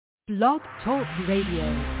Blog Talk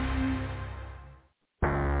Radio.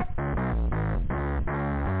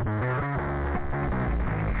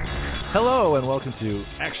 Hello and welcome to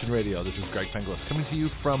Action Radio. This is Greg Penglis coming to you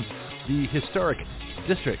from the historic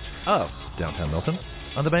district of downtown Milton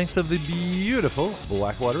on the banks of the beautiful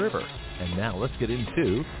Blackwater River. And now let's get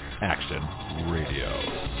into Action Radio.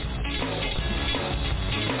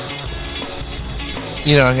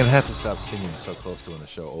 You know, I'm going to have to stop singing so close to when the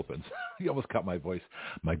show opens. You almost caught my voice,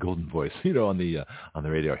 my golden voice, on the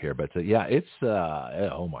radio here. But yeah, it's,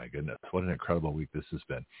 oh my goodness, what an incredible week this has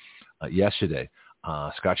been. Yesterday,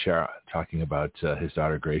 Scott Schara talking about his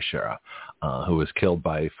daughter, Grace Schara, who was killed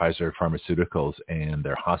by Pfizer Pharmaceuticals and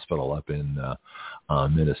their hospital up in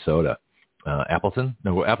Minnesota. Appleton,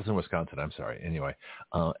 Wisconsin, I'm sorry. Anyway,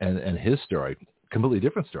 and his story, completely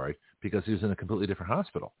different story, because he was in a completely different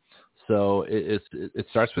hospital. So it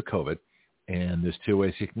starts with COVID, and there's two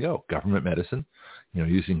ways you can go. Government medicine,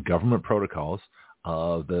 using government protocols,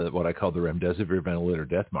 what I call the Remdesivir ventilator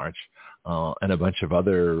death march, and a bunch of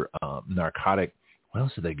other narcotic. What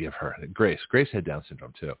else did they give her? Grace had Down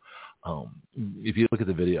syndrome too. If you look at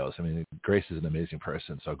the videos, I mean, Grace is an amazing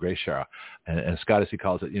person. So Grace Schara, and Scott, as he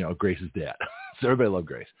calls it, Grace is dead. So everybody loved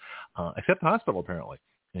Grace, except the hospital apparently.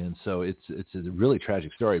 And so it's a really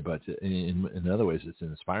tragic story, but in other ways, it's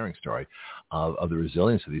an inspiring story of the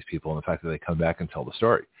resilience of these people and the fact that they come back and tell the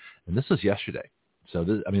story. And this was yesterday. So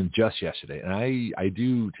just yesterday. And I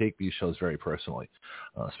do take these shows very personally,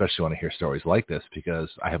 especially when I hear stories like this, because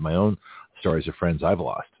I have my own stories of friends I've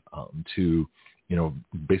lost to,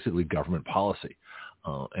 basically government policy.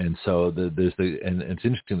 And so and it's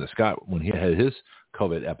interesting that Scott, when he had his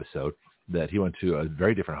COVID episode, that he went to a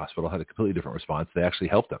very different hospital, had a completely different response. They actually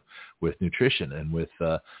helped him with nutrition and with,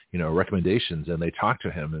 recommendations, and they talked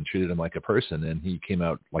to him and treated him like a person. And he came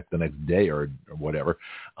out like the next day or whatever.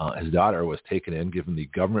 His daughter was taken in, given the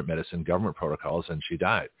government medicine, government protocols, and she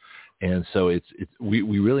died. And so we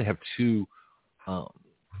really have two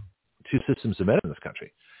systems of medicine in this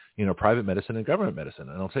country, private medicine and government medicine.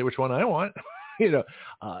 And I'll tell you which one I want.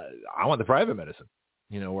 I want the private medicine.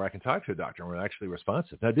 Where I can talk to a doctor and we're actually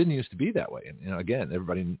responsive. Now, it didn't used to be that way. And, again,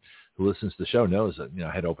 everybody who listens to the show knows that,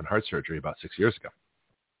 I had open heart surgery about 6 years ago.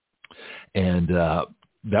 And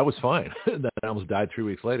that was fine. I almost died 3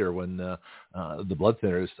 weeks later when the blood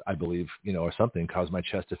thinners, I believe, or something caused my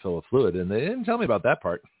chest to fill with fluid. And they didn't tell me about that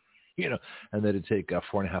part, and that it'd take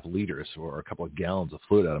 4.5 liters or a couple of gallons of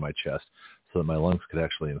fluid out of my chest so that my lungs could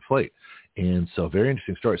actually inflate. And so very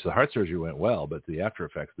interesting story. So the heart surgery went well, but the after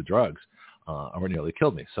effects, the drugs, nearly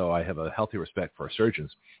killed me. So I have a healthy respect for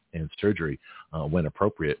surgeons and surgery when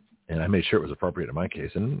appropriate, and I made sure it was appropriate in my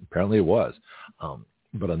case, and apparently it was.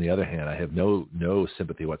 But on the other hand, I have no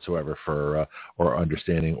sympathy whatsoever for or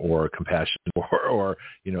understanding or compassion or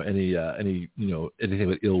anything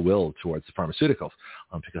with ill will towards the pharmaceuticals,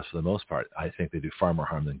 because for the most part, I think they do far more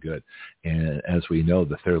harm than good. And as we know,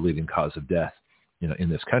 the third leading cause of death in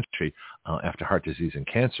this country, after heart disease and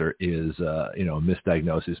cancer is,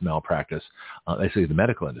 misdiagnosis, malpractice, basically the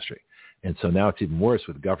medical industry. And so now it's even worse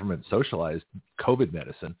with government socialized COVID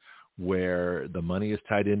medicine, where the money is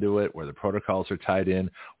tied into it, where the protocols are tied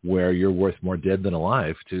in, where you're worth more dead than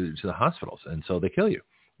alive to the hospitals. And so they kill you.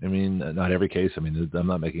 I mean, not every case. I mean, I'm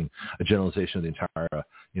not making a generalization of the entire,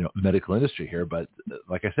 medical industry here, but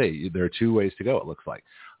like I say, there are two ways to go, it looks like.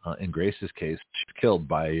 In Grace's case, she's killed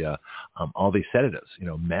by all these sedatives,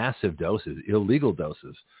 massive doses, illegal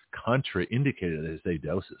doses, contraindicated as they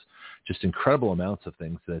doses, just incredible amounts of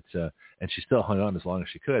things that, and she still hung on as long as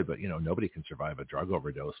she could, but, nobody can survive a drug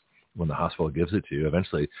overdose when the hospital gives it to you.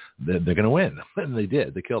 Eventually, they're going to win, and they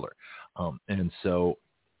did. They killed her. And so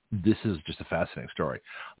this is just a fascinating story.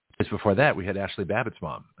 Just before that, we had Ashley Babbitt's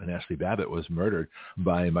mom, and Ashley Babbitt was murdered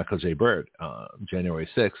by Michael J. Byrd, January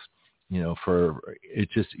 6th. You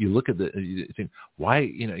look at you think, why,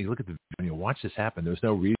 you look at when you watch this happen, there was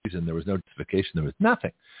no reason, there was no justification, there was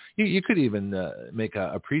nothing. You could even make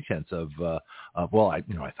a pretense of I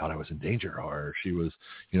thought I was in danger, or she was,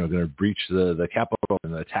 going to breach the Capitol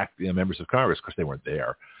and attack the members of Congress. Of course, they weren't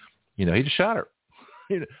there. He just shot her.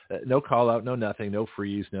 No call out, no nothing, no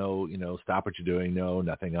freeze, no, stop what you're doing, no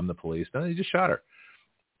nothing, I'm the police. No, he just shot her.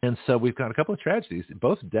 And so we've got a couple of tragedies,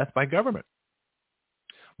 both death by government,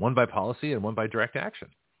 one by policy and one by direct action.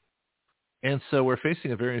 And so we're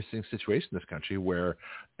facing a very interesting situation in this country where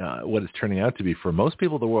what is turning out to be, for most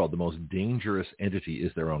people in the world, the most dangerous entity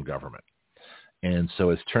is their own government. And so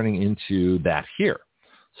it's turning into that here.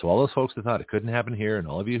 So all those folks that thought it couldn't happen here, and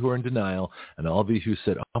all of you who are in denial, and all of you who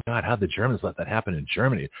said, oh, God, how'd the Germans let that happen in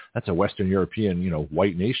Germany? That's a Western European,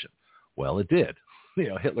 white nation. Well, it did.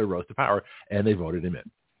 Hitler rose to power, and they voted him in.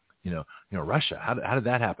 Russia. How did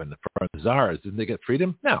that happen? For the czars, didn't they get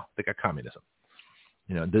freedom? No, they got communism.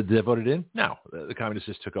 Did they vote it in? No, the communists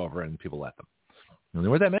just took over and people let them. And there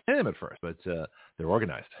weren't that many of them at first, but they're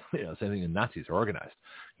organized. Same thing in Nazis are organized.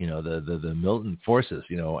 The militant forces,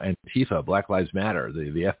 Antifa, Black Lives Matter,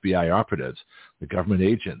 the FBI operatives, the government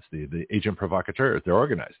agents, the agent provocateurs, they're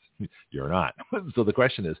organized. You're not. So the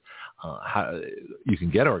question is how you can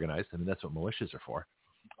get organized. I mean, that's what militias are for.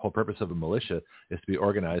 The whole purpose of a militia is to be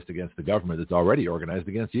organized against the government that's already organized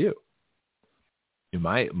against you.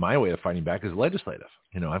 My way of fighting back is legislative.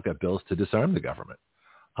 I've got bills to disarm the government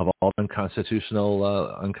of all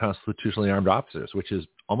unconstitutionally armed officers, which is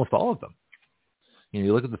almost all of them.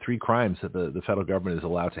 You look at the 3 crimes that the federal government is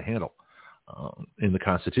allowed to handle in the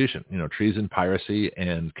Constitution, treason, piracy,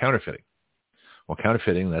 and counterfeiting. Well,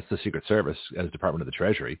 counterfeiting, that's the Secret Service as Department of the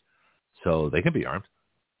Treasury, so they can be armed.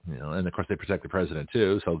 And of course they protect the president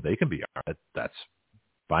too, so they can be armed. That's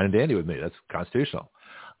fine and dandy with me. That's constitutional.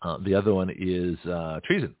 The other one is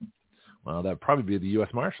treason. Well, that would probably be the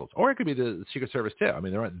U.S. Marshals, or it could be the Secret Service too. I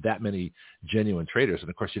mean, there aren't that many genuine traitors, and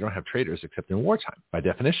of course, you don't have traitors except in wartime, by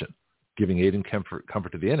definition, giving aid and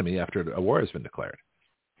comfort to the enemy after a war has been declared.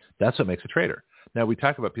 That's what makes a traitor. Now, we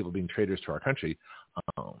talk about people being traitors to our country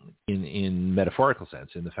in metaphorical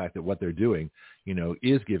sense, in the fact that what they're doing,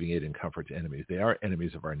 is giving aid and comfort to enemies. They are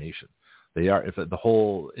enemies of our nation. They are, if the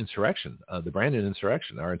whole insurrection, the Brandon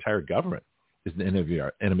insurrection, our entire government is an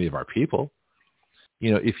enemy of our people.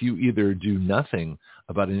 If you either do nothing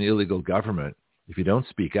about an illegal government, if you don't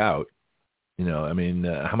speak out,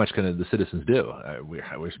 how much can the citizens do?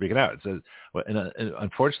 We're speaking out. It says, and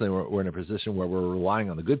unfortunately, we're in a position where we're relying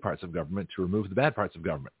on the good parts of government to remove the bad parts of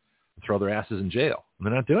government, and throw their asses in jail, and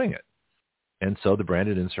they're not doing it. And so the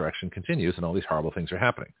branded insurrection continues, and all these horrible things are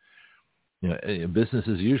happening. Business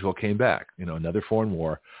as usual came back. Another foreign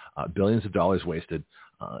war, billions of dollars wasted,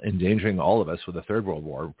 endangering all of us with a third world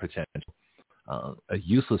war potential. A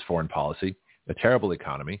useless foreign policy, a terrible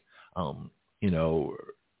economy,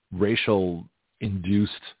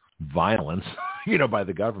 racial-induced violence, by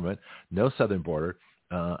the government, no southern border,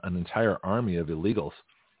 an entire army of illegals,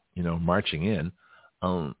 marching in,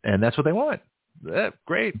 and that's what they want.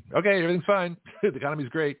 Great. Okay, everything's fine. The economy's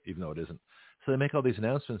great, even though it isn't. So they make all these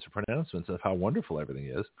announcements or pronouncements of how wonderful everything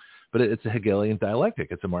is, but it's a Hegelian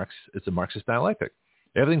dialectic. It's a Marxist dialectic.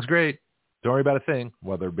 Everything's great. Don't worry about a thing,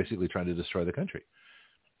 while they're basically trying to destroy the country.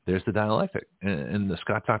 There's the dialectic. And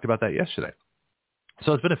Scott talked about that yesterday.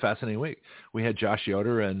 So it's been a fascinating week. We had Josh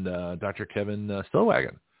Yoder and Dr. Kevin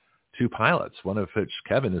Stillwagon, 2 pilots, one of which,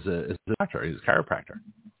 Kevin, is a doctor. He's a chiropractor.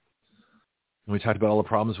 And we talked about all the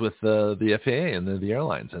problems with the FAA and the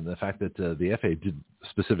airlines, and the fact that the FAA did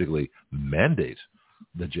specifically mandate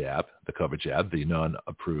the jab, the COVID jab, the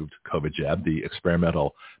non-approved COVID jab, the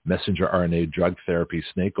experimental messenger RNA drug therapy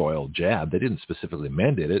snake oil jab. They didn't specifically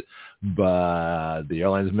mandate it, but the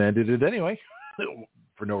airlines mandated it anyway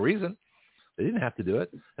for no reason. They didn't have to do it.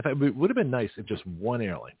 In fact, it would have been nice if just one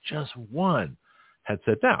airline, just one, had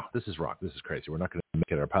said, no, this is wrong. This is crazy. We're not going to make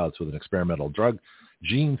it our pilots with an experimental drug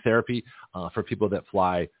gene therapy for people that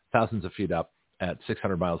fly thousands of feet up at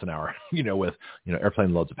 600 miles an hour, with,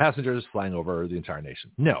 airplane loads of passengers flying over the entire nation.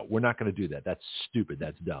 No, we're not going to do that. That's stupid.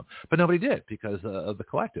 That's dumb. But nobody did because of the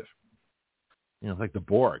collective. Like the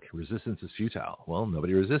Borg, resistance is futile. Well,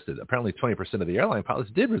 nobody resisted. Apparently 20% of the airline pilots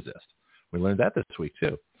did resist. We learned that this week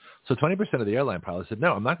too. So 20% of the airline pilots said,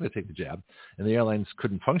 no, I'm not going to take the jab. And the airlines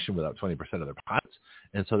couldn't function without 20% of their pilots.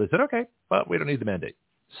 And so they said, okay, well, we don't need the mandate.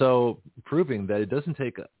 So proving that it doesn't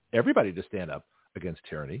take everybody to stand up against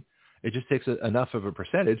tyranny. It just takes enough of a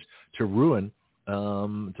percentage to ruin,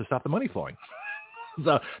 to stop the money flowing.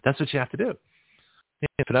 So that's what you have to do.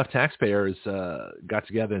 If enough taxpayers got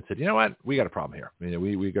together and said, you know what, we got a problem here.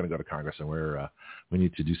 We're going to go to Congress and we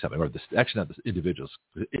need to do something. Or actually, not the individuals.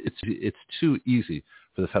 It's too easy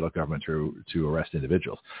for the federal government to arrest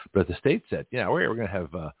individuals. But if the state said, yeah, we're going to have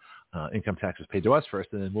income taxes paid to us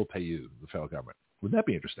first, and then we'll pay you, the federal government. Wouldn't that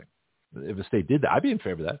be interesting? If the state did that, I'd be in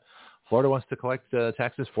favor of that. Florida wants to collect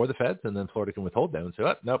taxes for the feds, and then Florida can withhold them and say,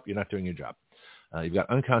 oh, nope, you're not doing your job. You've got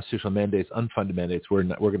unconstitutional mandates, unfunded mandates. We're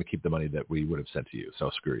going to keep the money that we would have sent to you, so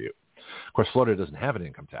screw you. Of course, Florida doesn't have an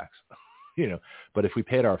income tax, but if we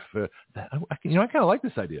paid our, I kind of like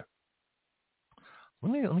this idea.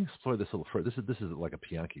 Let me explore this a little further. This is like a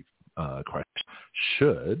Bianchi question.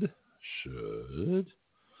 Should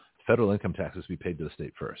federal income taxes be paid to the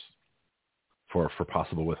state first for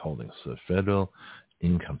possible withholdings? So federal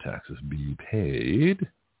income taxes be paid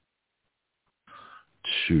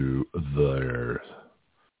to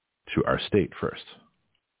our state first.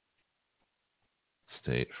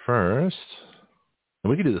 State first. And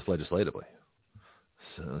we can do this legislatively.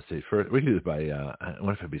 state first. We can do it by, I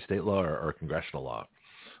wonder if it'd be state law or congressional law.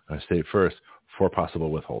 State first for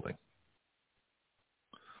possible withholding.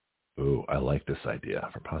 Ooh, I like this idea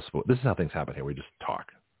for possible. This is how things happen here. We just talk.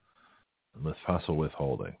 With possible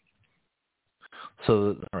withholding.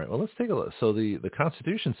 So, all right, well, let's take a look. So the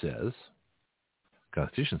Constitution says,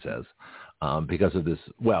 because of this,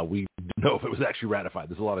 well, we don't know if it was actually ratified.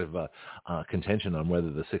 There's a lot of contention on whether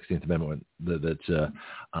the 16th Amendment that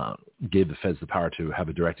gave the feds the power to have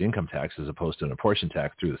a direct income tax as opposed to an apportion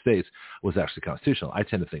tax through the states was actually constitutional. I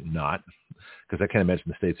tend to think not, because I can't imagine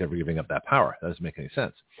the states ever giving up that power. That doesn't make any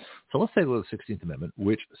sense. So let's take a look at the 16th Amendment,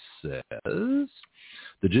 which says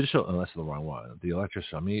the judicial, unless it's the wrong one, the electors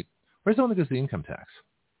shall meet. Where's the one that gives the income tax?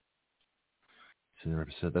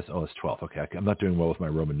 That's, it's 12. Okay, I'm not doing well with my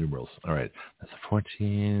Roman numerals. All right, that's the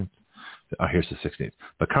 14th. Oh, here's the 16th.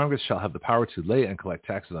 But Congress shall have the power to lay and collect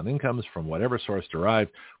taxes on incomes from whatever source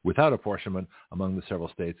derived without apportionment among the several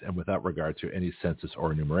states and without regard to any census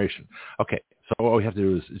or enumeration. Okay, so what we have to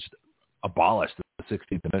do is just abolish the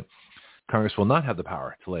 16th Amendment. Congress will not have the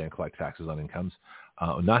power to lay and collect taxes on incomes,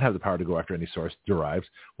 not have the power to go after any source derived.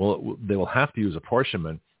 Well, they will have to use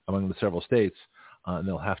apportionment among the several states, and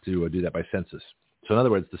they'll have to do that by census. So in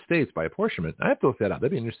other words, the states by apportionment, I have to look that up.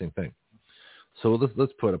 That'd be an interesting thing. So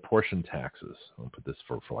let's put apportioned taxes. I'll put this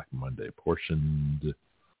for like Monday, apportioned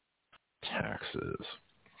taxes.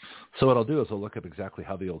 So what I'll do is I'll look up exactly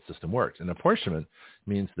how the old system worked. And apportionment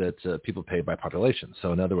means that people pay by population.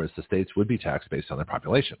 So in other words, the states would be taxed based on their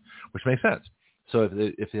population, which makes sense. So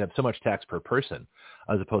if they have so much tax per person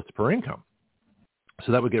as opposed to per income,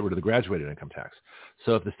 so that would get rid of the graduated income tax.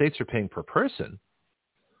 So if the states are paying per person,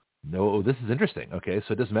 no, this is interesting. Okay,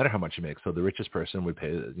 so it doesn't matter how much you make. So the richest person would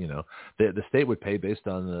pay, the state would pay based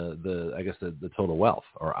on the total wealth.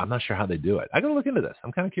 Or I'm not sure how they do it. I got to look into this.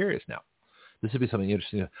 I'm kind of curious now. This would be something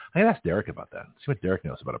interesting. I can ask Derek about that. See what Derek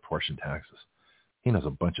knows about apportioned taxes. He knows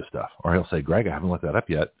a bunch of stuff. Or he'll say, Greg, I haven't looked that up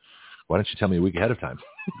yet. Why don't you tell me a week ahead of time?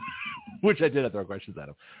 Which I did throw questions at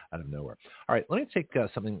him out of nowhere. All right, let me take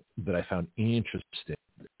something that I found interesting.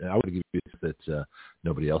 I would give you that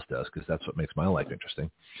nobody else does, because that's what makes my life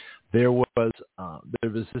interesting. There was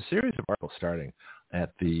a series of articles starting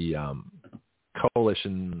at the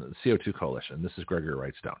coalition, CO2 coalition. This is Gregory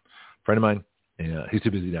Wrightstone, friend of mine. He's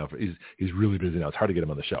too busy now. He's really busy now. It's hard to get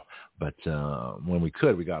him on the show. But when we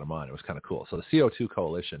could, we got him on. It was kind of cool. So the CO2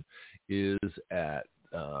 coalition is at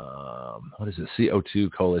what is it?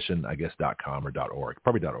 CO2coalition, I guess, .com or .org,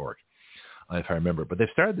 probably .org, if I remember. But they've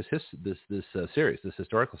started this series, this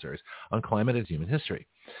historical series on climate and human history.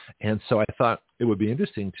 And so I thought it would be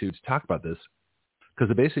interesting to talk about this, because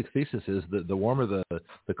the basic thesis is that the warmer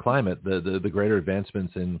the climate, the greater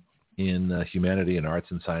advancements in humanity and arts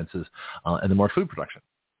and sciences, and the more food production.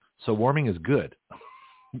 So warming is good.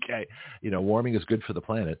 Okay, warming is good for the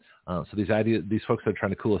planet. So these folks that are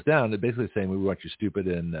trying to cool us down, they're basically saying we want you stupid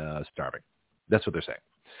and starving. That's what they're saying.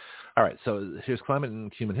 All right, so here's Climate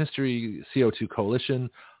and Human History, CO2 Coalition,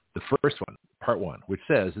 the first one, part one, which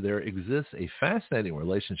says there exists a fascinating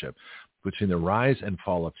relationship between the rise and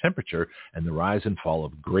fall of temperature and the rise and fall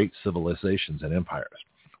of great civilizations and empires.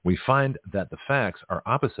 We find that the facts are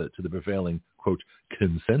opposite to the prevailing, quote,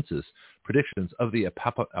 consensus predictions of the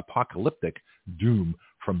apocalyptic doom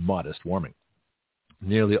from modest warming.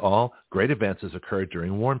 Nearly all great advances occurred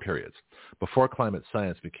during warm periods. Before climate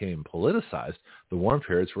science became politicized, the warm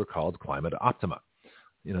periods were called climate optima.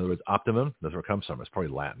 In other words, optimum, that's where it comes from. It's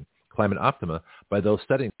probably Latin. Climate optima, by those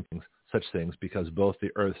studying such things, because both the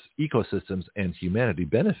Earth's ecosystems and humanity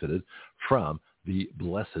benefited from the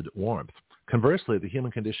blessed warmth. Conversely, the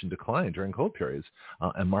human condition declined during cold periods,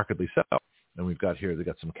 and markedly so. And we've got here, they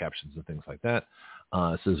got some captions and things like that.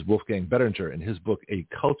 It says Wolfgang Bettinger, in his book, A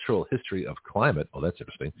Cultural History of Climate, oh, that's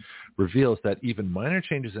interesting, reveals that even minor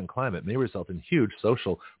changes in climate may result in huge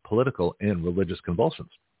social, political, and religious convulsions.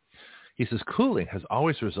 He says cooling has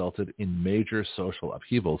always resulted in major social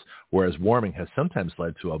upheavals, whereas warming has sometimes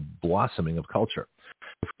led to a blossoming of culture.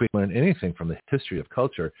 If we learn anything from the history of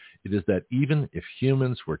culture, it is that even if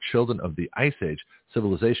humans were children of the Ice Age,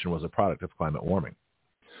 civilization was a product of climate warming.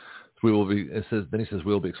 Then he says,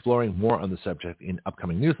 we'll be exploring more on the subject in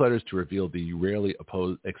upcoming newsletters to reveal the rarely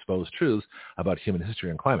exposed truths about human history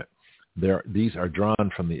and climate. These are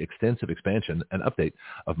drawn from the extensive expansion and update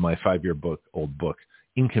of my 5-year old book,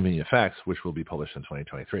 Inconvenient Facts, which will be published in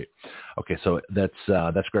 2023. Okay, so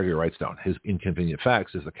that's Gregory Wrightstone. His Inconvenient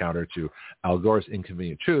Facts is the counter to Al Gore's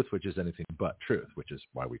Inconvenient Truth, which is anything but truth, which is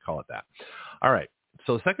why we call it that. All right,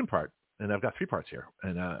 so the second part, and I've got 3 parts here,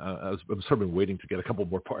 and I've sort of been waiting to get a couple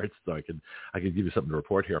more parts so I could give you something to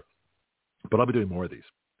report here. But I'll be doing more of these.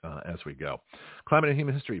 as we go. Climate and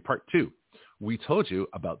Human History, Part 2. We told you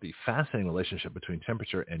about the fascinating relationship between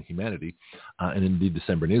temperature and humanity in the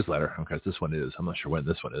December newsletter. Okay, this one is. I'm not sure when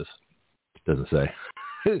this one is. It doesn't say.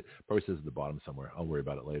 Probably says at the bottom somewhere. I'll worry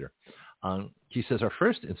about it later. He says our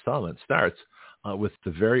first installment starts with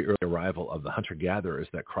the very early arrival of the hunter-gatherers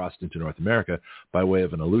that crossed into North America by way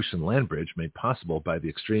of an Aleutian land bridge made possible by the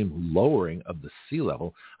extreme lowering of the sea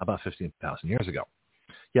level about 15,000 years ago.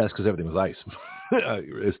 Yeah, it's because everything was ice.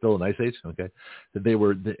 It's still an ice age, okay?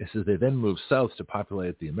 It says they then moved south to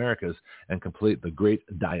populate the Americas and complete the great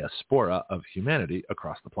diaspora of humanity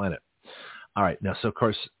across the planet. All right, now, so of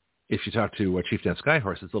course, if you talk to Chief Dan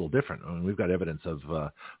Skyhorse, it's a little different. I mean, we've got evidence of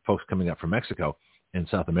folks coming up from Mexico and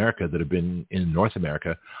South America that have been in North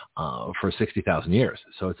America for 60,000 years.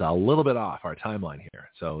 So it's a little bit off our timeline here.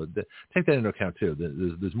 So take that into account, too.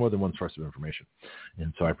 There's more than one source of information.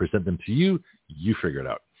 And so I present them to you. You figure it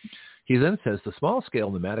out. He then says the small-scale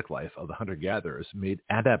nomadic life of the hunter-gatherers made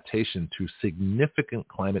adaptation to significant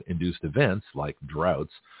climate-induced events like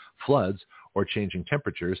droughts, floods, or changing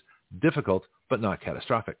temperatures difficult but not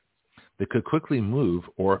catastrophic. They could quickly move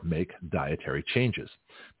or make dietary changes.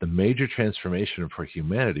 The major transformation for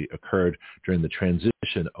humanity occurred during the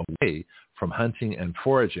transition away from hunting and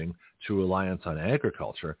foraging to reliance on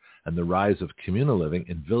agriculture and the rise of communal living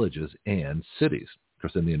in villages and cities. Of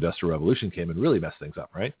course, then the Industrial Revolution came and really messed things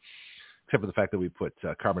up, right? Except for the fact that we put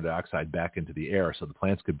carbon dioxide back into the air so the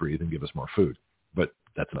plants could breathe and give us more food. But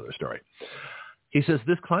that's another story. He says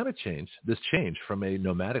this change from a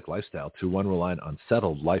nomadic lifestyle to one relying on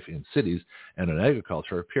settled life in cities and on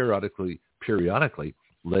agriculture periodically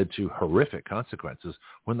led to horrific consequences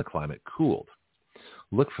when the climate cooled.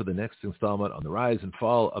 Look for the next installment on the rise and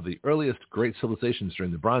fall of the earliest great civilizations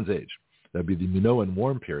during the Bronze Age. That would be the Minoan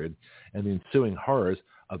Warm Period and the ensuing horrors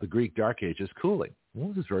of the Greek Dark Ages cooling. Well,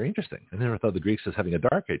 this is very interesting. I never thought the Greeks as having a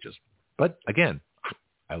Dark Ages. But again,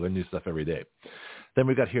 I learn new stuff every day. Then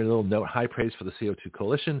we've got here a little note, high praise for the CO2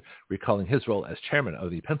 Coalition, recalling his role as chairman of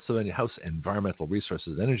the Pennsylvania House Environmental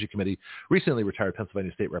Resources and Energy Committee. Recently retired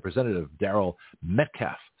Pennsylvania State Representative Darrell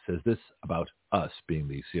Metcalf says this about us being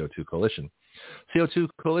the CO2 Coalition. CO2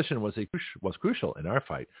 Coalition was crucial in our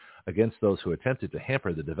fight against those who attempted to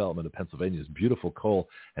hamper the development of Pennsylvania's beautiful coal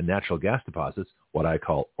and natural gas deposits, what I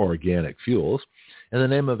call organic fuels, in the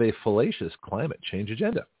name of a fallacious climate change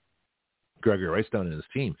agenda. Gregory Wrightstone and his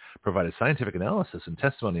team provided scientific analysis and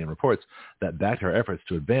testimony and reports that backed our efforts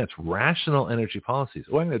to advance rational energy policies.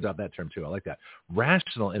 Oh, I'm going to adopt that term too. I like that.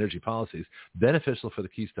 Rational energy policies beneficial for the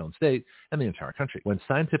Keystone State and the entire country. When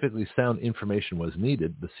scientifically sound information was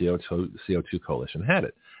needed, the CO2 Coalition had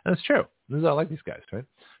it. And it's true. I like these guys, right?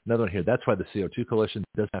 Another one here. That's why the CO2 Coalition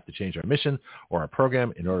doesn't have to change our mission or our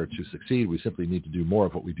program in order to succeed. We simply need to do more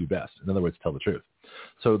of what we do best. In other words, tell the truth.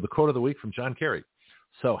 So the quote of the week from John Kerry.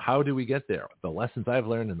 So how do we get there? The lessons I've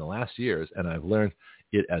learned in the last years, and I've learned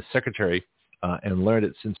it as secretary and learned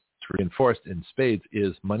it since reinforced in spades,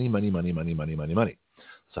 is money, money, money, money, money, money, money.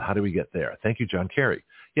 So how do we get there? Thank you, John Kerry.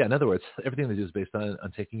 Yeah, in other words, everything they do is based on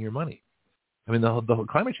taking your money. I mean, the whole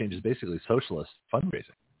climate change is basically socialist fundraising.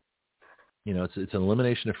 You know, it's an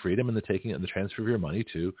elimination of freedom and the taking and the transfer of your money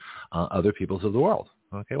to other peoples of the world.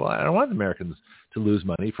 Okay, well, I don't want Americans to lose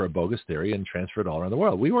money for a bogus theory and transfer it all around the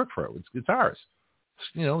world. We work for it. It's ours.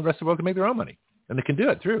 You know, the rest of the world can make their own money. And they can do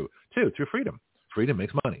it through freedom. Freedom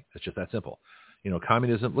makes money. It's just that simple. You know,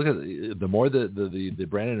 communism, look at the more the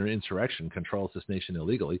Brandon insurrection controls this nation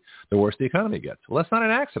illegally, the worse the economy gets. Well, that's not an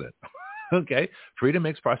accident. Okay? Freedom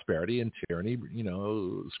makes prosperity, and tyranny, you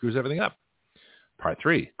know, screws everything up. Part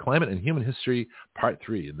 3, Climate and Human History, Part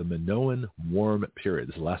 3, the Minoan Warm Period.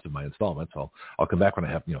 This is the last of my installments. I'll come back when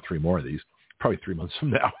I have, 3 more of these, probably 3 months from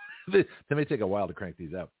now. They may take a while to crank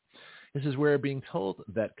these out. This is where being told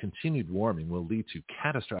that continued warming will lead to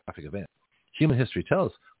catastrophic events. Human history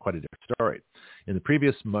tells quite a different story. In the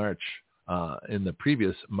previous much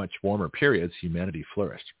warmer periods, humanity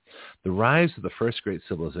flourished. The rise of the first great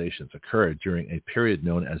civilizations occurred during a period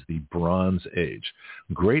known as the Bronze Age.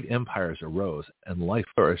 Great empires arose and life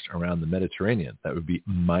flourished around the Mediterranean. That would be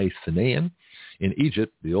Mycenaean. In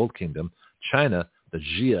Egypt, the Old Kingdom. China, the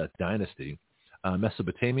Xia dynasty.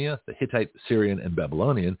 Mesopotamia, the Hittite, Syrian, and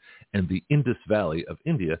Babylonian, and the Indus Valley of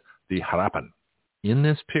India, the Harappan. In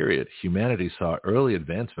this period, humanity saw early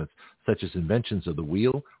advancements such as inventions of the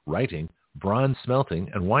wheel, writing, bronze smelting,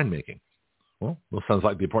 and winemaking. Well, those sounds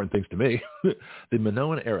like the important things to me. The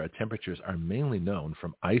Minoan era temperatures are mainly known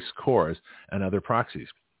from ice cores and other proxies.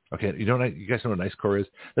 Okay, you guys know what an ice core is?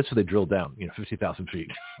 That's where they drill down, 50,000 feet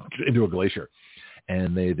into a glacier.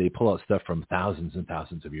 And they pull out stuff from thousands and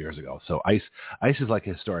thousands of years ago. So ice is like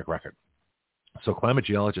a historic record. So climate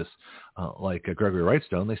geologists like Gregory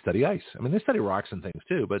Wrightstone, they study ice. I mean, they study rocks and things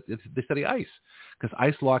too, but they study ice because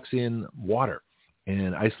ice locks in water.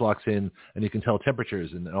 And ice locks in, and you can tell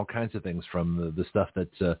temperatures and all kinds of things from the stuff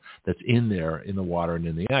that's in there, in the water and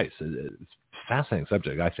in the ice. It's a fascinating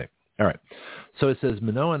subject, I think. All right. So it says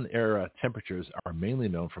Minoan-era temperatures are mainly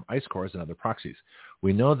known from ice cores and other proxies.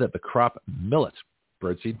 We know that the crop millet,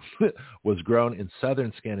 birdseed, was grown in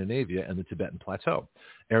southern Scandinavia and the Tibetan Plateau,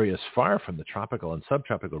 areas far from the tropical and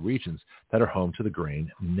subtropical regions that are home to the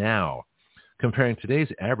grain now. Comparing today's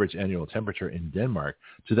average annual temperature in Denmark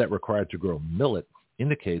to that required to grow millet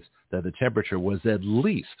indicates that the temperature was at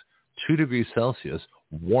least 2 degrees Celsius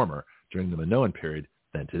warmer during the Minoan period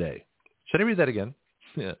than today. Should I read that again?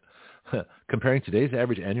 Yeah. Comparing today's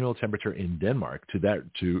average annual temperature in Denmark to that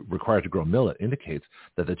required to grow millet indicates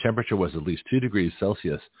that the temperature was at least 2 degrees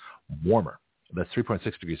Celsius warmer. That's 3.6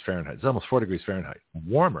 degrees Fahrenheit. It's almost 4 degrees Fahrenheit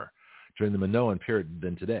warmer during the Minoan period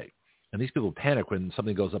than today. And these people panic when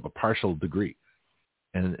something goes up a partial degree.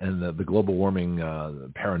 And the global warming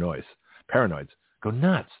paranoids go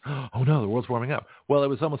nuts. Oh, no, the world's warming up. Well, it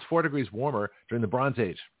was almost 4 degrees warmer during the Bronze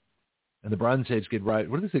Age. And the Bronze Age gave rise,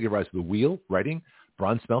 what did they say gave rise to? The wheel, writing,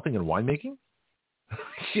 bronze smelting, and winemaking?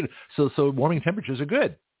 So warming temperatures are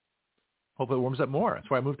good. Hopefully it warms up more. That's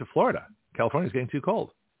why I moved to Florida. California's getting too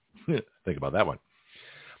cold. Think about that one.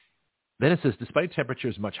 Then it says, despite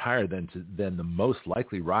temperatures much higher than the most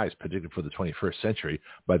likely rise predicted for the 21st century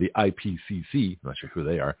by the IPCC, I'm not sure who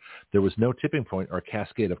they are, there was no tipping point or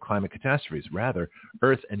cascade of climate catastrophes. Rather,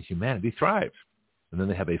 Earth and humanity thrived. And then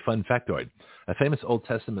they have a fun factoid. A famous Old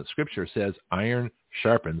Testament scripture says, iron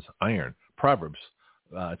sharpens iron. Proverbs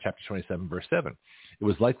chapter 27, verse 7. It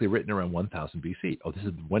was likely written around 1000 BC. Oh,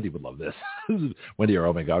 Wendy would love this. This is Wendy, our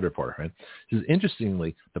Oh My God reporter, right? It says,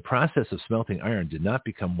 interestingly, the process of smelting iron did not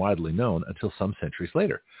become widely known until some centuries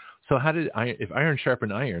later. So if iron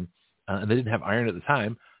sharpened iron, and they didn't have iron at the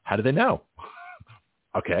time, how did they know?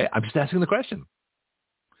 Okay, I'm just asking the question.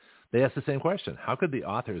 They asked the same question. How could the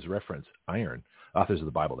authors reference iron, authors of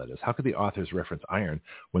the Bible, that is, how could the authors reference iron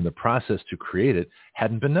when the process to create it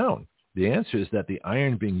hadn't been known? The answer is that the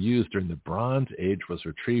iron being used during the Bronze Age was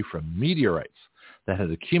retrieved from meteorites that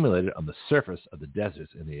had accumulated on the surface of the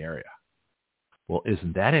deserts in the area. Well,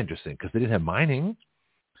 isn't that interesting? Because they didn't have mining.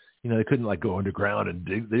 They couldn't go underground and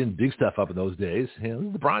dig. They didn't dig stuff up in those days.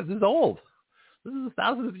 The Bronze is old. This is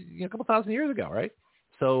a couple thousand years ago, right?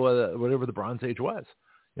 So whatever the Bronze Age was,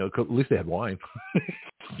 at least they had wine.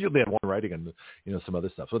 They had wine writing and some other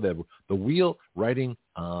stuff. So they had the wheel, writing,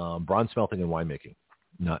 bronze smelting, and winemaking.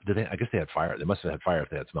 I guess they had fire. They must have had fire if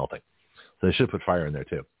they had smelting. So they should have put fire in there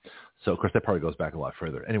too. So, of course, that probably goes back a lot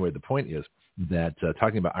further. Anyway, the point is that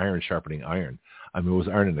talking about iron sharpening iron, was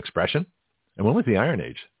iron an expression? And when was the Iron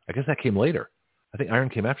Age? I guess that came later. I think iron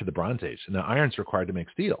came after the Bronze Age. Now, iron's required to make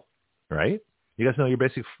steel, right? You guys know your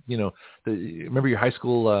basic, remember your high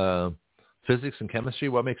school physics and chemistry?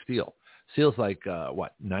 What makes steel? Steel's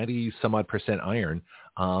 90 some odd % iron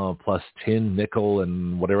plus tin, nickel,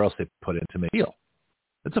 and whatever else they put in to make steel.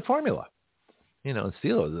 It's a formula. And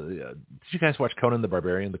steel. Did you guys watch Conan the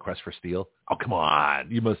Barbarian, The Quest for Steel? Oh, come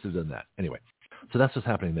on. You must have done that. Anyway, so that's what's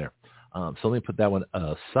happening there. So let me put that one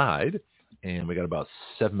aside. And we got about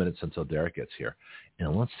 7 minutes until Derek gets here.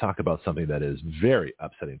 And let's talk about something that is very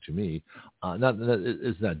upsetting to me.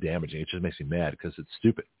 It's not damaging. It just makes me mad because it's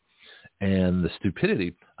stupid. And the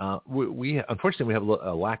stupidity, we unfortunately, we have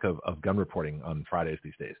a lack of gun reporting on Fridays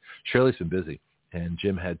these days. Shirley's been busy, and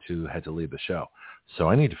Jim had to leave the show. So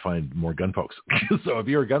I need to find more gun folks. So if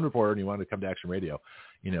you're a gun reporter and you want to come to Action Radio,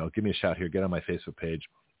 give me a shout here. Get on my Facebook page,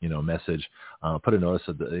 message, put a notice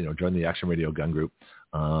of join the Action Radio gun group,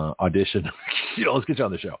 audition. Let's get you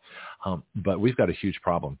on the show. But we've got a huge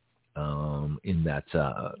problem in that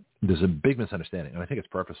there's a big misunderstanding, and I think it's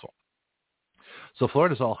purposeful. So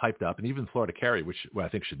Florida's all hyped up, and even Florida carry, which I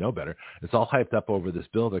think should know better, it's all hyped up over this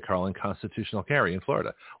bill they're calling constitutional carry in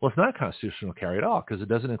Florida. Well, it's not constitutional carry at all because it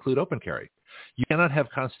doesn't include open carry. You cannot have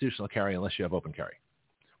constitutional carry unless you have open carry.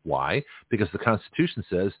 Why? Because the Constitution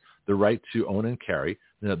says the right to own and carry,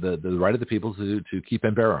 the right of the people to keep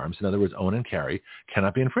and bear arms, in other words, own and carry,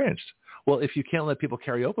 cannot be infringed. Well, if you can't let people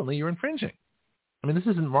carry openly, you're infringing. I mean, this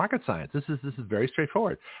isn't rocket science. This is very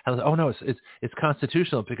straightforward. And oh no, it's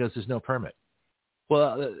constitutional because there's no permit.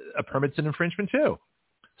 Well, a permit's an infringement too.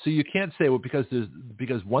 So you can't say, well,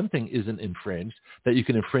 because one thing isn't infringed, that you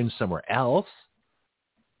can infringe somewhere else.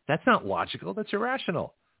 That's not logical. That's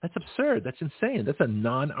irrational. That's absurd. That's insane. That's a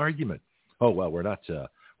non-argument. Oh, well, we're not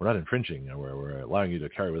infringing. We're allowing you to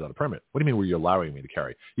carry without a permit. What do you mean you're allowing me to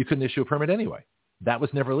carry? You couldn't issue a permit anyway. That was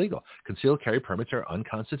never legal. Concealed carry permits are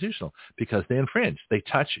unconstitutional because they infringe. They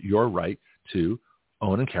touch your right to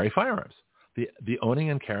own and carry firearms. The owning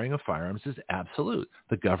and carrying of firearms is absolute.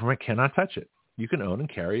 The government cannot touch it. You can own and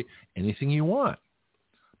carry anything you want.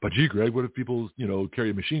 But gee, Greg, what if people, carry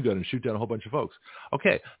a machine gun and shoot down a whole bunch of folks?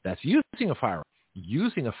 Okay, that's using a firearm.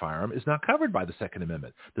 Using a firearm is not covered by the Second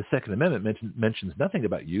Amendment. The Second Amendment mentions nothing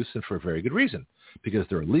about use, and for a very good reason, because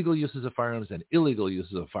there are legal uses of firearms and illegal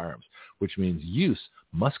uses of firearms, which means use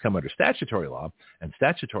must come under statutory law, and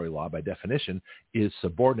statutory law, by definition, is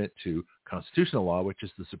subordinate to constitutional law, which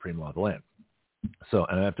is the supreme law of the land. So,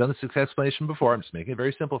 and I've done this explanation before. I'm just making it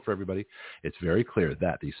very simple for everybody. It's very clear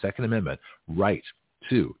that the Second Amendment right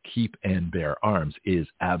to keep and bear arms is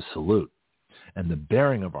absolute, and the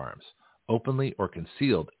bearing of arms, openly or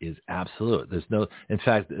concealed, is absolute. In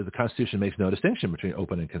fact, the Constitution makes no distinction between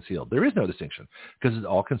open and concealed. There is no distinction because it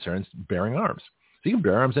all concerns bearing arms. So you can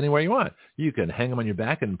bear arms anywhere you want. You can hang them on your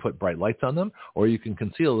back and put bright lights on them, or you can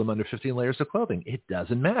conceal them under 15 layers of clothing. It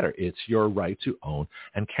doesn't matter. It's your right to own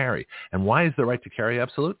and carry. And why is the right to carry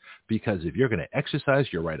absolute? Because if you're going to exercise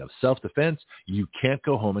your right of self-defense, you can't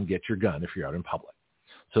go home and get your gun if you're out in public.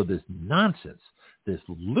 So this nonsense, this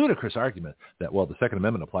ludicrous argument that, well, the Second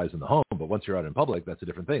Amendment applies in the home, but once you're out in public, that's a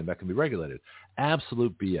different thing. That can be regulated.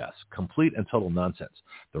 Absolute BS, complete and total nonsense.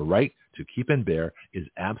 The right to keep and bear is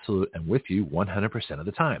absolute and with you 100% of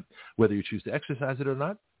the time. Whether you choose to exercise it or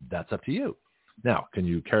not, that's up to you. Now, can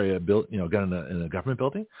you carry a gun in a government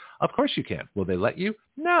building? Of course you can. Will they let you?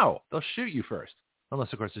 No, they'll shoot you first,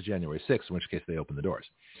 unless, of course, it's January 6th, in which case they open the doors.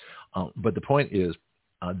 But the point is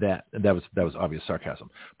that was obvious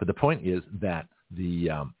sarcasm. But the point is that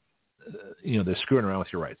they're screwing around with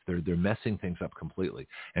your rights. They're messing things up completely.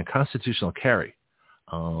 And constitutional carry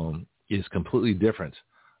is completely different.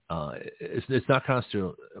 It's not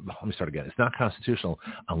constitutional. Let me start again. It's not constitutional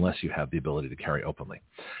unless you have the ability to carry openly.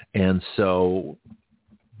 And so,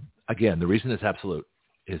 again, the reason it's absolute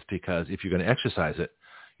is because if you're going to exercise it,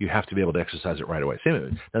 you have to be able to exercise it right away.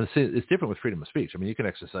 Now, it's different with freedom of speech. I mean, you can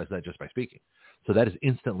exercise that just by speaking. So that is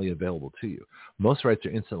instantly available to you. Most rights are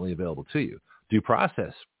instantly available to you. Due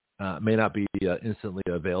process may not be instantly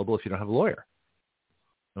available if you don't have a lawyer.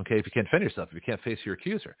 Okay, if you can't defend yourself, if you can't face your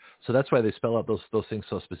accuser. So that's why they spell out those things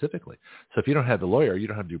so specifically. So if you don't have a lawyer, you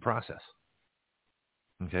don't have due process.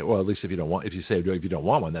 Okay, well, at least if you don't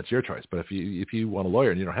want one, that's your choice. But if you want a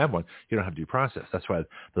lawyer and you don't have one, you don't have due process. That's why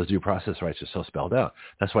those due process rights are so spelled out.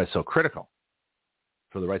 That's why it's so critical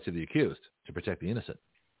for the rights of the accused to protect the innocent.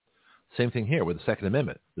 Same thing here with the Second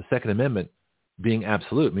Amendment. The Second Amendment being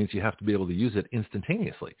absolute means you have to be able to use it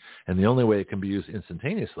instantaneously. And the only way it can be used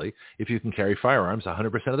instantaneously if you can carry firearms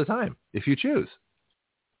 100% of the time, if you choose.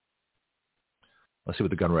 Let's see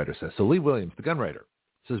what the gun writer says. So Lee Williams, the gun writer,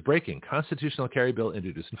 says, breaking, constitutional carry bill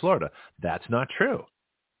introduced in Florida. That's not true.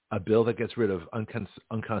 A bill that gets rid of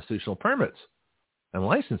unconstitutional permits and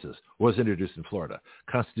licenses was introduced in Florida.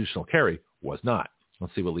 Constitutional carry was not.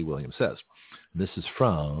 Let's see what Lee Williams says. This is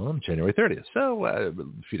from January 30th, so a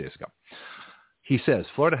few days ago. He says,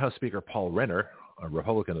 Florida House Speaker Paul Renner, a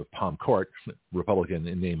Republican of Palm Court, Republican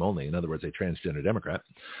in name only, in other words, a transgender Democrat,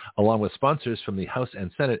 along with sponsors from the House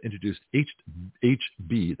and Senate, introduced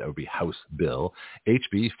HB, that would be House Bill,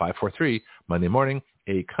 HB 543, Monday morning,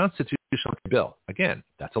 a constitutional bill. Again,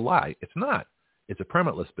 that's a lie. It's not. It's a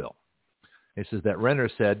permitless bill. It says that Renner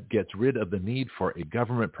said gets rid of the need for a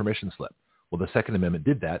government permission slip. Well, the Second Amendment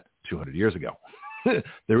did that 200 years ago.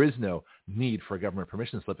 There is no need for a government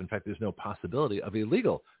permission slip. In fact, there's no possibility of a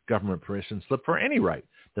legal government permission slip for any right.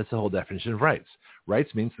 That's the whole definition of rights.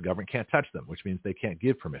 Rights means the government can't touch them, which means they can't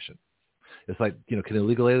give permission. It's like, can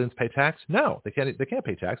illegal aliens pay tax? No, they can't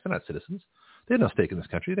pay tax. They're not citizens. They have no stake in this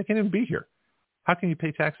country. They can't even be here. How can you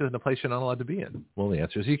pay taxes in a place you're not allowed to be in? Well, the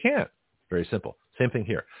answer is you can't. Very simple. Same thing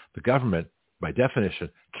here. The government, by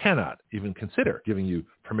definition, cannot even consider giving you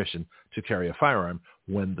permission to carry a firearm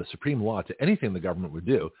when the supreme law to anything the government would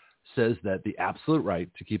do says that the absolute right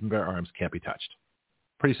to keep and bear arms can't be touched.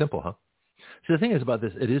 Pretty simple, huh? See, the thing is about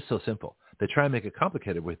this, it is so simple. They try and make it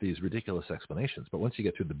complicated with these ridiculous explanations, but once you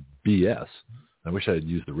get through the BS, I wish I had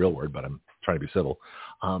used the real word, but I'm trying to be civil,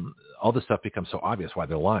 all this stuff becomes so obvious why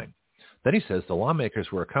they're lying. Then he says the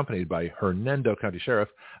lawmakers were accompanied by Hernando County Sheriff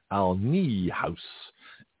Al Niehaus,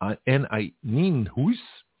 Nienhuis.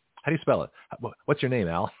 How do you spell it? What's your name,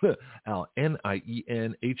 Al? Al,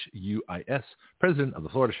 Nienhuis, president of the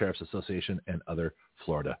Florida Sheriff's Association and other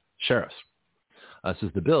Florida sheriffs. This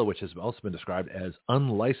is the bill, which has also been described as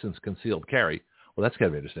unlicensed concealed carry. Well, that's kind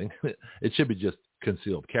of interesting. It should be just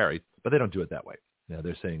concealed carry, but they don't do it that way.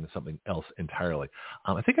 They're saying something else entirely.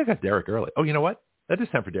 I think I got Derek early. Oh, you know what? That is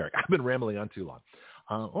time for Derek. I've been rambling on too long.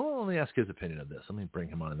 Let me ask his opinion of this. Let me bring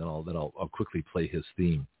him on, and then I'll quickly play his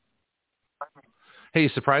theme. Hey, you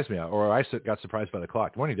surprised me, or I got surprised by the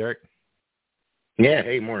clock. Good morning, Derek. Yeah,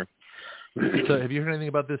 hey, morning. So have you heard anything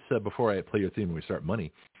about this before I play your theme when we start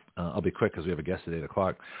money? I'll be quick because we have a guest at 8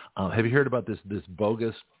 o'clock. Have you heard about this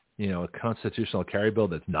bogus, constitutional carry bill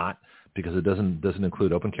that's not, because it doesn't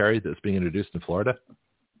include open carry, that's being introduced in Florida?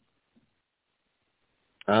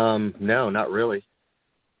 No, not really.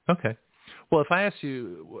 Okay. Well, if I asked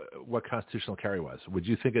you what constitutional carry was, would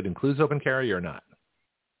you think it includes open carry or not?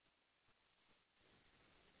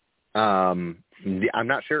 I'm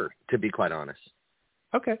not sure, to be quite honest.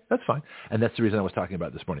 Okay, that's fine. And that's the reason I was talking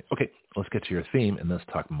about this morning. Okay, let's get to your theme and let's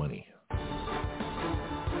talk money.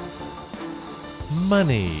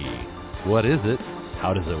 Money. What is it?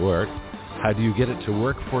 How does it work? How do you get it to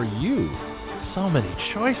work for you? So many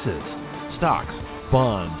choices. Stocks,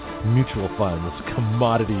 bonds, mutual funds,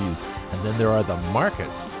 commodities, and then there are the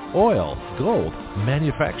markets. Oil, gold,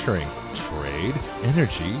 manufacturing, trade,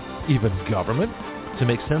 energy, even government. To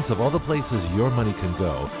make sense of all the places your money can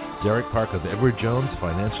go, Derek Park of Edward Jones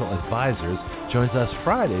Financial Advisors joins us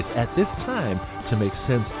Fridays at this time to make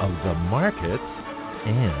sense of the markets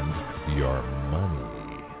and your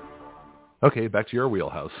money. Okay, back to your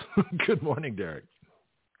wheelhouse. Good morning, Derek.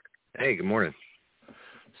 Hey, good morning.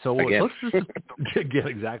 So let's just get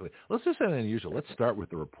exactly. Let's just say unusual. Let's start with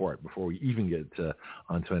the report before we even get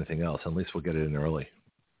onto anything else. At least we'll get it in early.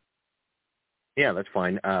 Yeah, that's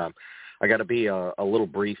fine. I got to be a little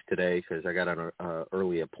brief today because I got an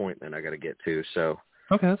early appointment I got to get to. So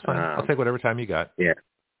okay, that's fine. I'll take whatever time you got. Yeah.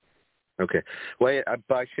 Okay. Well,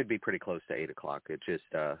 I should be pretty close to 8 o'clock. It's just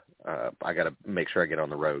I got to make sure I get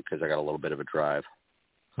on the road because I got a little bit of a drive.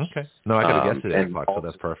 Okay. No, I got a guest at 8 o'clock, so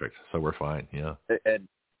that's perfect. So we're fine. Yeah. And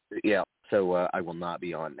yeah. So I will not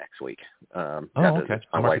be on next week. Okay.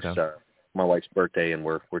 My wife's birthday, and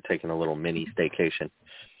we're taking a little mini staycation.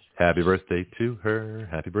 Happy birthday to her.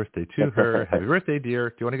 Happy birthday to her. Happy birthday, dear.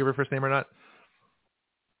 Do you want to give her first name or not?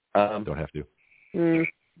 Don't have to.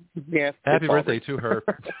 Yeah. Happy birthday to her.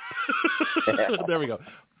 There we go.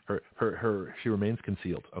 She remains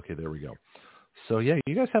concealed. Okay, there we go. So yeah,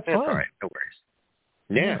 you guys have fun. That's all right. No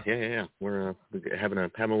worries. Yeah. We're having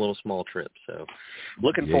a little small trip, so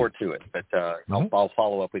looking forward to it. But I'll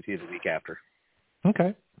follow up with you the week after.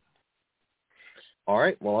 Okay. All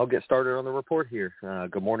right. Well, I'll get started on the report here.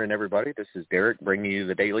 Good morning, everybody. This is Derek bringing you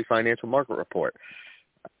the daily financial market report.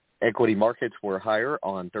 Equity markets were higher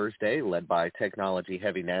on Thursday, led by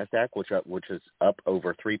technology-heavy NASDAQ, which is up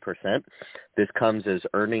over 3%. This comes as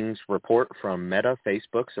earnings report from Meta,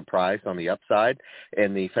 Facebook, surprised on the upside,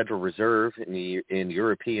 and the Federal Reserve and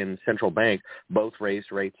European Central Bank both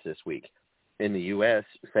raised rates this week. In the U.S.,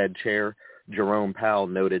 Fed Chair Jerome Powell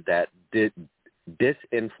noted that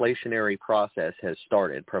disinflationary process has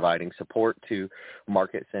started, providing support to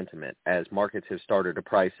market sentiment as markets have started to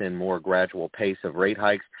price in more gradual pace of rate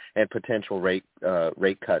hikes and potential rate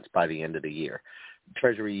cuts by the end of the year.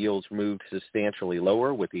 Treasury yields moved substantially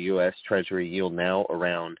lower, with the U.S. Treasury yield now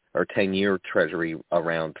around, or 10-year Treasury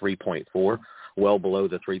around 3.4, well below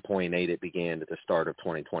the 3.8 it began at the start of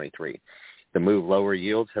 2023. The move lower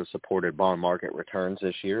yields have supported bond market returns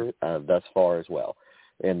this year thus far as well.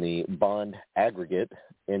 And the bond aggregate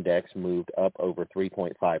index moved up over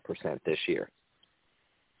 3.5% this year.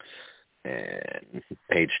 And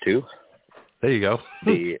page 2. There you go.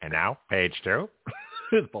 And now, page 2.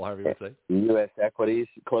 As Paul Harvey would say. U.S. equities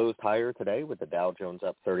closed higher today with the Dow Jones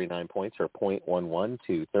up 39 points or 0.11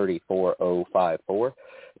 to 34,054.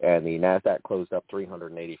 And the NASDAQ closed up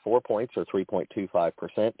 384 points or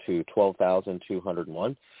 3.25% to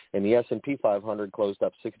 12,201. And the S&P 500 closed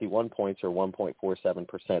up 61 points or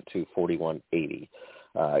 1.47% to 4180.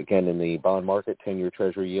 Again, in the bond market, 10-year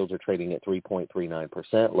Treasury yields are trading at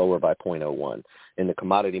 3.39%, lower by 0.01. In the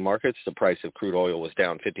commodity markets, the price of crude oil was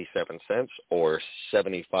down 57 cents or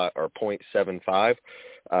 0.75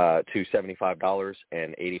 to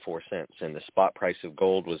 $75.84. And the spot price of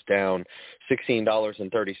gold was down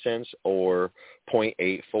 $16.30 or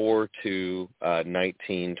 0.84 to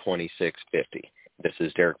 $19.2650. This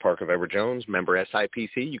is Derek Park of Edward Jones, member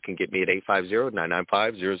SIPC. You can get me at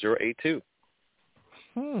 850-995-0082.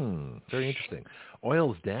 Very interesting.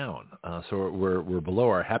 Oil's down, so we're below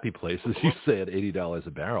our happy place, as you say, at $80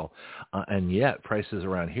 a barrel, and yet prices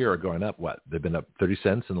around here are going up. What, they've been up 30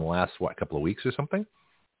 cents in the last couple of weeks or something?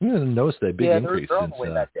 You didn't notice that big increase they're since. On the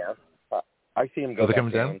way back down. I see them go back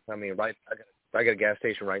down. I mean, I got a gas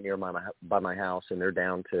station right near by my house, and they're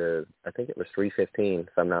down to, I think it was $3.15, if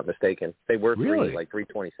I'm not mistaken. They were really?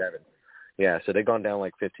 $3.27. Yeah, so they've gone down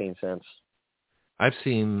like 15 cents. I've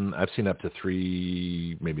seen up to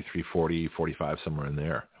maybe 340, 45, somewhere in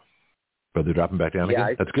there. But they're dropping back down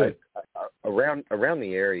again? That's good. Around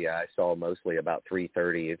the area, I saw mostly about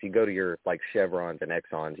 330. If you go to your, like, Chevrons and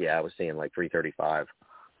Exxons, I was seeing, like, 335,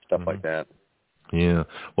 stuff like that. Yeah.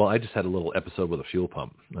 Well, I just had a little episode with a fuel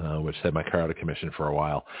pump, which had my car out of commission for a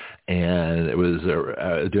while. And it was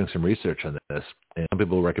doing some research on this. And some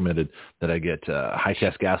people recommended that I get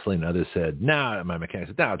high-test gasoline. Others said, my mechanic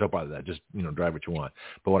said, don't bother that. Just, drive what you want.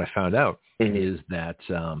 But what I found out is that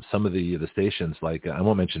some of the stations, like, I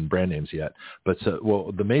won't mention brand names yet, but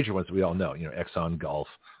the major ones we all know, Exxon, Gulf,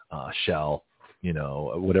 Shell,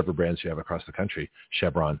 whatever brands you have across the country,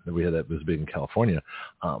 Chevron, we had that was big in California.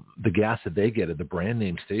 The gas that they get at the brand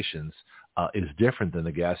name stations is different than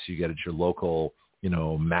the gas you get at your local,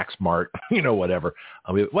 Max Mart, whatever.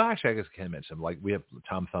 Actually, I guess I can mention them. Like we have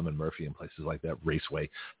Tom Thumb and Murphy and places like that, Raceway,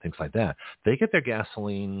 things like that. They get their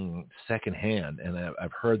gasoline secondhand, and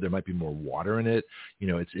I've heard there might be more water in it.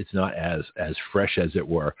 It's not as fresh as it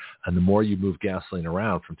were. And the more you move gasoline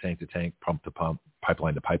around from tank to tank, pump to pump,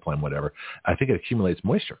 pipeline to pipeline, whatever, I think it accumulates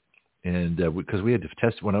moisture. And because we had to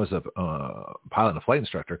test when I was a pilot and a flight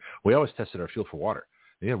instructor, we always tested our fuel for water.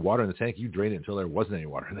 You had water in the tank, you drain it until there wasn't any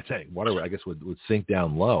water in the tank. Water, I guess, would sink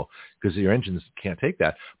down low because your engines can't take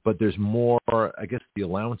that. But there's more, I guess the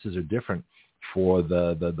allowances are different for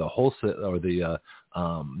the wholesale or the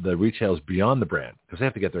retails beyond the brand because they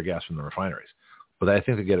have to get their gas from the refineries. But I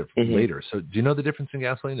think they get it later. So do you know the difference in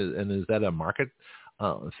gasoline? And is that a market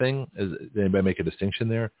thing? Does anybody make a distinction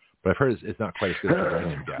there? But I've heard it's not quite as good as the brand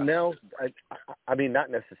name gas. No, I mean,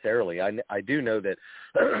 not necessarily. I do know that,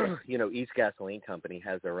 each gasoline company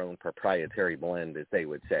has their own proprietary blend, as they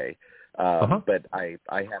would say. But I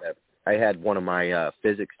had one of my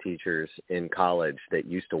physics teachers in college that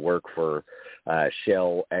used to work for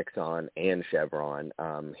Shell, Exxon, and Chevron.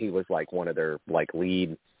 He was like one of their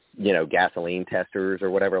lead, gasoline testers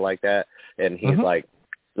or whatever like that. And he's like,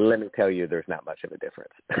 let me tell you, there's not much of a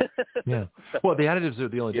difference. Yeah. Well, the additives are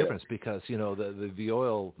the only difference because, the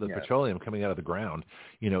oil, the petroleum coming out of the ground,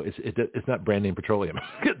 it's not brand name petroleum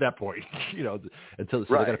at that point, until they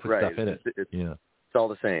got to put stuff in it. It's all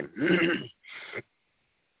the same.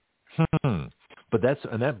 But that's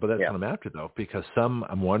what I'm after, though, because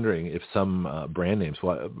I'm wondering if some brand names,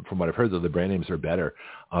 from what I've heard, though, the brand names are better.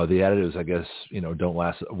 The additives, I guess, don't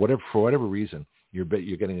last. For whatever reason, you're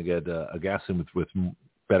getting a gasoline with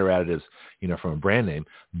better additives, from a brand name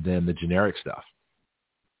than the generic stuff.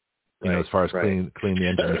 As far as clean the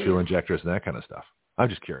engine, the fuel injectors, and that kind of stuff. I'm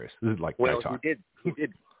just curious. This is like talk.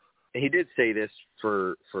 He did say this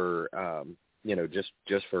for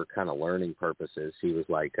just for kind of learning purposes. He was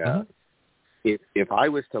like, if I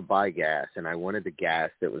was to buy gas and I wanted the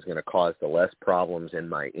gas that was going to cause the less problems in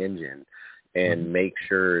my engine and make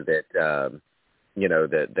sure that the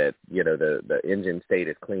engine stayed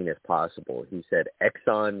as clean as possible, he said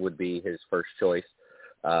Exxon would be his first choice.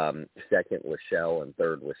 Second was Shell, and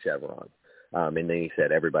third was Chevron. And then he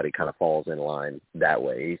said everybody kind of falls in line that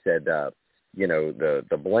way. He said, the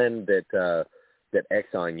blend that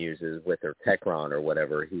Exxon uses with their Techron or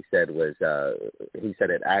whatever, he said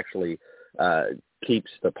it actually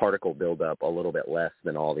keeps the particle buildup a little bit less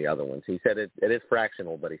than all the other ones. He said it is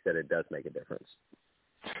fractional, but he said it does make a difference.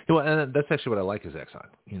 Well, and that's actually what I like is Exxon,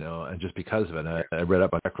 and just because of it, I read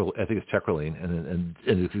up on I think it's Tetraline, and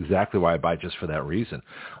it's exactly why I buy it, just for that reason,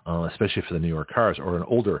 especially for the newer cars or an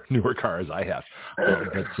older, newer car as I have.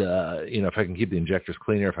 But if I can keep the injectors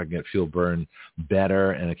cleaner, if I can get fuel burn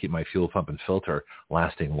better, and I keep my fuel pump and filter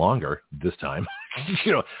lasting longer this time,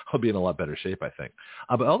 I'll be in a lot better shape, I think.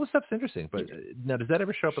 But all this stuff's interesting. But now, does that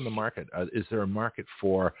ever show up in the market? Is there a market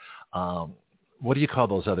for what do you call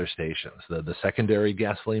those other stations? The secondary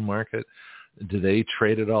gasoline market? Do they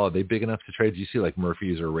trade at all? Are they big enough to trade? Do you see like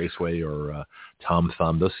Murphy's or Raceway or Tom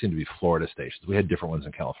Thumb? Those seem to be Florida stations. We had different ones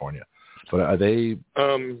in California. But are they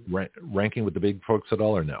ranking with the big folks at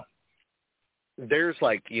all, or no? There's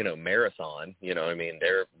Marathon.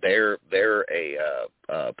 They're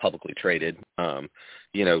a publicly traded.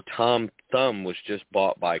 Tom Thumb was just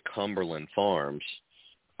bought by Cumberland Farms.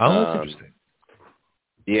 Oh, that's interesting.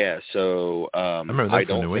 Yeah, so I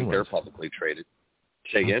don't think they're publicly traded.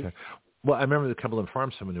 Say again? Okay. Well, I remember the Cumberland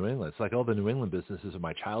Farms from New England. It's like all the New England businesses of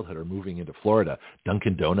my childhood are moving into Florida.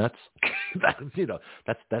 Dunkin' Donuts, that's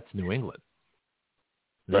New England.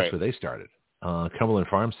 That's where they started. Cumberland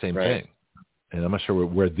Farms, same thing. And I'm not sure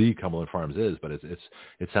where the Cumberland Farms is, but it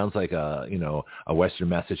sounds like a Western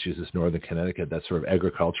Massachusetts, Northern Connecticut, that sort of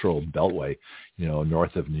agricultural beltway,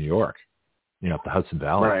 north of New York, up the Hudson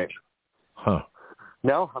Valley. Right. Huh.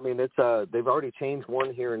 No, I mean it's they've already changed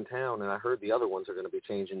one here in town, and I heard the other ones are going to be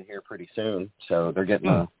changing here pretty soon. So they're getting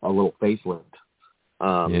a little facelift.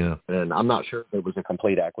 And I'm not sure if it was a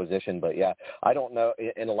complete acquisition, but yeah, I don't know.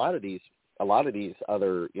 In a lot of these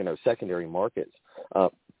other secondary markets,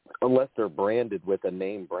 unless they're branded with a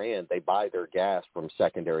name brand, they buy their gas from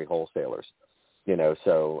secondary wholesalers.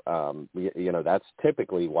 So that's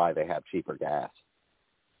typically why they have cheaper gas.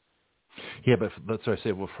 Yeah, but that's what I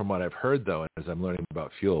say. Well, from what I've heard, though, as I'm learning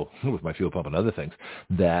about fuel with my fuel pump and other things,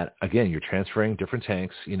 that, again, you're transferring different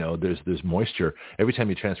tanks. There's moisture. Every time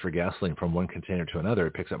you transfer gasoline from one container to another,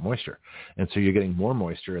 it picks up moisture. And so you're getting more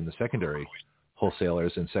moisture in the secondary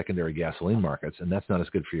wholesalers and secondary gasoline markets, and that's not as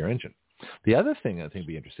good for your engine. The other thing I think would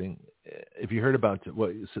be interesting, if you heard about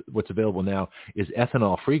what's available now, is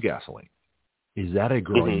ethanol-free gasoline. Is that a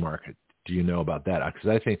growing market? Do you know about that? Because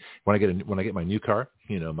I think when I get my new car,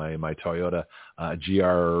 my Toyota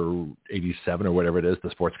GR87 or whatever it is,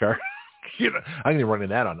 the sports car, I'm going to be running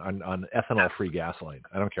that on ethanol-free gasoline.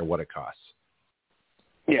 I don't care what it costs.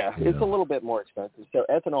 Yeah, it's a little bit more expensive. So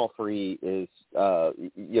ethanol-free is,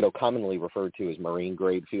 commonly referred to as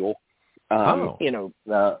marine-grade fuel.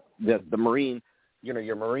 The marine,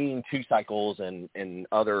 your marine 2-cycles and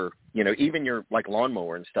other, even your like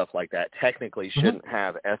lawnmower and stuff like that technically shouldn't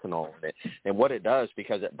have ethanol in it. And what it does,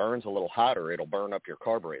 because it burns a little hotter, it'll burn up your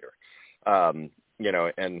carburetor. And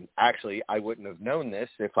actually I wouldn't have known this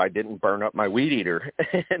if I didn't burn up my weed eater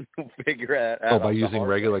and figure out. Oh, by using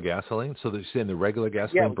regular gasoline? So they're saying the regular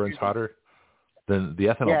gasoline burns hotter than the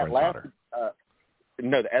ethanol burns hotter?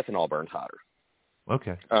 No, the ethanol burns hotter.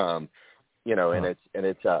 Okay. And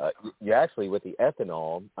it's you actually, with the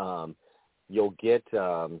ethanol, you'll get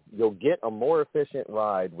a more efficient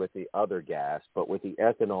ride with the other gas, but with the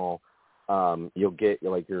ethanol, you'll get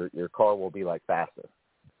like your car will be like faster,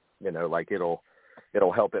 like it'll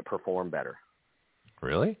help it perform better.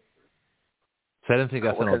 Really? So I didn't think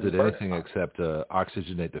ethanol did anything except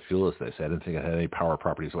oxygenate the fuel, as they say. I didn't think it had any power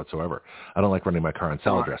properties whatsoever. I don't like running my car on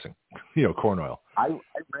salad dressing, corn oil. I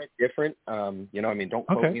read different, don't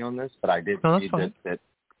quote me on this, but I did read that,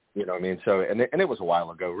 so, and it was a while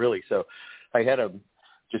ago, really. So I had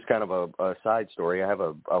just kind of a side story. I have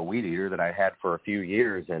a weed eater that I had for a few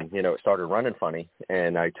years, and, it started running funny,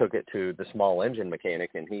 and I took it to the small engine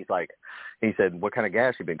mechanic, and he said, "What kind of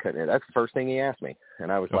gas you been cutting in?" That's the first thing he asked me.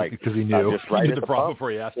 And I was like, because he knew. Just right he at knew the problem before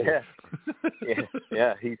he asked you.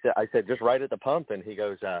 Yeah. I said, just right at the pump. And he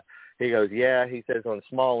goes, yeah, he says on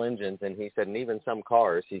small engines. And he said, and even some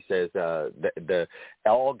cars, he says, the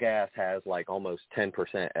all gas has like almost 10%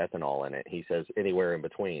 ethanol in it. He says anywhere in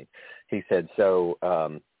between. He said, so,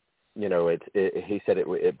 he said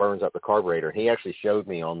it burns up the carburetor. He actually showed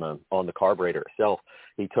me on the carburetor itself.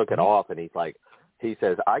 He took it off, and he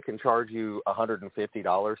says, I can charge you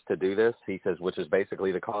 $150 to do this. He says, which is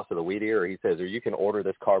basically the cost of the weed eater. He says, or you can order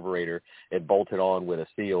this carburetor and bolt it on with a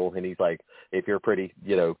seal. And he's like, if you're pretty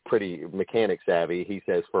mechanic savvy, he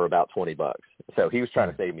says, for about $20. So he was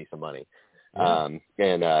trying to save me some money.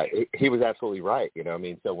 Yeah. He was absolutely right.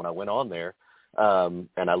 So when I went on there, and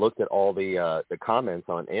I looked at all the comments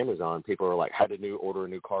on Amazon, people were like, how to order a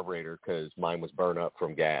new carburetor because mine was burned up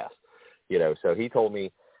from gas. So he told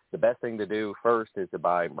me the best thing to do first is to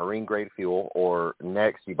buy marine-grade fuel, or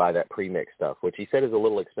next you buy that pre-mix stuff, which he said is a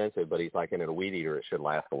little expensive, but he's like, in a weed eater, it should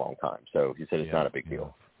last a long time. So he said it's not a big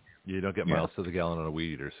deal. You don't get miles to the gallon on a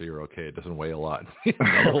weed eater, so you're okay. It doesn't weigh a lot.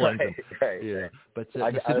 Right. Yeah. But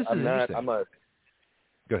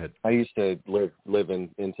Go ahead. I used to live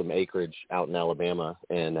in some acreage out in Alabama,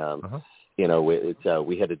 and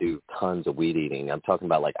we had to do tons of weed eating. I'm talking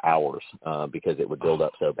about like hours because it would build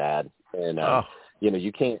up so bad. And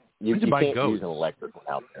you can't use an electric one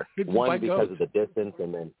out there. One, because of the distance,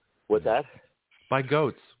 and then what's that? Buy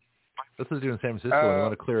goats. That's what they do in San Francisco when they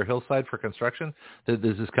want to clear a hillside for construction. There's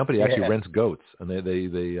this company that actually rents goats, and they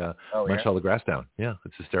munch all the grass down. Yeah,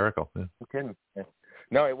 it's hysterical. Yeah. Okay. Yeah.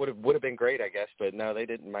 No, it would have been great, I guess, but no, they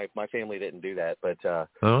didn't. My family didn't do that. But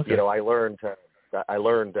I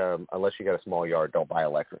learned unless you got a small yard, don't buy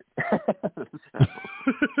electric.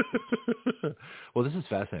 Well, this is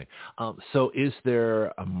fascinating. So is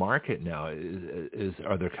there a market now?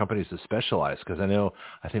 Are there companies that specialize? Because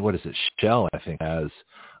I think what is it? Shell, I think, has,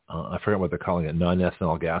 I forget what they're calling it,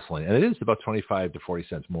 non-ethanol gasoline. And it is about 25 to 40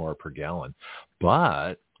 cents more per gallon.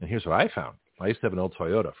 But, and here's what I found. I used to have an old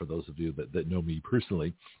Toyota, for those of you that know me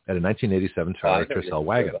personally, I had a 1987 Toyota Tercel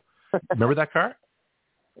wagon. Remember that car?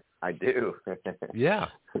 I do. Yeah.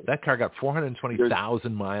 That car got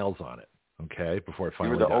 420,000 miles on it. Okay, before it You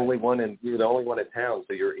finally were the died. only one in town,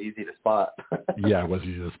 so you're easy to spot. Yeah, it was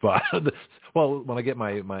easy to spot. Well, when I get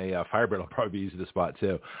my Firebird, it'll probably be easy to spot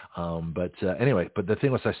too. But anyway, but the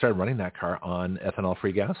thing was, I started running that car on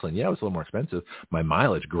ethanol-free gasoline. Yeah, it was a little more expensive. My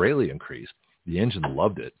mileage greatly increased. The engine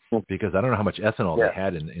loved it because I don't know how much ethanol they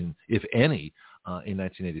had in if any, in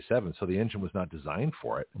 1987. So the engine was not designed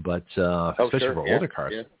for it. But especially for older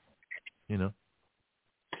cars, you know.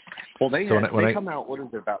 Well, they come out, what is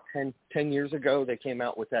it, about 10 years ago, they came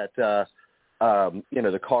out with that, the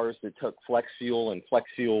cars that took flex fuel, and flex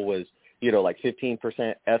fuel was, like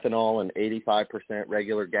 15% ethanol and 85%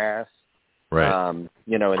 regular gas. Right. And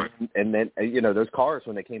then, those cars,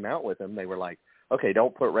 when they came out with them, they were like, okay,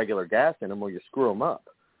 don't put regular gas in them or you screw them up.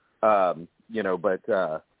 I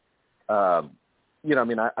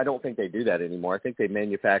don't think they do that anymore. I think they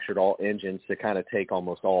manufactured all engines to kind of take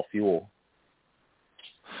almost all fuel.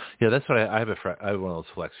 Yeah, that's what I have. I have one of those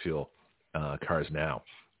flex fuel cars now,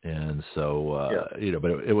 and so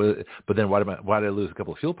but then why did I lose a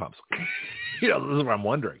couple of fuel pumps? This is what I'm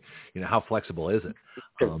wondering. How flexible is it?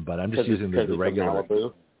 But I'm just using the regular.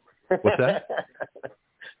 Malibu. What's that?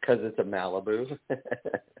 Because it's a Malibu.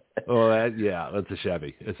 Oh, that's a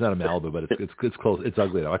Chevy. It's not a Malibu, but it's close. It's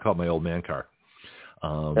ugly though. I call it my old man car.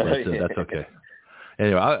 But that's okay.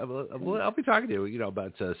 Anyway, I'll be talking to you,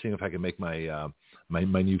 about seeing if I can make my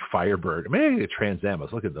my new Firebird. I mean, I get Trans Am. I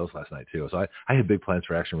was looking at those last night too. So I had big plans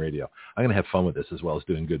for Action Radio. I'm going to have fun with this as well as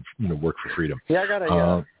doing good work for freedom. Yeah, I got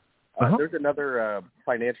there's another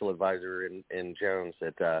financial advisor in Jones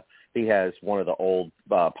that he has one of the old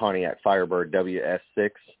Pontiac Firebird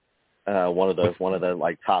WS6. One of the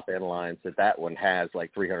like top end lines that one has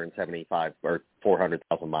like 375 or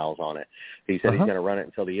 400,000 miles on it. He said he's going to run it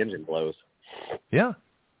until the engine blows. Yeah.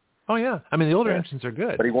 Oh yeah. I mean, the older engines are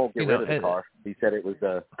good, but he won't get rid of the car. He said it was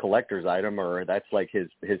a collector's item, or that's like his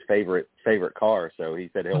favorite car. So he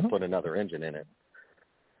said he'll put another engine in it.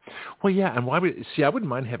 Well, yeah, and I wouldn't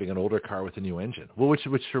mind having an older car with a new engine. Well, which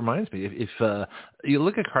reminds me, if you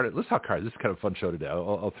look at cars, let's talk cars. This is kind of a fun show today.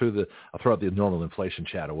 I'll throw out the normal inflation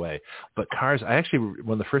chat away. But cars,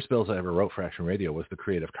 one of the first bills I ever wrote for Action Radio was the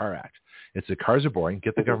Creative Car Act. It's that cars are boring.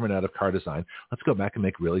 Get the government out of car design. Let's go back and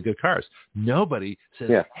make really good cars. Nobody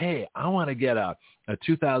says, hey, I want to get a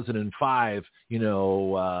 2005,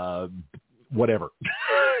 whatever,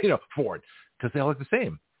 Ford, because they all look the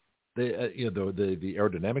same. The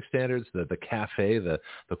aerodynamic standards, the CAFE,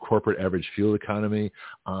 the corporate average fuel economy,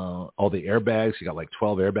 all the airbags. You got like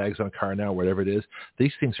 12 airbags on a car now, whatever it is.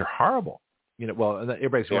 These things are horrible. Well, and the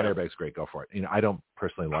airbags, one airbag's great. Go for it. I don't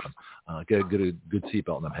personally want them. Get a good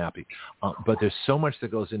seatbelt and I'm happy. But there's so much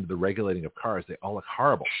that goes into the regulating of cars. They all look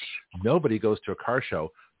horrible. Nobody goes to a car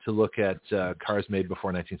show to look at cars made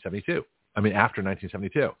before 1972. I mean, after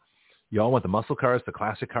 1972. You all want the muscle cars, the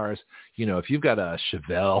classic cars. If you've got a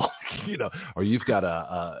Chevelle, or you've got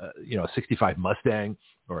a 65 Mustang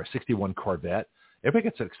or a 61 Corvette,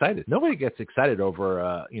 everybody gets excited. Nobody gets excited over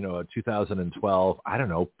a 2012, I don't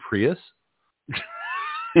know, Prius.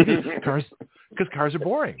 Because cars are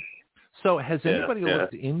boring. So has anybody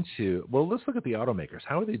looked into, well, let's look at the automakers.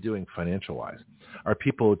 How are they doing financial-wise? Are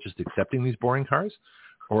people just accepting these boring cars?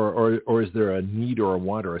 Or is there a need or a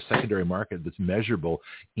want or a secondary market that's measurable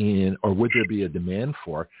or would there be a demand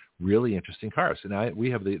for really interesting cars? And we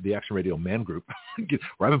have the Action Radio Man Group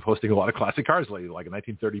where I've been posting a lot of classic cars lately, like a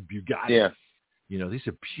 1930 Bugatti. Yeah. These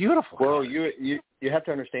are beautiful cars. You have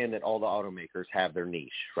to understand that all the automakers have their niche,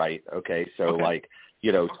 right? Okay. So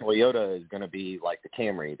Toyota is going to be like the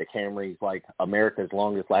Camry. The Camry is like America's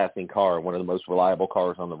longest lasting car, one of the most reliable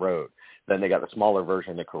cars on the road. Then they got the smaller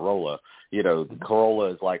version, the Corolla. The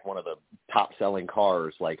Corolla is like one of the top selling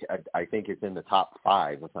cars. Like I think it's in the top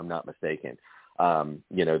 5, if I'm not mistaken.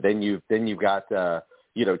 Then you've got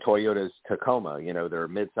Toyota's Tacoma. Their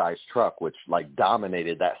mid-sized truck, which like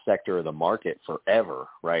dominated that sector of the market forever,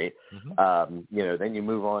 right? Mm-hmm. Then you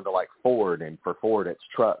move on to like Ford, and for Ford it's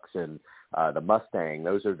trucks and the Mustang.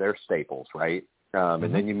 Those are their staples, right?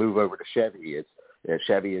 And then you move over to Chevy.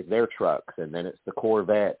 Chevy is their trucks, and then it's the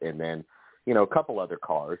Corvette, and then a couple other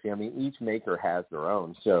cars. I mean, each maker has their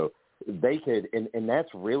own, so they could, and that's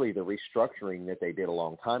really the restructuring that they did a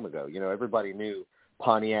long time ago. Everybody knew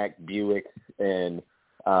Pontiac, Buick, and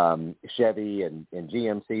Chevy and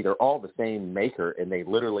GMC. They're all the same maker, and they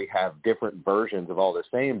literally have different versions of all the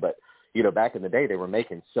same. But back in the day, they were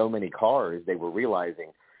making so many cars, they were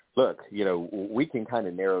realizing, look, we can kind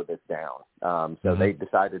of narrow this down. So they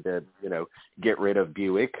decided to, get rid of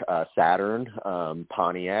Buick, Saturn,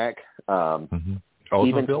 Pontiac,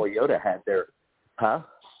 even Toyota had their,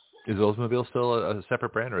 Is Oldsmobile still a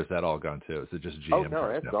separate brand, or is that all gone too? Is it just GM? Oh, no,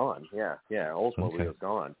 cars it's now? gone. Yeah. Oldsmobile's Okay.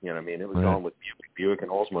 gone. You know what I mean? It was Right. gone with Buick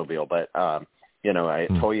and Oldsmobile. But,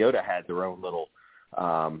 Toyota had their own little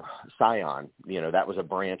Scion. That was a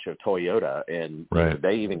branch of Toyota, and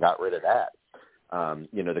they even got rid of that.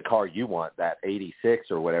 The car you want, that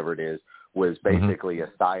 86 or whatever it is, was basically a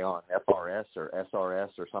Scion FRS or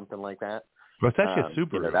SRS or something like that. Well, it's actually a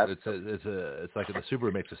Subaru. It's like the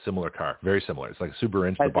Subaru makes a similar car, very similar. It's like a Subaru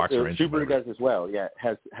engine, the Boxer engine. Subaru does as well. Yeah,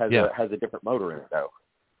 it has a different motor in it though.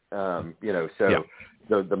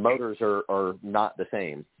 The motors are not the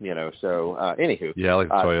same. So anywho. Yeah, I like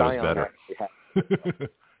the Toyota's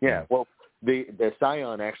better. Well, the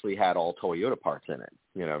Scion actually had all Toyota parts in it.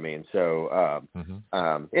 You know what I mean? So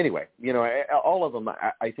anyway, all of them.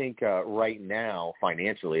 I think right now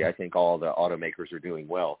financially, I think all the automakers are doing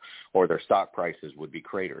well, or their stock prices would be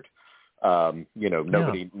cratered.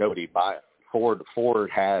 Nobody buy it. Ford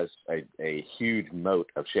has a huge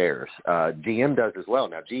moat of shares. GM does as well.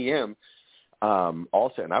 Now GM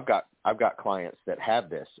also, and I've got clients that have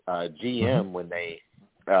this. GM when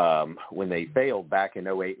they failed back in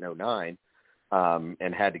 08 and 09.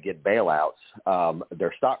 And had to get bailouts,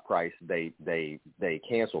 their stock price, they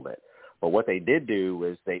canceled it. But what they did do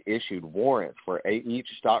was they issued warrants for each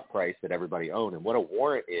stock price that everybody owned. And what a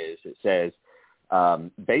warrant is, it says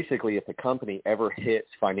basically if the company ever hits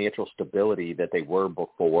financial stability that they were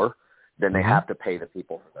before, then they have to pay the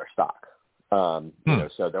people for their stock. So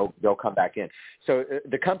they'll come back in. So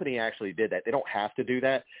the company actually did that. They don't have to do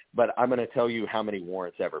that, but I'm going to tell you how many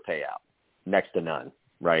warrants ever pay out. Next to none.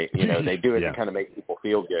 Right. They do it to kind of make people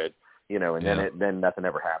feel good, and then nothing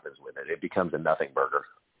ever happens with it. It becomes a nothing burger.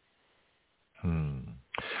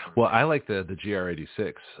 Well, I like the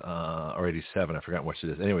GR86 or 87. I forgot which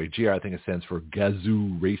it is. Anyway, GR, I think it stands for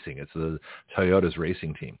Gazoo Racing. It's the Toyota's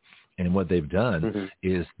racing team. And what they've done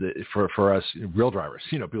is for us real drivers,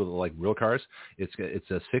 people that like real cars, it's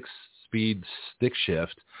a 6-speed stick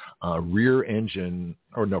shift,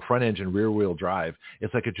 front engine, rear wheel drive.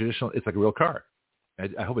 It's like a real car.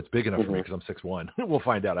 I hope it's big enough for me because I'm 6'1". We'll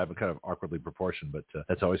find out. I have a kind of awkwardly proportioned, but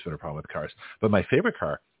that's always been a problem with cars. But my favorite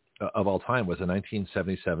car of all time was a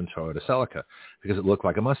 1977 Toyota Celica because it looked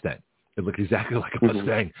like a Mustang. It looked exactly like a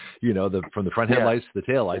Mustang. From the front headlights to the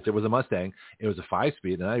tail lights, it was a Mustang. It was a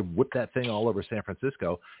 5-speed, and I whipped that thing all over San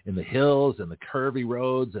Francisco in the hills and the curvy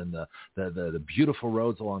roads and the beautiful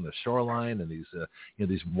roads along the shoreline and these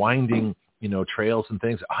winding trails and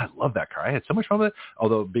things. Oh, I love that car. I had so much fun with it.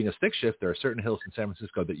 Although being a stick shift, there are certain hills in San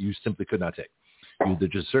Francisco that you simply could not take.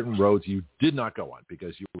 There's just certain roads you did not go on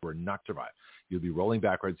because you were not survived. You'd be rolling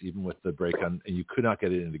backwards even with the brake on, and you could not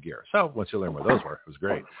get it into gear. So once you learn where those were, it was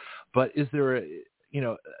great. But is there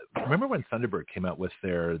remember when Thunderbird came out with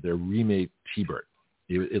their remade T-Bird?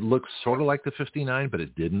 It looked sort of like the 59, but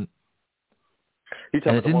it didn't. You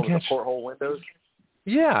talking about the one with the porthole windows?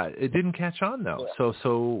 Yeah, it didn't catch on though. Yeah.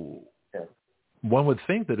 So one would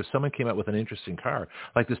think that if someone came out with an interesting car,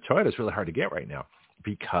 like this Toyota is really hard to get right now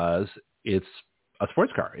because it's a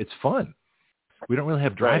sports car. It's fun. We don't really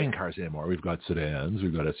have driving cars anymore. We've got sedans,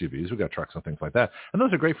 we've got SUVs, we've got trucks and things like that. And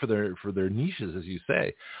those are great for their niches, as you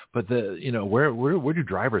say. But where do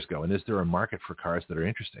drivers go? And is there a market for cars that are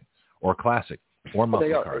interesting or classic or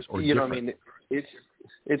muscle cars or different?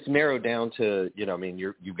 It's narrowed down to,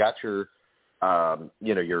 you've got your,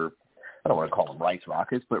 your, I don't want to call them rice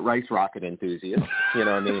rockets, but rice rocket enthusiasts. You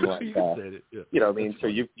know what I mean? Like, you know what I mean? So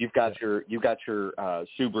you've got your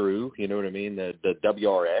Subaru. You know what I mean? The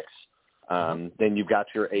WRX. Then you've got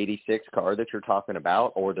your 86 car that you're talking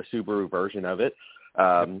about, or the Subaru version of it.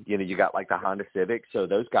 You got like the Honda Civic. So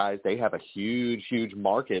those guys, they have a huge, huge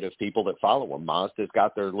market of people that follow them. Mazda's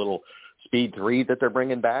got their little Speed 3 that they're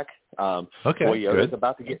bringing back. Toyota's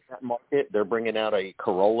about to get in that market. They're bringing out a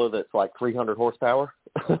Corolla that's like 300 horsepower.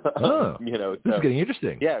 Oh, this is getting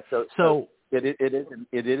interesting. Yeah, so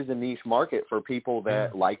it is a niche market for people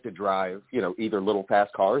that like to drive, either little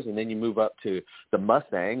fast cars, and then you move up to the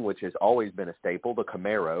Mustang, which has always been a staple, the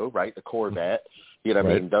Camaro, right, the Corvette. You know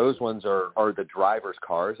what I mean? Those ones are the driver's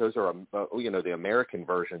cars. Those are, the American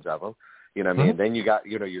versions of them. You know what I mean? Then you got,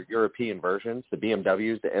 your European versions, the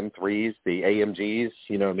BMWs, the M3s, the AMGs,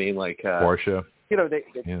 you know what I mean? Like Porsche. Well,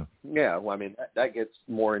 I mean, that gets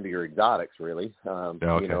more into your exotics, really. I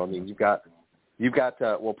mean, you've got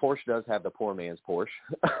Porsche does have the poor man's Porsche.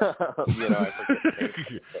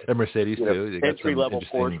 And Mercedes too. Entry-level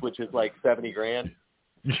Porsche, which is like $70,000.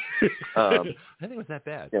 I think it was that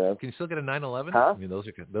bad. Can you still get a 911? Huh? I mean, those.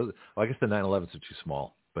 Well, I guess the 911s are too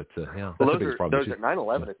small. But that's well, the biggest problem. Those are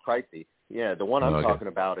 911 is pricey. Yeah, the one I'm talking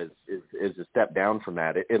about is a step down from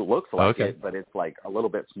that. It looks like it, but it's like a little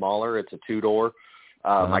bit smaller. It's a 2-door.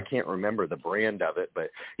 I can't remember the brand of it, but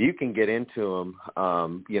you can get into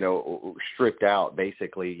them, stripped out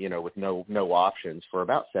basically, with no options for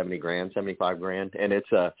about $70,000, $75,000. And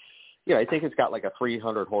it's I think it's got like a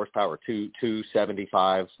 300 horsepower,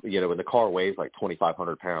 275, and the car weighs like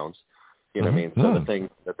 2,500 pounds. You know what I mean? So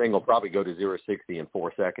the thing will probably go to 0-60 in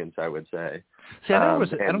 4 seconds, I would say. See, I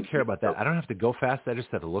don't care about that. I don't have to go fast. I just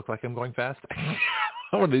have to look like I'm going fast.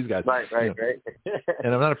 I'm one of these guys. Right.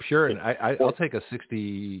 And I'm not a puritan. I'll take a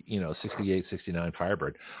 68, 69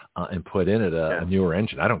 Firebird and put in it a newer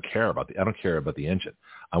engine. I don't care about the engine.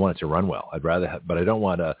 I want it to run well. I'd rather but I don't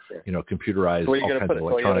want to, computerize all kinds of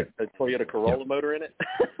electronic. A Toyota Corolla motor in it?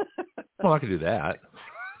 Well, I could do that.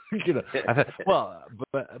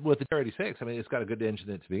 But with the 36, I mean, it's got a good engine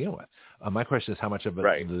in it to begin with. My question is, how much of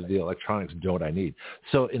the electronics don't I need?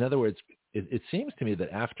 So, in other words, it seems to me that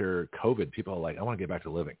after COVID, people are like, I want to get back to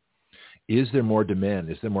living. Is there more demand?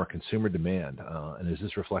 Is there more consumer demand? And is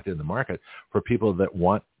this reflected in the market for people that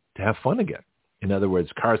want to have fun again? In other words,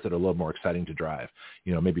 cars that are a little more exciting to drive,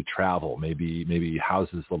 maybe travel, maybe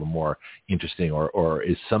houses a little more interesting, or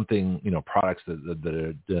is something, products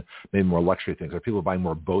that are maybe more luxury things. Are people buying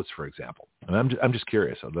more boats, for example? And I'm just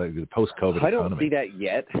curious. The post-COVID economy. I don't see that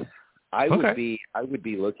yet. I would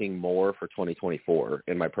be looking more for 2024,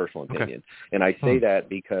 in my personal opinion. Okay. And I say that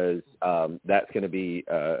because that's going to be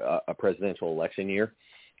a presidential election year,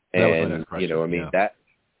 and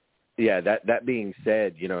that being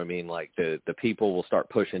said, like the people will start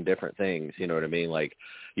pushing different things, like,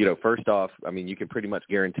 first off, I mean, you can pretty much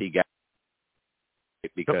guarantee gas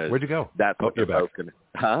because where'd you go? That's what they're both going to,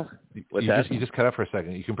 huh? What's that? You just cut out for a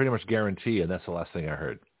second. You can pretty much guarantee, and that's the last thing I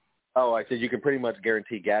heard. Oh, I said you can pretty much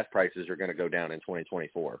guarantee gas prices are going to go down in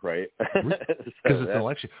 2024, right? Because it's an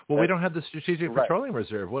election. Well, we don't have the Strategic Petroleum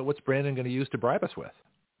Reserve. What's Brandon going to use to bribe us with?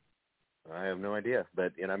 I have no idea,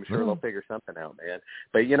 but I'm sure they'll figure something out, man.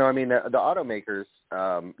 But the automakers,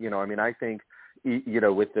 I think,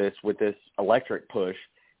 with this electric push,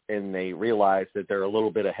 and they realize that they're a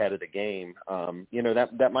little bit ahead of the game.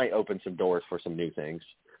 That might open some doors for some new things.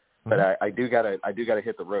 But I do gotta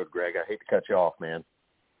hit the road, Greg. I hate to cut you off, man.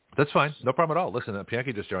 That's fine, no problem at all. Listen,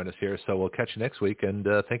 Bianchi just joined us here, so we'll catch you next week. And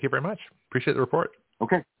thank you very much. Appreciate the report.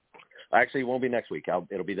 Okay. Actually, it won't be next week.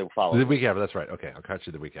 It'll be the following. The week after. That's right. Okay, I'll catch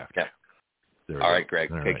you the week after. Okay. All right, Greg.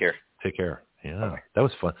 Take care. Take care. Yeah, that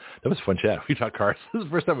was fun. That was a fun chat. We talked cars. This is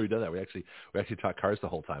the first time we've done that. We actually talked cars the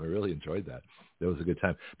whole time. I really enjoyed that. That was a good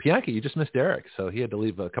time. Bianchi, you just missed Eric, so he had to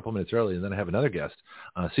leave a couple minutes early, and then I have another guest.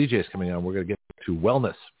 CJ is coming on. We're going to get to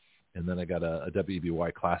wellness, and then I got a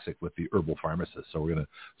WBY Classic with the herbal pharmacist. So we're going to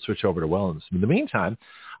switch over to wellness. In the meantime,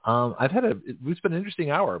 it's been an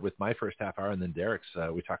interesting hour with my first half hour, and then Derek's.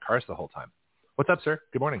 We talked cars the whole time. What's up, sir?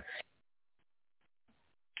 Good morning.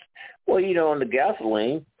 Well, on the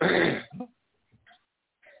gasoline,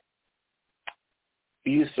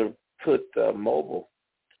 we used to put mobile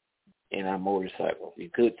in our motorcycles. You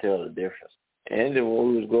could tell the difference. And then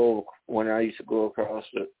when I used to go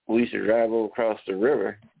we used to drive over across the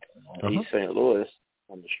river, East St. Louis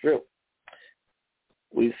on the Strip.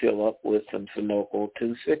 We fill up with some Sunoco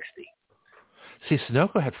 260. See,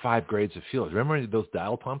 Sunoco had 5 grades of fuel. Remember those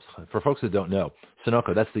dial pumps? For folks that don't know,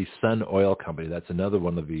 Sunoco, that's the Sun Oil Company. That's another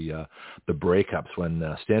one of the breakups when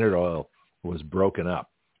Standard Oil was broken up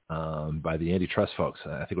by the antitrust folks.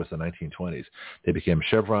 I think it was the 1920s. They became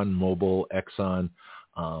Chevron, Mobil, Exxon,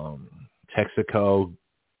 Texaco,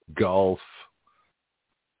 Gulf,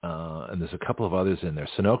 and there's a couple of others in there.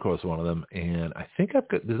 Sunoco is one of them, and I think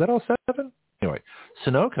is that all 7? Anyway,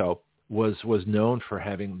 Sunoco was known for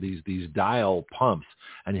having these dial pumps,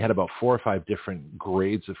 and you had about 4 or 5 different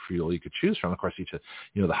grades of fuel you could choose from. Of course,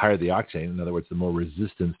 the higher the octane, in other words, the more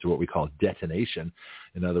resistance to what we call detonation,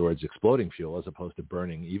 in other words, exploding fuel as opposed to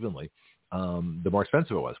burning evenly, the more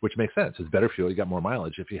expensive it was, which makes sense. It's better fuel. You got more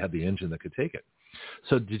mileage if you had the engine that could take it.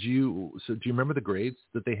 So do you remember the grades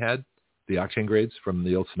that they had, the octane grades from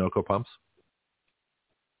the old Sunoco pumps?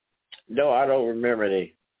 No, I don't remember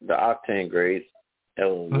the octane grades. That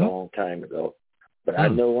was a long time ago. But I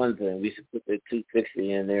know one thing. We used to put the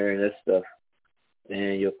 260 in there and that stuff.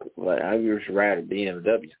 And I used to ride a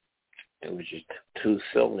BMW. It was just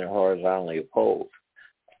 2-cylinder horizontally opposed.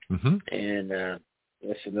 And that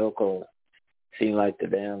Sunoco seemed like the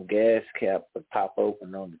damn gas cap would pop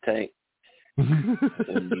open on the tank.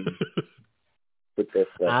 Put that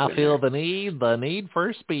stuff I feel the need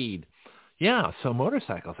for speed. Yeah, so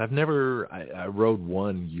motorcycles. I rode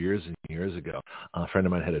one years and years ago. A friend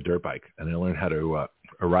of mine had a dirt bike, and I learned how to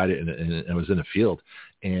ride it, and I was in a field,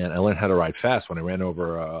 and I learned how to ride fast when I ran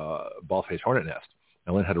over a bald-faced hornet nest.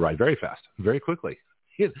 I learned how to ride very fast, very quickly.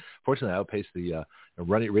 Fortunately, I outpaced the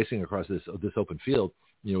racing across this open field,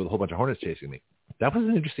 with a whole bunch of hornets chasing me. That was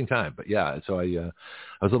an interesting time. But yeah, so I was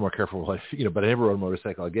a little more careful with but I never rode a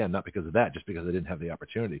motorcycle again, not because of that, just because I didn't have the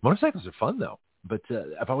opportunity. Motorcycles are fun though, but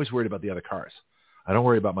I've always worried about the other cars. I don't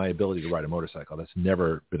worry about my ability to ride a motorcycle. That's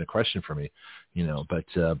never been a question for me, but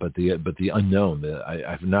the unknown,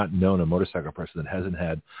 I've not known a motorcycle person that hasn't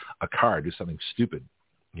had a car do something stupid,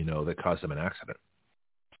 that caused them an accident.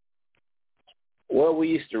 Well, we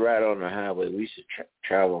used to ride on the highway. We used to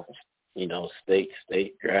travel, state to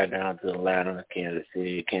state, drive down to Atlanta, Kansas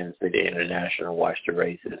City International, watch the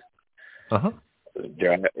races. Uh-huh.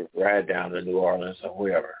 Ride down to New Orleans or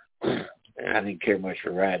wherever. And I didn't care much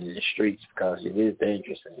for riding in the streets because it is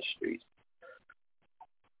dangerous in the streets.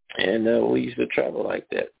 And we used to travel like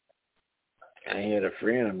that. I had a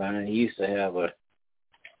friend of mine. He used to have a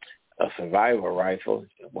survival rifle,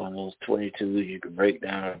 one of those 22s you could break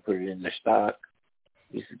down and put it in the stock.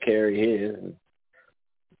 He used to carry his in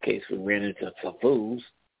case we ran into some fools.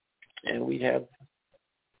 And we'd have,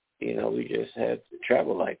 we just had to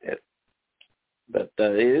travel like that. But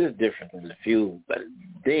it is different than the fuel. But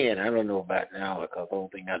then, I don't know about now because the only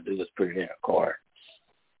thing I do is put it in a car.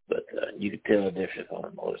 But you can tell the difference on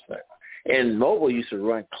a motorcycle. And mobile used to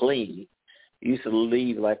run clean. You used to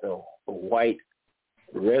leave like a white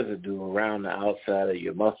residue around the outside of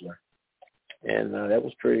your muffler. And that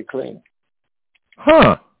was pretty clean.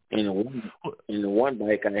 Huh. In the one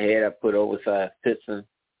bike I had, I put oversized piston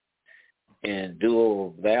and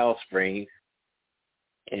dual valve springs.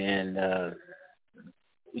 And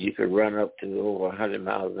you could run up to over 100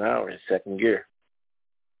 miles an hour in second gear.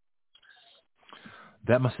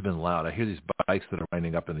 That must have been loud. I hear these bikes that are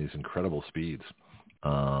winding up in these incredible speeds,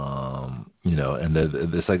 and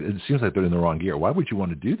it's like it seems like they're in the wrong gear. Why would you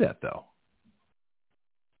want to do that, though?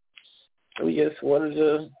 We just wanted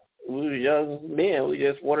to. We were young men. We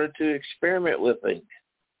just wanted to experiment with things.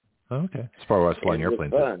 Okay, as far as flying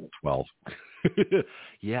airplanes at 12.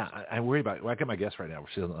 Yeah, I worry about. Well, I got my guest right now.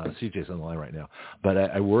 CJ's on the line right now, but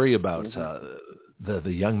I worry about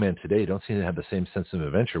the young men today. Don't seem to have the same sense of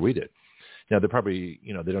adventure we did. Now they're probably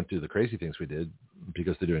they don't do the crazy things we did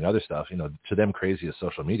because they're doing other stuff. To them, crazy is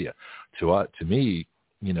social media. To me,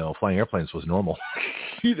 flying airplanes was normal.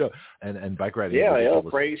 And bike riding. Yeah,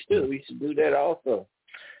 airplanes too. We used to do that also.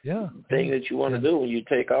 Yeah. The thing that you want to do when you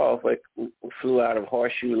take off, like we flew out of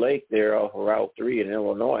Horseshoe Lake there off of Route 3 in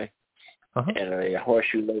Illinois. Uh-huh. At a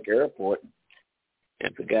Horseshoe Lake Airport,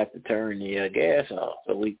 and forgot to turn the gas off.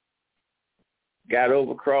 So we got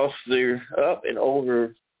across up and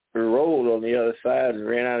over the road on the other side and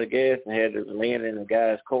ran out of gas and had to land in the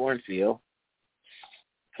guy's cornfield.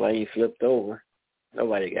 Plane flipped over.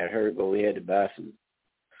 Nobody got hurt, but we had to buy some,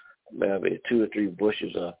 maybe 2 or 3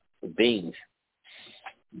 bushels of beans.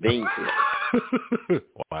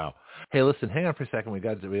 Wow. Hey, listen, hang on for a second. We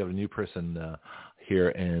have a new person here,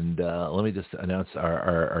 and let me just announce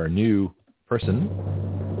our new person,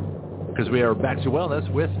 because we are back to wellness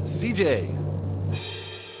with CJ.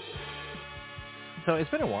 So it's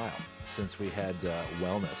been a while since we had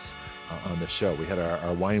wellness on the show. We had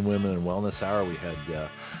our Wine Women and Wellness Hour. We had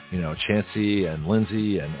Chancey and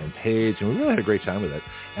Lindsay and Paige, and we really had a great time with it.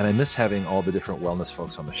 And I miss having all the different wellness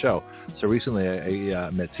folks on the show. So recently I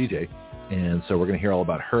met CJ, and so we're going to hear all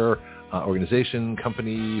about her organization,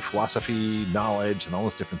 company, philosophy, knowledge, and all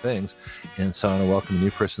those different things. And so I want to welcome a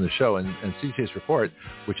new person to the show, and CJ's report,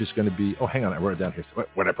 which is going to be, hang on, I wrote it down here.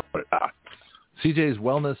 Where did I put it? CJ's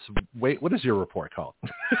Wellness, what is your report called?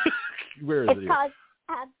 Where is it? It's called,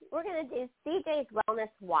 we're going to do CJ's Wellness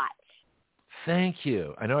Watch. Thank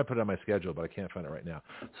you. I know I put it on my schedule, but I can't find it right now.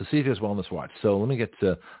 So CJ's Wellness Watch. So let me get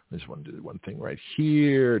to, I just want to do one thing right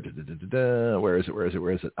here. Where is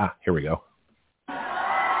it? Here we go.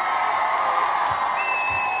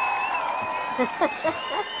 That's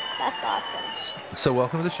awesome. So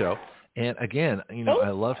welcome to the show. And again, I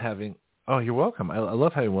love having, you're welcome. I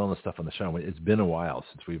love having wellness stuff on the show. It's been a while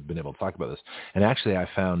since we've been able to talk about this. And actually I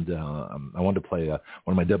found, I wanted to play one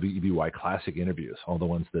of my WEBY classic interviews, all the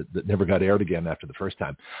ones that never got aired again after the first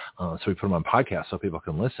time. So we put them on podcast so people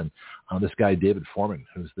can listen. This guy, David Foreman,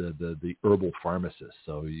 who's the herbal pharmacist.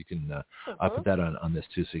 So you can, I'll put that on this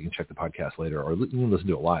too, so you can check the podcast later, or you can listen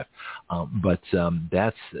to it live. But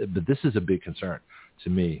this is a big concern to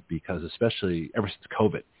me, because especially ever since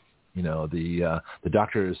COVID, the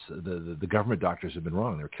doctors, the government doctors have been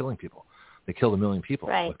wrong. They're killing people. They killed 1 million people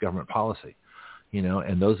with government policy,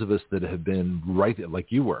 and those of us that have been right there,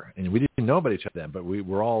 like you were, and we didn't know about each other then, but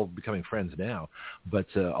we're all becoming friends now. But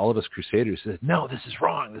all of us crusaders said, no, this is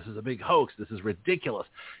wrong. This is a big hoax. This is ridiculous.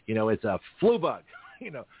 It's a flu bug,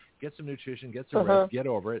 get some nutrition, get some rest, get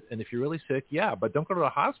over it. And if you're really sick, but don't go to the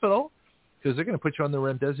hospital because they're going to put you on the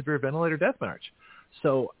remdesivir ventilator death march.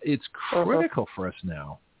 So it's critical for us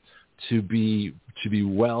now to be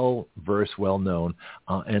well-versed, well-known,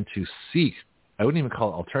 and to seek, I wouldn't even call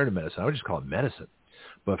it alternative medicine. I would just call it medicine,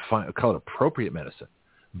 but call it appropriate medicine.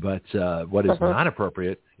 But what is not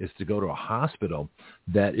appropriate is to go to a hospital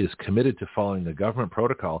that is committed to following the government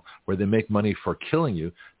protocol where they make money for killing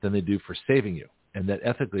you than they do for saving you, and that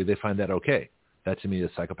ethically they find that okay. That to me is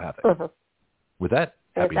psychopathic. With that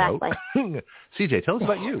happy note, CJ, tell us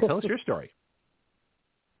about you. Tell us your story.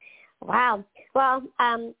 Wow. Well,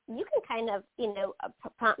 you can kind of,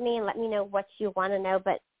 prompt me and let me know what you want to know.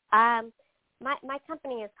 But my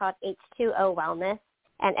company is called H2O Wellness.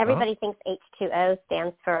 And everybody thinks H2O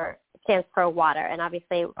stands for water, and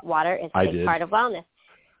obviously water is a big part of wellness.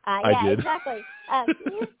 I did. Exactly.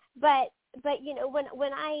 But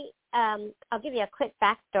when I'll give you a quick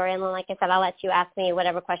backstory, and then, like I said, I'll let you ask me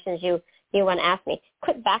whatever questions you want to ask me.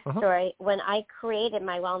 Quick backstory: when I created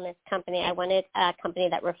my wellness company, I wanted a company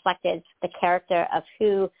that reflected the character of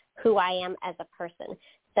who I am as a person.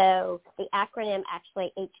 So the acronym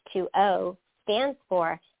actually H2O stands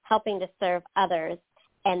for helping to serve others.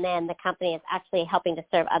 And then the company is actually helping to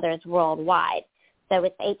serve others worldwide. So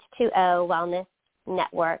it's H2O Wellness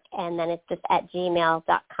Network, and then it's just at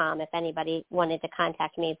gmail.com if anybody wanted to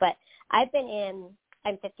contact me. But I'm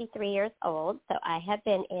 53 years old, so I have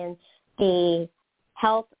been in the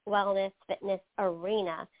health, wellness, fitness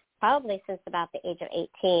arena probably since about the age of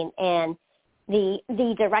 18. And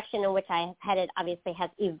the direction in which I have headed obviously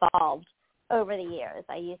has evolved over the years.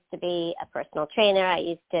 I used to be a personal trainer. I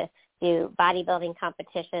used to do bodybuilding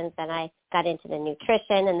competitions, and I got into the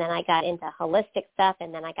nutrition, and then I got into holistic stuff,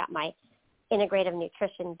 and then I got my integrative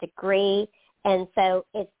nutrition degree. And so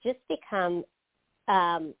it's just become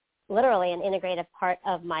literally an integrative part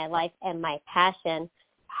of my life and my passion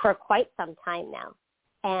for quite some time now.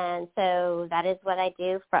 And so that is what I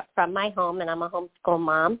do from my home, and I'm a homeschool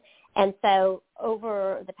mom. And so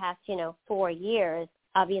over the past, 4 years,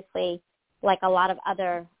 obviously, like a lot of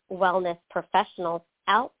other wellness professionals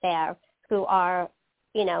out there who are,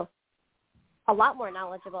 a lot more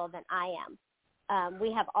knowledgeable than I am.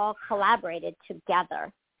 We have all collaborated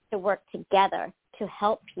together to work together to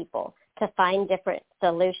help people to find different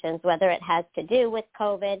solutions, whether it has to do with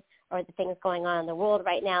COVID or the things going on in the world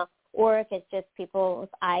right now, or if it's just people's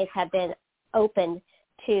eyes have been opened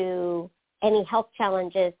to any health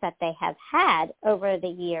challenges that they have had over the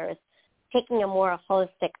years, taking a more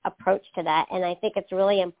holistic approach to that. And I think it's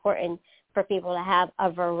really important for people to have a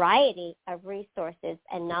variety of resources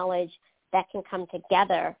and knowledge that can come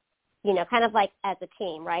together, kind of like as a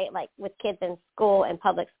team, right? Like with kids in school and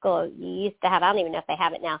public school, you used to have, I don't even know if they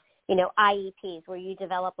have it now, IEPs where you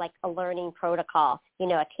develop like a learning protocol,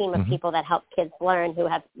 a team of people that help kids learn who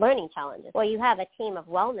have learning challenges. Well, you have a team of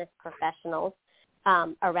wellness professionals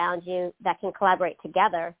around you that can collaborate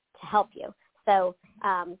together to help you. So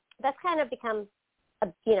that's kind of become,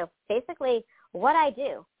 basically what I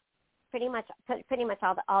do pretty much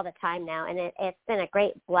all the time now. And it's been a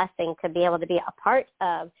great blessing to be able to be a part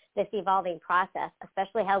of this evolving process,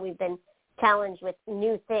 especially how we've been challenged with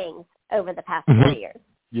new things over the past 4 years.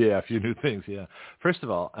 Yeah, a few new things, yeah. First of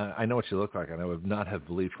all, I know what you look like, and I would not have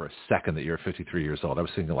believed for a second that you're 53 years old. I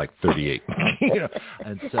was thinking like 38.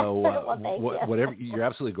 And so whatever, you're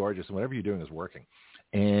absolutely gorgeous, and whatever you're doing is working.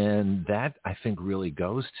 And that, I think, really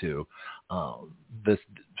goes to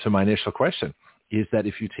my initial question, is that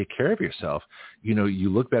if you take care of yourself, you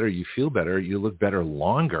look better, you feel better, you look better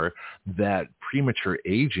longer. That premature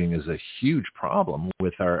aging is a huge problem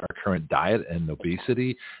with our current diet and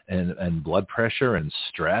obesity and blood pressure and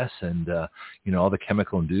stress and, all the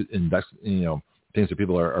chemical things that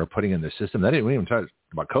people are putting in their system. We didn't even talk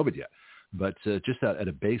about COVID yet, but just at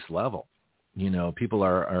a base level. People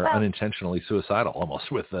are unintentionally suicidal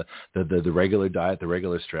almost with the regular diet, the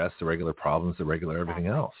regular stress, the regular problems, the regular everything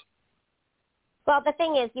else. Well, the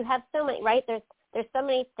thing is, you have so many, right? There's so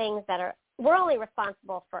many things that we're only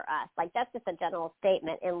responsible for us. Like, that's just a general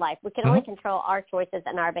statement in life. We can only control our choices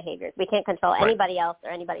and our behaviors. We can't control anybody else or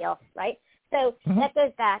anybody else, right? So that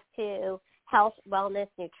goes back to health, wellness,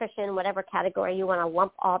 nutrition, whatever category you want to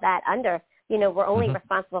lump all that under. We're only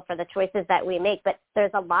responsible for the choices that we make, but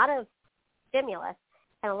there's a lot of stimulus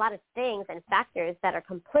and a lot of things and factors that are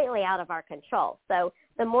completely out of our control. So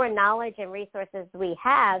the more knowledge and resources we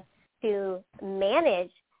have to manage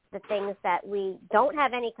the things that we don't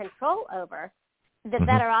have any control over, the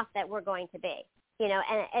better off that we're going to be.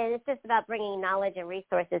 And it's just about bringing knowledge and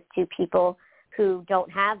resources to people who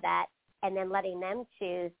don't have that, and then letting them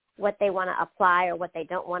choose what they want to apply or what they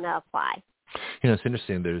don't want to apply. It's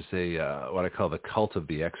interesting. There's a what I call the cult of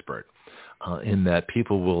the expert, in that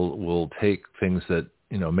people will take things that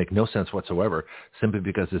make no sense whatsoever simply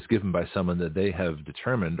because it's given by someone that they have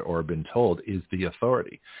determined or been told is the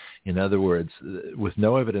authority. In other words, with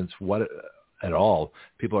no evidence at all,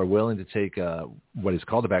 people are willing to take what is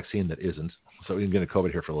called a vaccine that isn't. So we can get into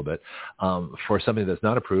COVID here for a little bit, for something that's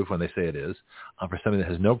not approved when they say it is, for something that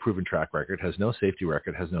has no proven track record, has no safety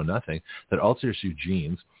record, has no nothing, that alters your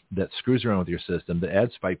genes, that screws around with your system, that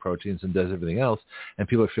adds spike proteins and does everything else, and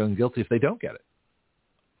people are feeling guilty if they don't get it.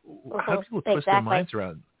 How do people twist their minds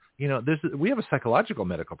around? We have a psychological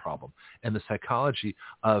medical problem, and the psychology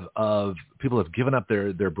of people have given up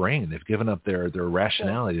their brain. They've given up their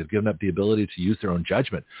rationality. They've given up the ability to use their own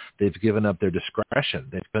judgment. They've given up their discretion.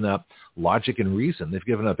 They've given up logic and reason. They've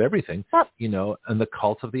given up everything, and the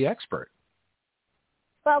cult of the expert.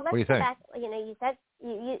 Well, let's go back. You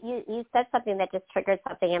said something that just triggered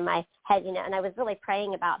something in my head, and I was really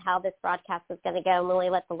praying about how this broadcast was going to go and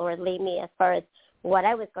really let the Lord lead me as far as what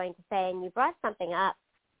I was going to say. And you brought something up.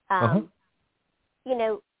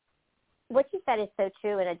 What you said is so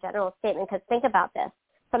true in a general statement, because think about this.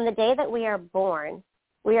 From the day that we are born,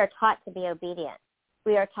 we are taught to be obedient.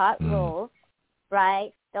 We are taught rules,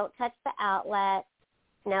 right? Don't touch the outlet.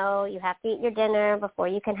 No, you have to eat your dinner before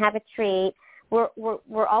you can have a treat.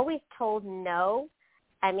 We're always told no.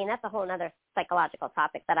 I mean, that's a whole other psychological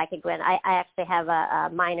topic that I could go in. I actually have a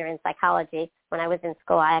minor in psychology. When I was in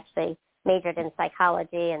school, I actually majored in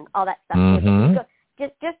psychology and all that stuff. Mm-hmm.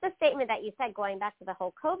 Just the statement that you said, going back to the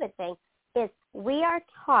whole COVID thing, is we are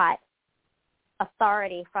taught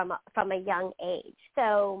authority from a young age.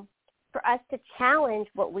 So for us to challenge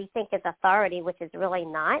what we think is authority, which is really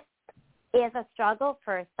not, is a struggle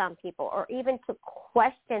for some people, or even to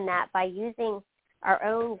question that by using our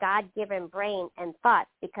own God-given brain and thoughts,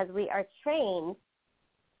 because we are trained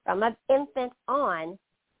from an infant on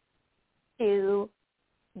to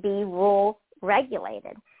be rule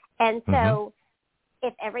regulated. And so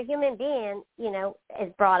if every human being,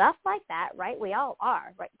 is brought up like that, right? We all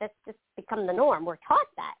are, right? That's just become the norm. We're taught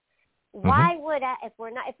that. Why would,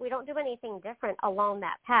 if we don't do anything different along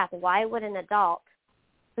that path, why would an adult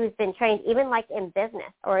who's been trained, even like in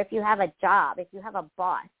business, or if you have a job, if you have a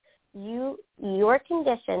boss, you're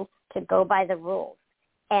conditioned to go by the rules.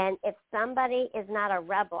 And if somebody is not a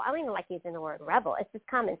rebel, I don't even like using the word rebel. It's just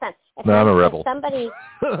common sense. I'm a rebel. Somebody,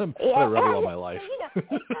 I'm a rebel all my life.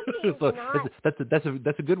 If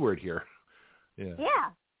that's a good word here. Yeah.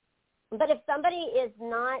 Yeah. But if somebody is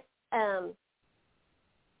not, I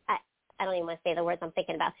don't even want to say the words I'm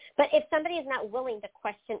thinking about. But if somebody is not willing to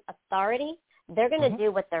question authority, they're going to do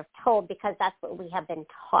what they're told, because that's what we have been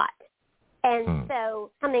taught. And so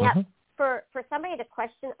coming up, for somebody to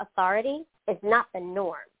question authority is not the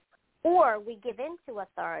norm. Or we give in to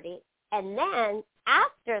authority, and then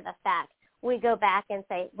after the fact, we go back and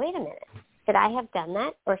say, wait a minute, should I have done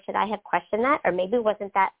that? Or should I have questioned that? Or maybe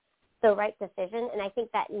wasn't that the right decision? And I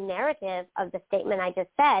think that narrative of the statement I just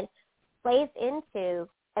said plays into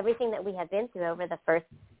everything that we have been through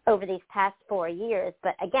over these past 4 years.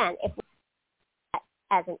 But again, if we,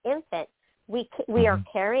 as an infant, we are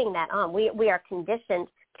carrying that on. We are conditioned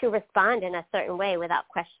to respond in a certain way without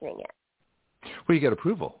questioning it. Well, you get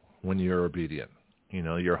approval when you're obedient.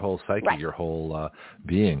 Your whole psyche, your whole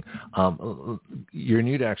being. You're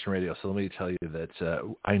new to Action Radio, so let me tell you that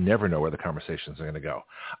I never know where the conversations are going to go.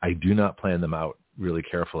 I do not plan them out really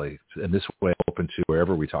carefully, and this way open to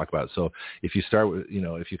wherever we talk about. So if you start with,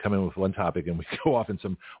 if you come in with one topic and we go off in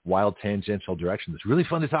some wild tangential direction that's really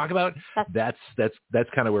fun to talk about, that's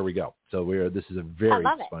kind of where we go. So this is a very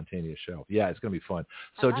spontaneous show. Yeah, it's going to be fun.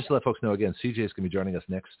 So just to let folks know again, CJ is going to be joining us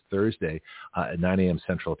next Thursday at 9 a.m.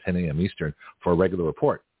 Central, 10 a.m. Eastern for a regular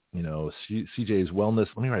report. CJ's Wellness.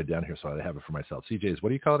 Let me write it down here so I have it for myself. CJ's, what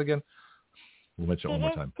do you call it again? We'll mention it one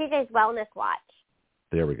more time. CJ's Wellness Watch.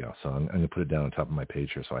 There we go. So I'm going to put it down on top of my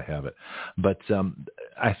page here so I have it. But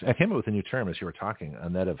I came up with a new term as you were talking,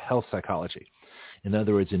 and that of health psychology. In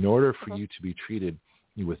other words, in order for you to be treated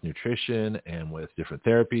with nutrition and with different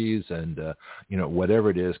therapies and, whatever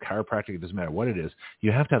it is, chiropractic, it doesn't matter what it is,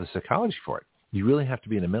 you have to have the psychology for it. You really have to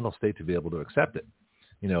be in a mental state to be able to accept it.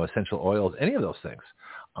 Essential oils, any of those things,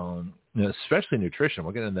 especially nutrition.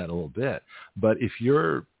 We'll get into that in a little bit. But if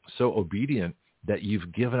you're so obedient that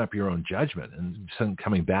you've given up your own judgment and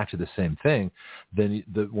coming back to the same thing, then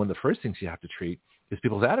one of the first things you have to treat is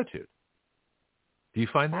people's attitude. Do you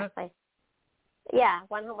find that? Yeah,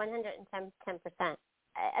 110%.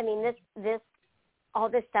 I mean, all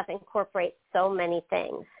this stuff incorporates so many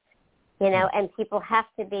things, and people have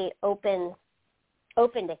to be open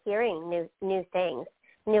to hearing new things.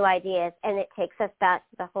 new ideas, and it takes us back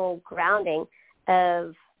to the whole grounding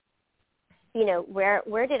of, you know,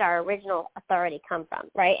 where did our original authority come from,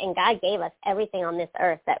 right? And God gave us everything on this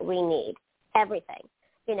earth that we need, everything,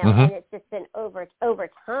 you know, and it's just been over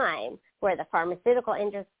time where the pharmaceutical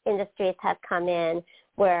industries have come in,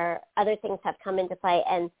 where other things have come into play.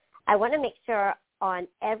 And I want to make sure on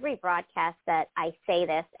every broadcast that I say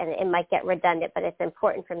this, and it might get redundant, but it's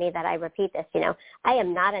important for me that I repeat this. You know, I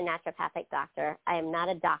am not a naturopathic doctor. I am not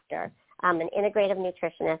a doctor. I'm an integrative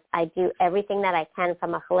nutritionist. I do everything that I can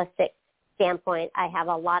from a holistic standpoint. I have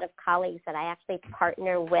a lot of colleagues that I actually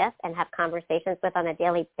partner with and have conversations with on a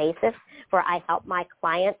daily basis where I help my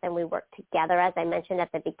clients and we work together, as I mentioned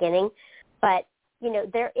at the beginning. But, you know,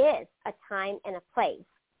 there is a time and a place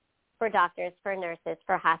for doctors, for nurses,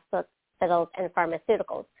 for hospitals and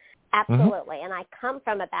pharmaceuticals. Absolutely. And I come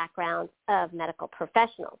from a background of medical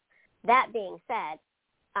professionals. That being said,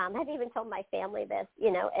 I've even told my family this,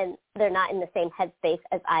 you know, and they're not in the same headspace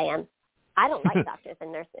as I am. I don't like doctors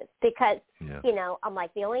and nurses because, you know, I'm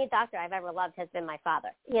like, the only doctor I've ever loved has been my father,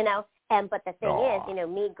 you know. But the thing is, you know,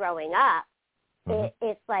 me growing up,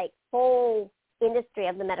 it's like whole industry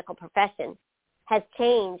of the medical profession has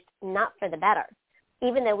changed, not for the better,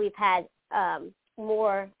 even though we've had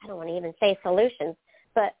more, I don't want to even say solutions,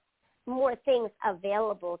 but more things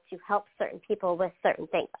available to help certain people with certain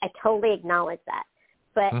things. I totally acknowledge that.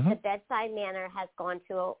 But the bedside manner has gone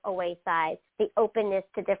to a wayside. The openness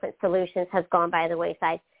to different solutions has gone by the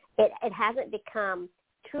wayside. It hasn't become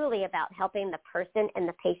truly about helping the person and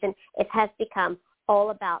the patient. It has become all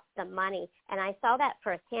about the money. And I saw that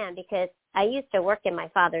firsthand because I used to work in my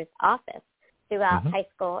father's office throughout high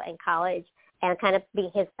school and college and kind of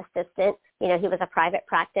be his assistant. You know, he was a private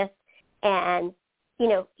practice. And, you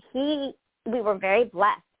know, we were very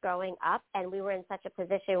blessed growing up, and we were in such a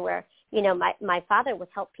position where, you know, my father would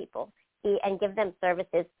help people and give them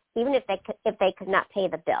services, even if they could not pay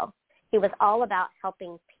the bill. He was all about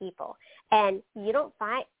helping people. And you don't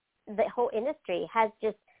find the whole industry has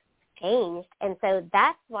just changed. And so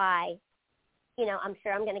that's why, you know, I'm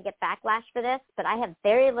sure I'm going to get backlash for this, but I have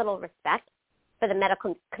very little respect for the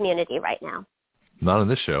medical community right now. Not on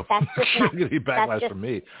this show. That's just You're going to get backlash from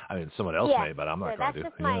me. I mean, someone else may, but I'm not going to.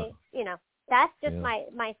 That's just that's just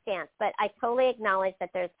my stance. But I totally acknowledge that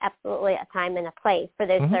there's absolutely a time and a place for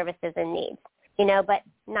those services and needs. You know, but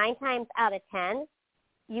 9 times out of 10,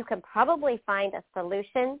 you can probably find a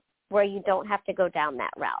solution where you don't have to go down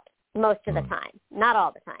that route most of the time, not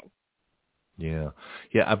all the time. Yeah.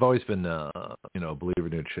 I've always been, you know, a believer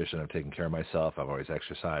in nutrition. I've taken care of myself. I've always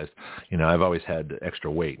exercised. You know, I've always had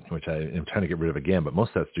extra weight, which I am trying to get rid of again, but most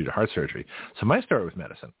of that's due to heart surgery. So my story with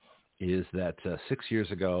medicine is that 6 years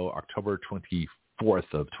ago, October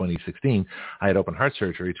 24th of 2016, I had open heart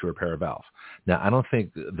surgery to repair a valve. Now, I don't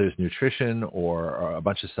think there's nutrition or a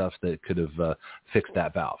bunch of stuff that could have fixed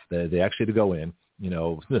that valve. They actually had to go in, you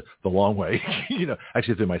know, the long way, you know,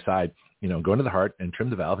 actually through my side, you know, go into the heart and trim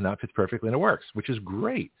the valve, and now it fits perfectly and it works, which is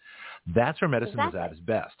great. That's where medicine was at its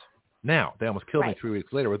best. Now, they almost killed me 3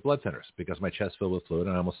 weeks later with blood thinners because my chest filled with fluid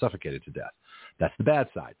and I almost suffocated to death. That's the bad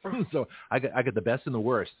side. So I get the best and the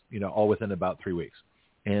worst, you know, all within about 3 weeks.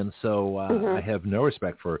 And so I have no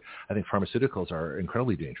respect for, I think pharmaceuticals are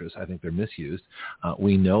incredibly dangerous. I think they're misused.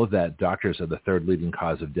 We know that doctors are the third leading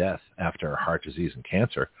cause of death after heart disease and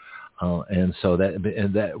cancer. And so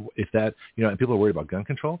if that, you know, and people are worried about gun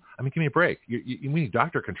control. I mean, give me a break. We need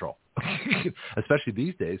doctor control, especially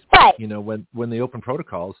these days, you know, when the open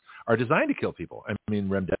protocols are designed to kill people. I mean,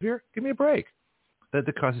 remdesivir, give me a break. That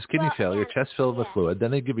causes kidney failure, chest filled with fluid.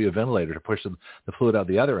 Then they give you a ventilator to push the fluid out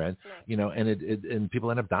the other end, you know, and people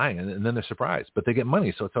end up dying, and then they're surprised. But they get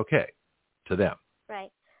money, so it's okay to them. Right.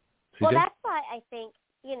 CJ? Well, that's why I think,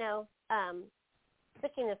 you know,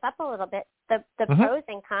 switching this up a little bit, the pros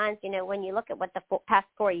and cons, you know, when you look at what the past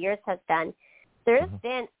 4 years has done, there's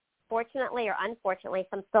been, fortunately or unfortunately,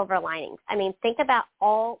 some silver linings. I mean, think about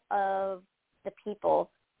all of the people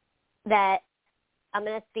that, I'm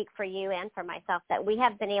going to speak for you and for myself, that we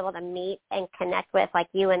have been able to meet and connect with, like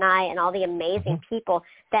you and I, and all the amazing people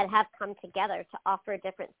that have come together to offer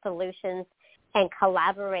different solutions and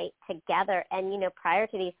collaborate together. And, you know, prior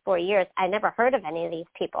to these 4 years, I never heard of any of these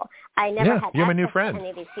people. I never had you're my new access friend. to any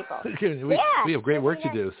of these people. we have great work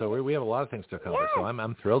to do, so we have a lot of things to accomplish. So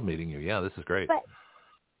I'm thrilled meeting you. Yeah, this is great.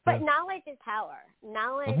 But knowledge is power.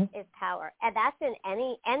 Knowledge is power. And that's in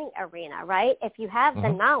any arena, right? If you have the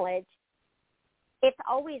knowledge, it's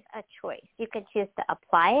always a choice. You can choose to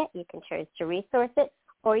apply it, you can choose to resource it,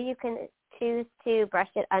 or you can choose to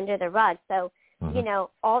brush it under the rug. So, you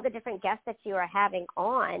know, all the different guests that you are having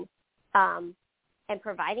on and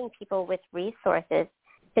providing people with resources,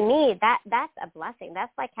 to me, that's a blessing.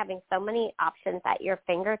 That's like having so many options at your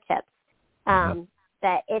fingertips.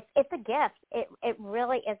 That it's a gift. It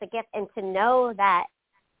really is a gift. And to know that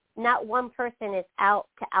not one person is out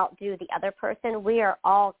to outdo the other person. We are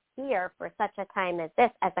all here for such a time as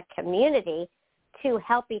this, as a community, to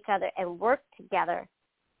help each other and work together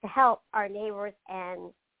to help our neighbors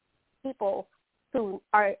and people who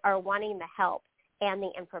are wanting the help and the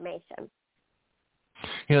information.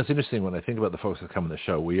 It's interesting when I think about the folks that come on the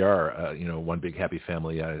show. We are, one big happy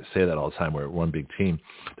family. I say that all the time. We're one big team.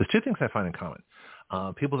 There's two things I find in common.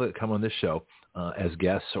 People that come on this show as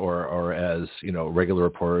guests or as, regular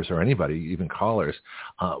reporters or anybody, even callers,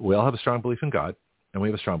 we all have a strong belief in God and we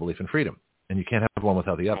have a strong belief in freedom. And you can't have one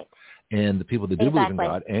without the other. Right. And the people that do believe in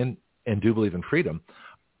God and do believe in freedom,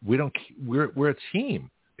 we're a team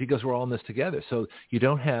because we're all in this together. So you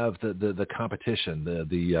don't have the competition,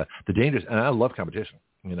 the dangers. And I love competition.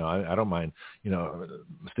 I don't mind,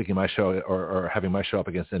 sticking my show or having my show up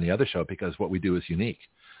against any other show because what we do is unique.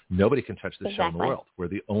 Nobody can touch this show in the world. We're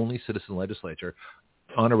the only citizen legislature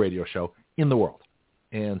on a radio show in the world.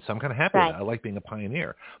 And so I'm kind of happy with that. I like being a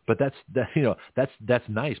pioneer. But that's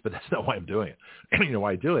nice, but that's not why I'm doing it.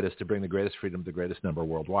 Why I do it is to bring the greatest freedom to the greatest number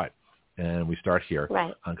worldwide. And we start here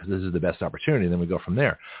because this is the best opportunity, and then we go from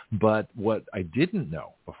there. But what I didn't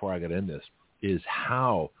know before I got in this is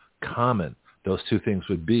how common those two things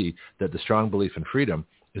would be, that the strong belief in freedom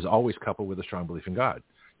is always coupled with a strong belief in God.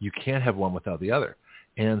 You can't have one without the other.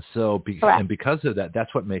 And so, and because of that,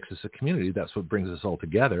 that's what makes us a community. That's what brings us all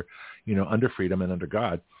together, under freedom and under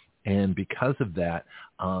God. And because of that,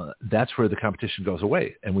 that's where the competition goes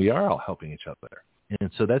away, and we are all helping each other.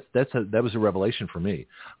 And so that was a revelation for me,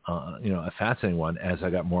 a fascinating one as I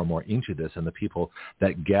got more and more into this, and the people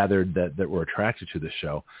that gathered that were attracted to this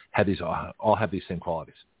show had all have these same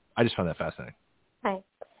qualities. I just found that fascinating. Right.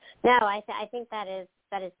 No, I think that is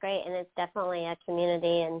great, and it's definitely a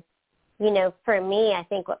community. And for me, I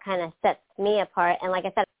think what kind of sets me apart, and like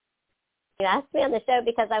I said, you asked me on the show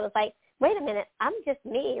because I was like, wait a minute, I'm just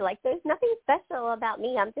me. Like, there's nothing special about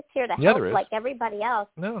me. I'm just here to help like everybody else.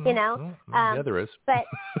 No, there is. But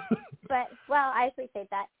well, I appreciate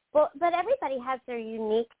that. Well, but everybody has their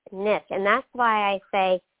unique niche, and that's why I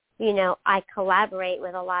say, I collaborate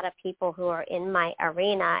with a lot of people who are in my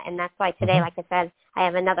arena, and that's why today, like I said, I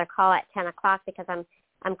have another call at 10 o'clock because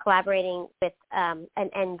I'm collaborating with an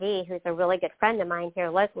ND who's a really good friend of mine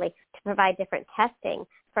here locally to provide different testing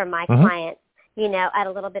for my clients, at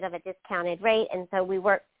a little bit of a discounted rate. And so we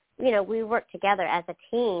work together as a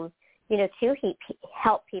team, to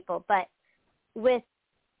help people. But with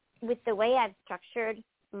the way I've structured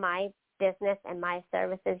my business and my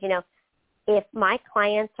services, if my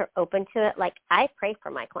clients are open to it, like I pray for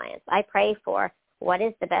my clients. I pray for what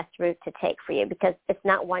is the best route to take for you, because it's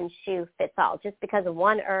not one shoe fits all. Just because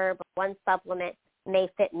one herb, one supplement may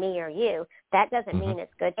fit me or you, that doesn't mean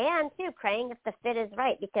it's good. And too, praying if the fit is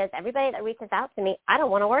right, because everybody that reaches out to me, I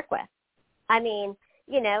don't want to work with. I mean,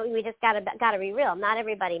 we just gotta be real. Not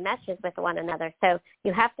everybody meshes with one another, so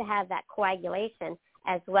you have to have that coagulation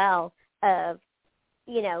as well of,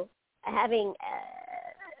 having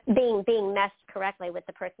being meshed correctly with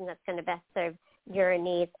the person that's going to best serve your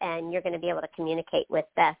needs, and you're going to be able to communicate with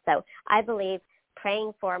best. So I believe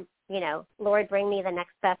praying for, Lord, bring me the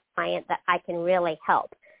next best client that I can really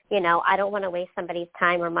help. I don't want to waste somebody's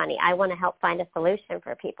time or money. I want to help find a solution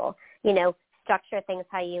for people. Structure things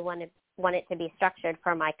how you want it to be structured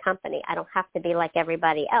for my company. I don't have to be like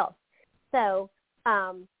everybody else. So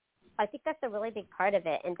I think that's a really big part of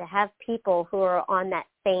it, and to have people who are on that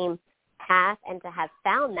same path and to have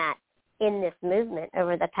found that in this movement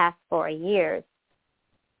over the past 4 years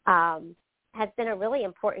has been a really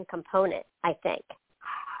important component, I think.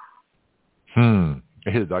 I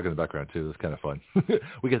hear the dog in the background, too. It's kind of fun.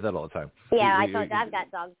 We get that all the time. Yeah, I've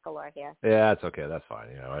got dogs galore here. Yeah, it's okay. That's fine.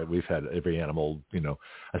 We've had every animal, I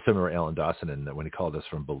still remember Alan Dawson, and when he called us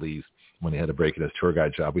from Belize, when he had a break at his tour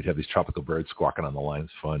guide job, we'd have these tropical birds squawking on the line.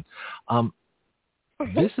 It's fun.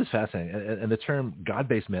 This is fascinating. And the term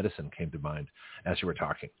God-based medicine came to mind as you were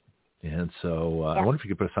talking. And so I wonder if you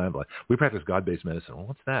could put a sign like, we practice God-based medicine. Well,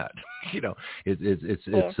 what's that? It's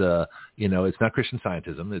not Christian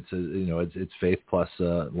scientism. It's faith plus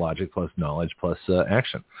logic plus knowledge plus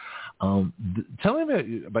action. Tell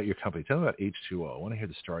me about your company. Tell me about H2O. I want to hear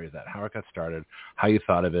the story of that, how it got started, how you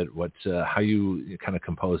thought of it, how you kind of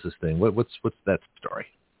composed this thing. What's that story?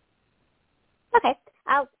 Okay.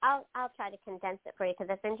 I'll try to condense it for you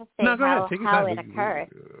because it's interesting how it occurred.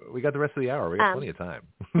 We got the rest of the hour. We got plenty of time.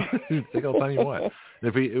 Take all the time you want.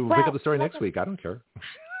 If we pick up the story next week, I don't care.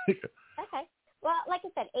 Okay. Well, like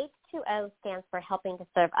like I said, H2O stands for helping to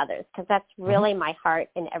serve others, because that's really my heart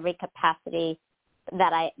in every capacity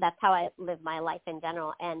that's how I live my life in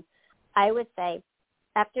general. And I would say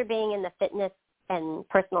after being in the fitness and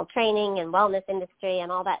personal training and wellness industry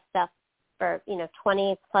and all that stuff for,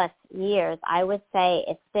 20 plus years, I would say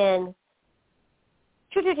it's been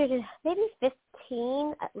maybe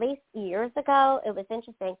 15 at least years ago. It was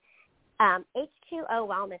interesting. H2O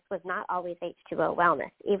Wellness was not always H2O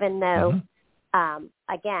Wellness, even though,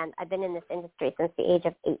 again, I've been in this industry since the age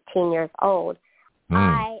of 18 years old.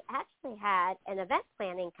 I actually had an event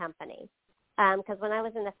planning company because when I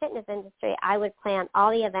was in the fitness industry, I would plan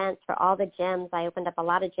all the events for all the gyms. I opened up a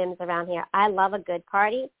lot of gyms around here. I love a good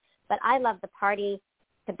party, but I love the party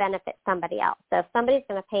to benefit somebody else. So if somebody's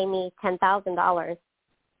going to pay me $10,000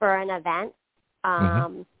 for an event,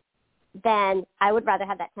 then I would rather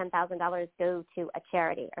have that $10,000 go to a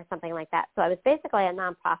charity or something like that. So I was basically a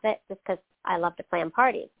nonprofit just because I love to plan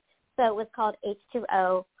parties. So it was called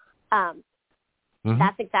H2O.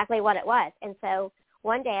 That's exactly what it was. And so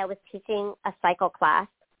one day I was teaching a cycle class,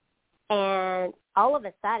 and all of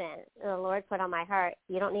a sudden the Lord put on my heart,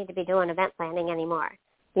 you don't need to be doing event planning anymore.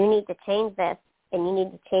 You need to change this, and you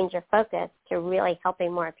need to change your focus to really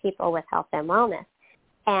helping more people with health and wellness.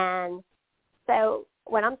 And so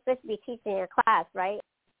when I'm supposed to be teaching a class, right,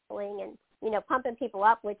 and, pumping people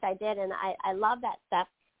up, which I did, and I love that stuff,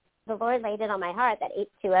 the Lord laid it on my heart that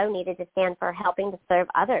H2O needed to stand for helping to serve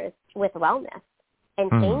others with wellness, and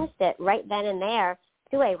changed it right then and there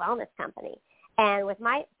to a wellness company. And with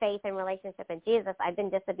my faith and relationship in Jesus, I've been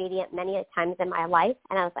disobedient many times in my life,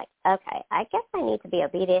 and I was like, okay, I guess I need to be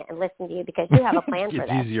obedient and listen to you because you have a plan for this.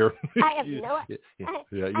 It's easier. I have no idea.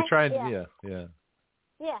 You tried.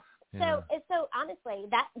 Yeah. So honestly,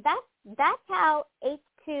 that's how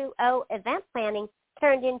H2O event planning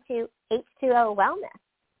turned into H2O Wellness,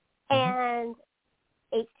 and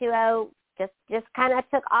H2O just kind of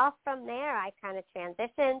took off from there. I kind of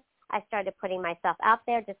transitioned. I started putting myself out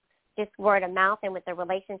there, just word of mouth, and with the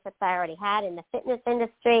relationships I already had in the fitness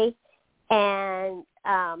industry. And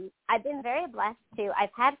I've been very blessed to. I've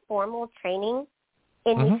had formal training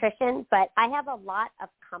in nutrition, but I have a lot of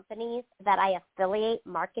companies that I affiliate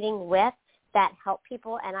marketing with that help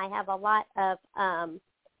people, and I have a lot of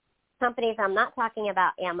companies. I'm not talking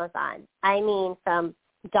about Amazon. I mean some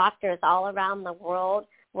doctors all around the world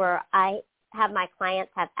where I have my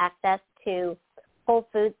clients have access to whole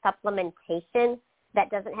food supplementation that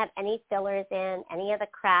doesn't have any fillers in, any of the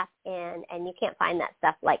crap in, and you can't find that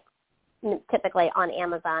stuff like typically on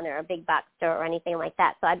Amazon or a big box store or anything like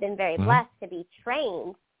that. So I've been very blessed to be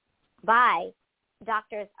trained by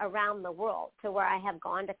doctors around the world to where I have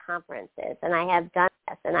gone to conferences and I have done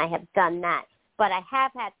this and I have done that. But I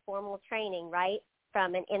have had formal training, right,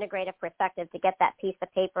 from an integrative perspective to get that piece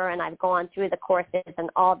of paper, and I've gone through the courses and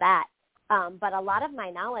all that. But a lot of my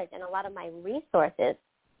knowledge and a lot of my resources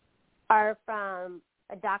are from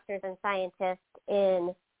doctors and scientists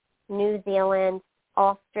in New Zealand,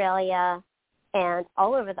 Australia, and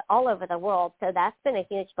all over the world. So that's been a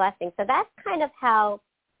huge blessing. So that's kind of how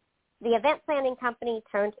the event planning company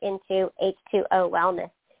turned into H2O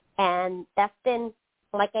Wellness. And that's been,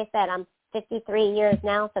 like I said, I'm 53 years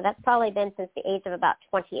now, so that's probably been since the age of about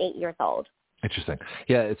 28 years old. Interesting.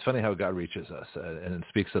 Yeah, it's funny how God reaches us, and it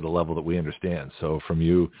speaks at a level that we understand. So from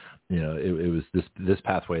you, it was this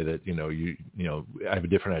pathway that I have a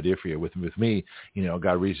different idea for you. With me,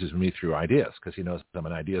 God reaches me through ideas because He knows I'm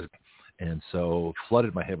an ideas, and so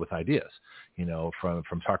flooded my head with ideas.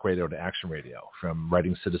 From talk radio to action radio, from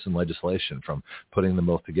writing citizen legislation, from putting them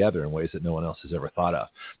both together in ways that no one else has ever thought of,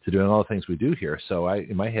 to doing all the things we do here. So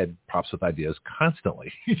in my head pops with ideas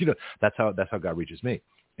constantly. That's how God reaches me.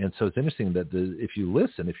 And so it's interesting that if you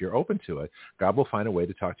listen, if you're open to it, God will find a way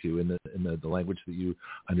to talk to you in the language that you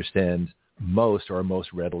understand most or are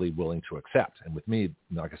most readily willing to accept. And with me,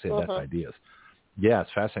 like I say, that's ideas. Yeah,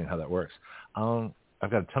 it's fascinating how that works. I've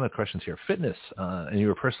got a ton of questions here. Fitness, and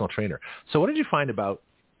you're a personal trainer. So what did you find about,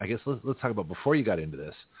 I guess let's talk about before you got into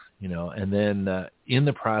this, and then in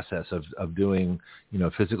the process of doing,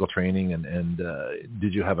 physical training, and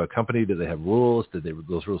did you have a company? Did they have rules? Did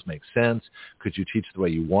those rules make sense? Could you teach the way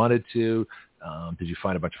you wanted to? Did you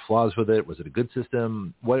find a bunch of flaws with it? Was it a good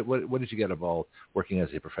system? What did you get involved working as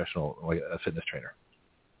a professional, like a fitness trainer?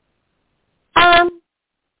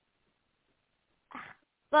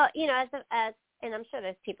 Well, and I'm sure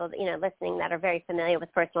there's people, listening that are very familiar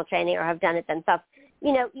with personal training or have done it themselves.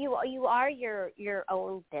 You are your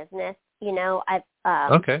own business.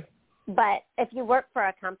 Okay. But if you work for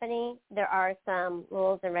a company, there are some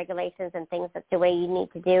rules and regulations and things that's the way you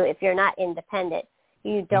need to do. If you're not independent,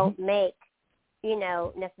 you don't make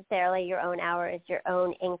necessarily your own hours, your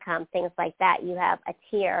own income, things like that. You have a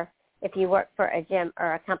tier if you work for a gym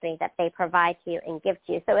or a company that they provide to you and give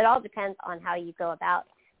to you. So it all depends on how you go about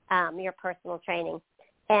your personal training.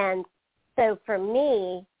 And so for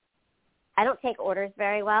me, I don't take orders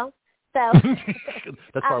very well. So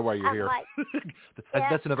that's probably why you're here.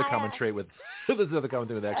 That's another common trait with that's another common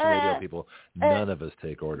thing with Action Radio people. None of us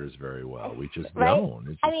take orders very well. We just don't.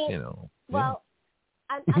 It's just, Well,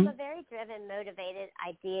 I'm a very driven, motivated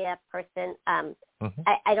idea person.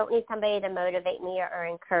 I don't need somebody to motivate me or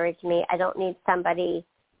encourage me. I don't need somebody.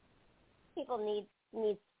 People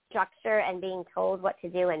need structure and being told what to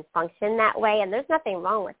do and function that way, and there's nothing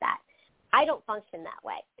wrong with that. I don't function that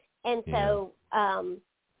way, and so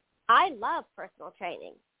I love personal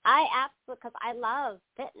training. Because I love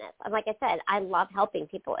fitness. And like I said, I love helping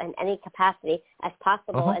people in any capacity as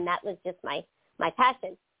possible, and that was just my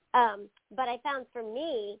passion. But I found for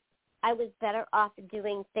me, I was better off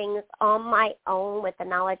doing things on my own with the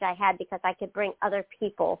knowledge I had because I could bring other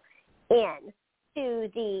people in to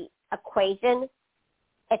the equation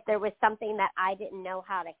if there was something that I didn't know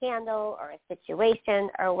how to handle or a situation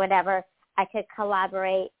or whatever. I could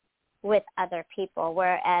collaborate with other people,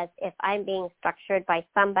 whereas if I'm being structured by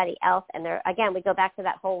somebody else, and again, we go back to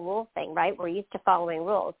that whole rule thing, right? We're used to following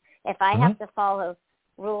rules. If I have to follow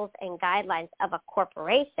rules and guidelines of a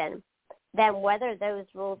corporation, then whether those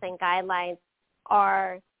rules and guidelines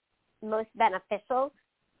are most beneficial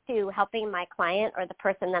to helping my client or the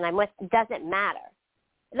person that I'm with doesn't matter.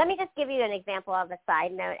 Let me just give you an example of a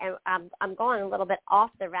side note, and I'm going a little bit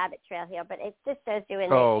off the rabbit trail here, but it just shows you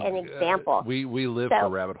an example. We live for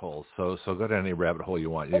rabbit holes, so go down any rabbit hole you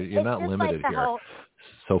want. You're not limited here,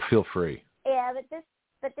 so feel free. Yeah,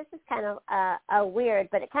 but this is kind of weird,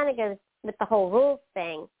 but it kind of goes with the whole rules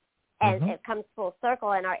thing, and it comes full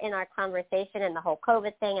circle in our conversation and the whole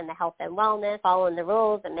COVID thing and the health and wellness, following the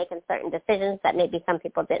rules and making certain decisions that maybe some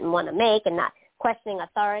people didn't want to make and not questioning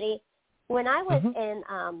authority. When I was in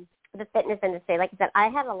the fitness industry, like I said, I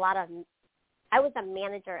was a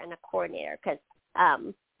manager and a coordinator because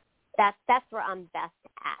that's where I'm best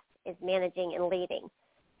at, is managing and leading.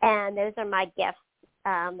 And those are my gifts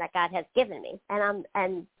that God has given me.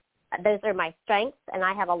 And those are my strengths, and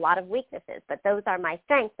I have a lot of weaknesses, but those are my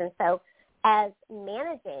strengths. And so as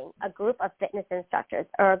managing a group of fitness instructors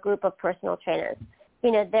or a group of personal trainers,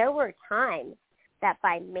 there were times that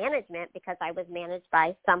by management, because I was managed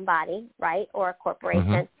by somebody, right, or a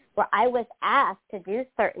corporation, where I was asked to do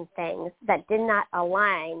certain things that did not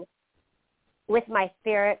align with my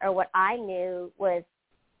spirit or what I knew was,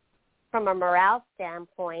 from a morale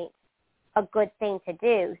standpoint, a good thing to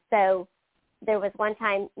do. So there was one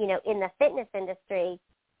time, in the fitness industry,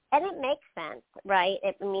 and it makes sense, right?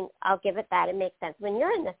 I'll give it that. It makes sense. When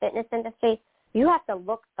you're in the fitness industry, you have to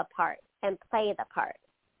look the part and play the part.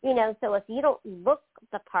 So if you don't look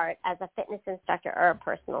the part as a fitness instructor or a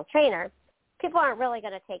personal trainer, people aren't really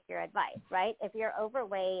going to take your advice, right? If you're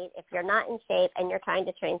overweight, if you're not in shape, and you're trying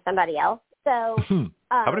to train somebody else. So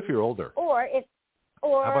how about if you're older? How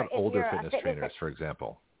about older fitness trainers, for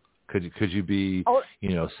example? Could you be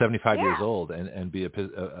 75 years old and be a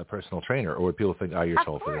personal trainer, or would people think, oh, you're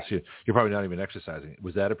too old for this? You're probably not even exercising.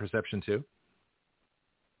 Was that a perception too?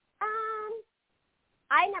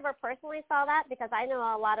 I never personally saw that because I know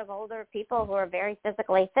a lot of older people who are very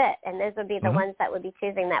physically fit, and those would be the ones that would be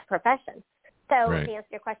choosing that profession. So to answer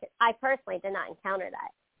your question, I personally did not encounter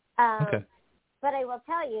that. Okay. But I will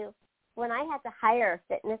tell you, when I had to hire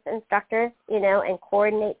fitness instructors, and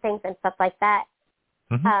coordinate things and stuff like that,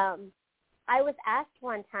 I was asked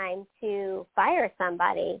one time to fire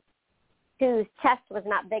somebody whose chest was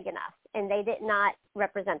not big enough, and they did not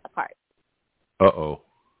represent the part. Uh-oh.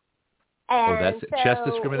 And that's chest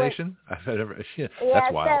discrimination? That's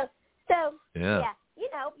wild.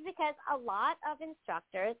 Because a lot of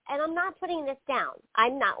instructors, and I'm not putting this down,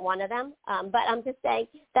 I'm not one of them, but I'm just saying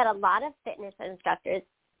that a lot of fitness instructors,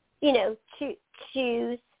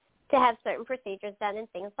 choose to have certain procedures done and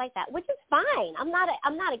things like that, which is fine. I'm not.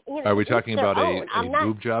 Are we talking about a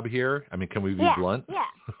boob job here? Can we be blunt? Yeah.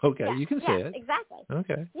 Okay, you can say it. Exactly.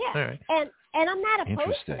 Okay. Yeah. All right. And I'm not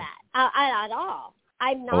opposed to that at all.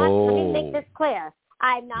 I'm not. Let me make this clear.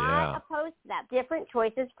 I'm not opposed to that. Different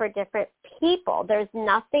choices for different people. There's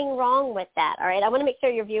nothing wrong with that. All right. I want to make sure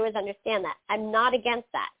your viewers understand that. I'm not against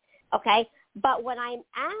that. Okay. But when I'm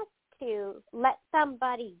asked to let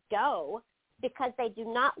somebody go because they do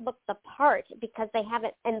not look the part, because they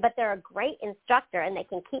haven't, but they're a great instructor and they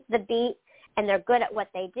can keep the beat and they're good at what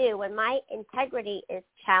they do, when my integrity is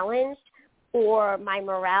challenged or my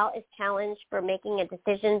morale is challenged for making a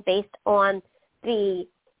decision based on the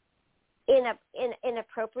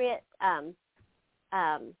inappropriate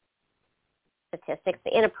statistics,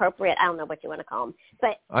 the inappropriate, I don't know what you want to call them,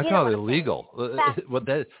 but I call it illegal. That's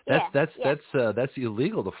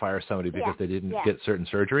illegal to fire somebody because they didn't get certain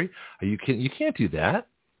surgery. You can't do that.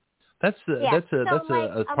 That's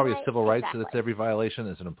probably a civil rights. That's every violation.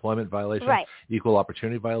 It's an employment violation, equal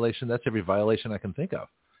opportunity violation. That's every violation I can think of.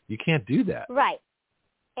 You can't do that. Right.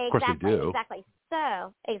 Of course they do.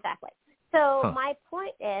 Exactly. So my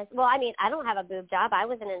point is, well, I mean, I don't have a boob job. I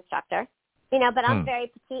was an instructor, but I'm very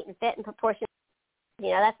petite and fit and proportionate.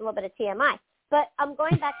 That's a little bit of TMI. But I'm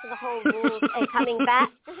going back to the whole rules and coming back.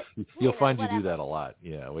 You'll find you do that a lot.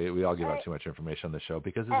 Yeah, we all give out too much information on the show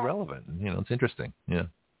because it's relevant. It's interesting. Yeah.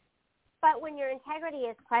 But when your integrity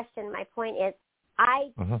is questioned, my point is,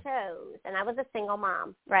 I chose, and I was a single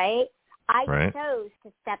mom, right? I chose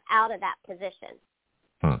to step out of that position.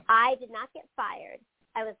 I did not get fired.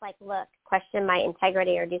 I was like, look, question my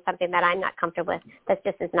integrity or do something that I'm not comfortable with. That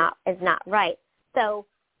just is not right. So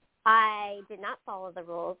I did not follow the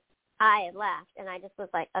rules. I had left, and I just was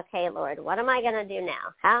like, okay, Lord, what am I going to do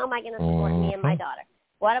now? How am I going to support me and my daughter?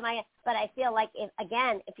 But I feel like,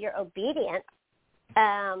 if you're obedient,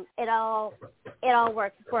 it all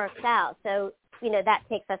works out. So, that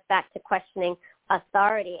takes us back to questioning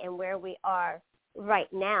authority and where we are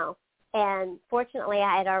right now. And fortunately,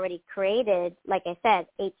 I had already created, like I said,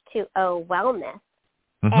 H2O Wellness.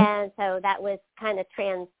 And so that was kind of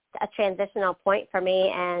a transitional point for me,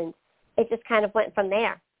 and it just kind of went from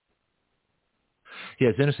there. Yeah,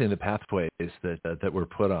 it's interesting the pathways that we're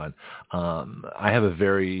put on. I have a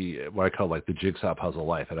very, what I call like the jigsaw puzzle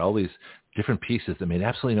life. I had all these different pieces that made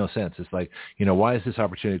absolutely no sense. It's like, why is this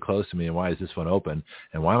opportunity closed to me, and why is this one open,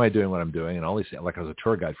 and why am I doing what I'm doing, and all these, like I was a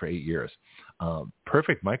tour guide for 8 years.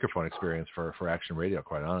 Perfect microphone experience for Action Radio,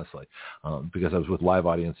 quite honestly, because I was with live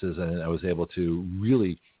audiences and I was able to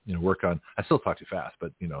really, work on, I still talk too fast,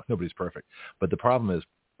 but, nobody's perfect. But the problem is,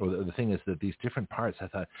 the thing is that these different parts, I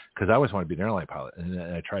thought, because I always wanted to be an airline pilot, and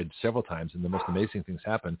I tried several times, and the most amazing things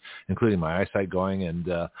happened, including my eyesight going and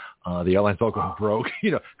the airlines all going broke.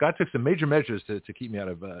 God took some major measures to keep me out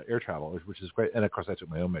of air travel, which is great. And, of course, I took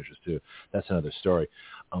my own measures, too. That's another story.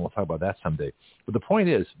 We'll talk about that someday. But the point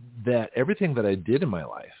is that everything that I did in my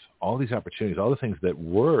life, all these opportunities, all the things that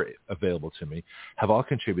were available to me, have all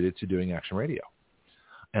contributed to doing Action Radio.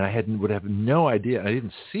 And I would have no idea. I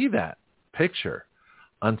didn't see that picture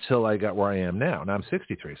until I got where I am now. Now I'm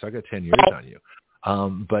 63, so I got 10 years on you.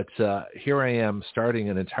 But here I am starting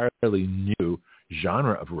an entirely new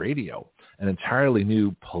genre of radio, an entirely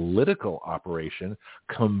new political operation,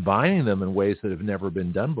 combining them in ways that have never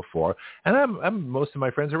been done before. And most of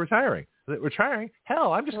my friends are retiring.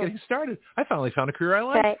 Hell, I'm just getting started. I finally found a career I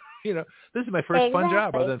like. This is my first fun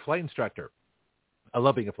job other than flight instructor. I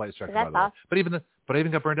love being a flight instructor, by the way. But I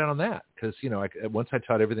even got burned out on that because, once I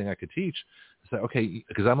taught everything I could teach, I said, okay,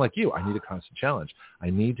 because I'm like you, I need a constant challenge. I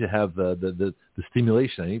need to have the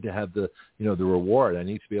stimulation. I need to have the reward. I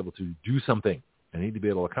need to be able to do something. I need to be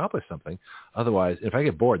able to accomplish something. Otherwise, if I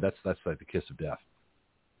get bored, that's like the kiss of death.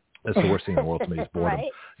 That's the worst thing in the world to me is boredom.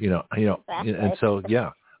 Exactly. And so,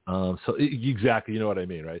 yeah. Exactly, you know what I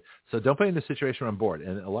mean, right? So don't put in a situation where I'm bored,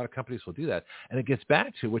 and a lot of companies will do that. And it gets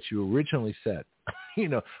back to what you originally said. We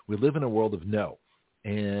live in a world of no.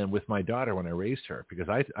 And with my daughter, when I raised her, because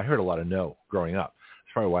I heard a lot of no growing up.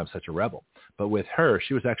 That's probably why I'm such a rebel. But with her,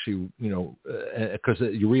 she was actually, because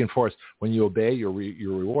you reinforce when you obey, you're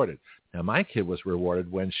rewarded. Now, my kid was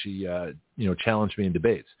rewarded when she, challenged me in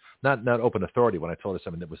debates. Not open authority when I told her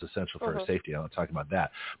something that was essential for her safety. I'm not talking about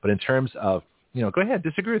that. But in terms of, go ahead,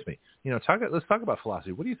 disagree with me. Let's talk about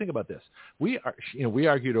philosophy. What do you think about this? We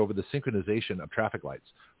argued over the synchronization of traffic lights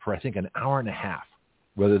for, I think, an hour and a half,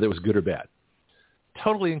 whether that was good or bad.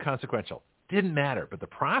 Totally inconsequential. Didn't matter. But the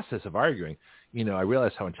process of arguing, I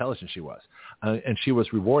realized how intelligent she was. And she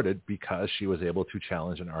was rewarded because she was able to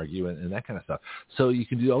challenge and argue and that kind of stuff. So you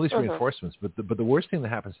can do all these reinforcements. But the worst thing that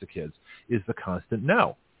happens to kids is the constant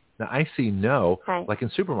no. Now, I see no, like in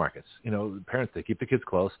supermarkets. Parents, they keep the kids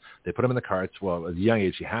close. They put them in the carts. Well, at a young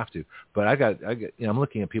age, you have to. But I'm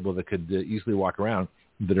looking at people that could easily walk around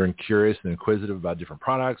that are curious and inquisitive about different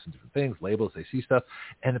products and different things, labels. They see stuff,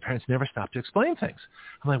 and the parents never stop to explain things.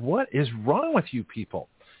 I'm like, what is wrong with you people?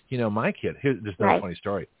 My kid, there's another funny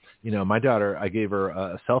story. My daughter, I gave her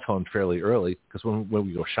a cell phone fairly early because when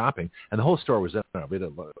we go shopping, and the whole store was in, we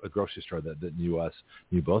had a grocery store that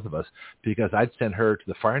knew both of us, because I'd send her to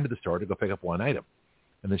the far end of the store to go pick up one item,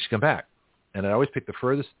 and then she'd come back. And I'd always pick the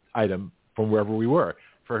furthest item from wherever we were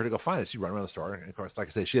for her to go find it. She'd run around the store. And, of course, like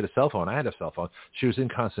I say, she had a cell phone. I had a cell phone. She was in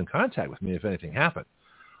constant contact with me if anything happened.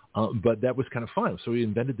 But that was kind of fun. So we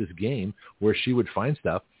invented this game where she would find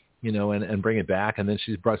stuff, and bring it back. And then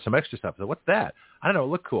she's brought some extra stuff. So what's that? I don't know. It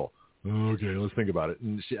looked cool. Okay, let's think about it.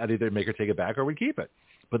 And I'd either make her take it back or we keep it.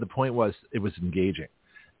 But the point was, it was engaging.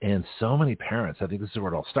 And so many parents, I think this is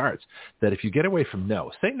where it all starts, that if you get away from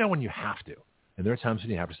no, say no when you have to. And there are times when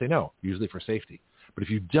you have to say no, usually for safety. But if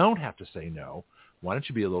you don't have to say no, why don't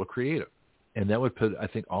you be a little creative? And that would put, I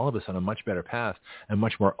think, all of us on a much better path and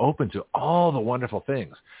much more open to all the wonderful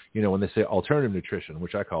things. When they say alternative nutrition,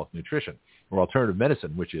 which I call nutrition, or alternative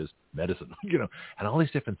medicine, which is medicine, and all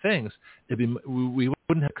these different things, we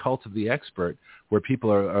wouldn't have cults of the expert where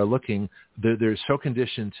people are looking, they're so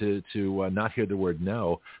conditioned to not hear the word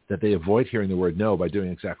no that they avoid hearing the word no by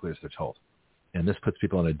doing exactly as they're told. And this puts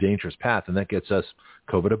people on a dangerous path, and that gets us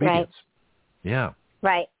COVID obedience. Right. Yeah.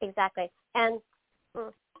 Right, exactly. And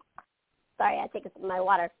sorry, I take my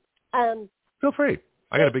water. Feel free.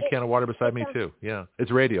 I got a big can of water beside me too. Yeah, it's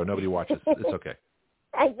radio. Nobody watches. It's okay.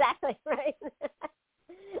 Exactly right.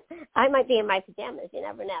 I might be in my pajamas. You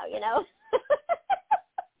never know.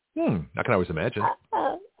 I can always imagine.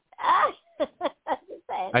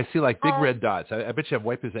 I see like big red dots. I bet you have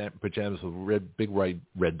white pajamas with big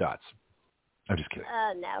red dots. I'm just kidding.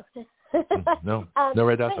 No. No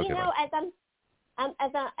red dots. But, okay.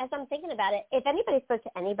 As I'm thinking about it, if anybody spoke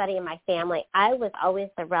to anybody in my family, I was always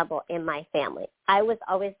the rebel in my family. I was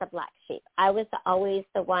always the black sheep. I was always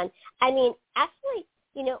the one. I mean, actually,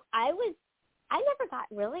 I never got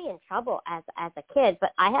really in trouble as a kid,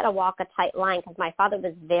 but I had to walk a tight line because my father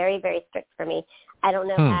was very, very strict for me. I don't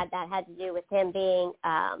know if that had to do with him being,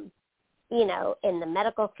 in the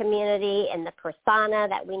medical community and the persona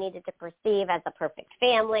that we needed to perceive as a perfect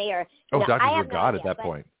family, or doctors were God at that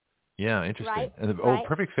point. Yeah, interesting. Right, and the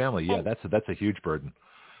perfect family. Yeah, that's a huge burden.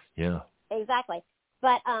 Yeah. Exactly.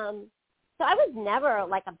 But so I was never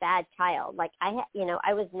like a bad child. Like I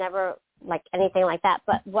was never like anything like that.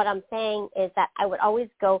 But what I'm saying is that I would always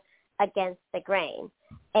go against the grain.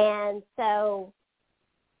 And so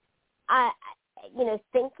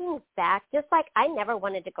thinking back, just like I never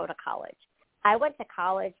wanted to go to college. I went to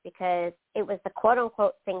college because it was the quote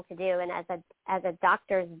unquote thing to do. And as a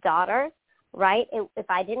doctor's daughter, right, if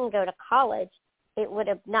I didn't go to college, it would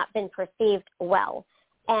have not been perceived well.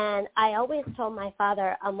 And I always told my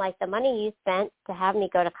father, I'm like, the money you spent to have me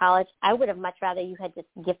go to college, I would have much rather you had just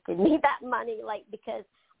gifted me that money, because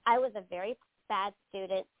I was a very bad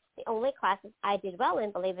student. The only classes I did well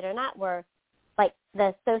in, believe it or not, were like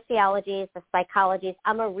the sociologies, the psychologies.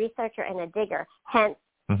 I'm a researcher and a digger, hence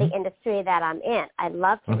the industry that I'm in. I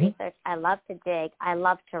love to research. I love to dig. I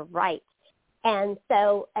love to write. And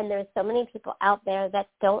there's so many people out there that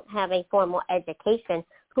don't have a formal education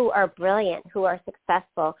who are brilliant, who are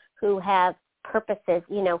successful, who have purposes,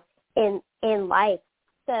 in life.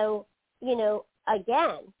 So,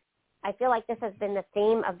 again, I feel like this has been the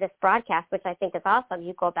theme of this broadcast, which I think is awesome.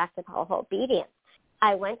 You go back to the whole obedience.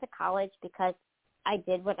 I went to college because I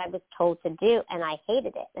did what I was told to do, and I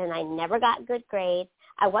hated it, and I never got good grades.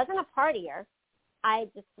 I wasn't a partier. I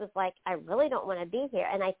just was like, I really don't want to be here.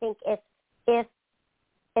 And I think if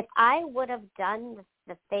I would have done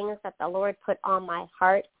the things that the Lord put on my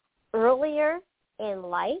heart earlier in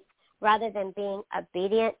life, rather than being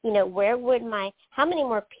obedient, how many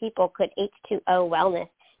more people could H2O Wellness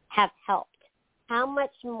have helped? How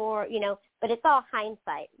much more, but it's all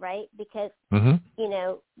hindsight, right? Because,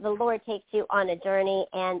 the Lord takes you on a journey,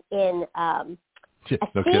 and in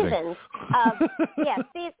seasons of,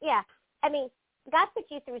 I mean, God put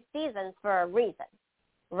you through seasons for a reason,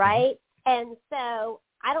 right? And so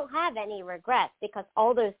I don't have any regrets, because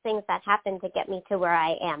all those things that happened to get me to where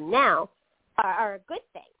I am now are good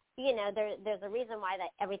things. There's a reason why that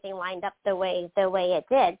everything lined up the way it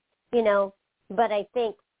did, but I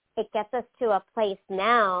think it gets us to a place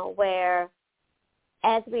now where,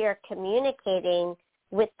 as we are communicating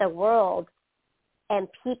with the world and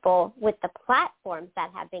people with the platforms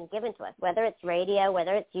that have been given to us, whether it's radio,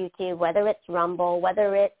 whether it's YouTube, whether it's Rumble,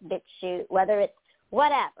 whether it's BitChute, whether it's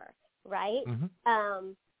whatever, right?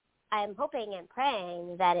 I'm hoping and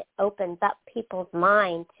praying that it opens up people's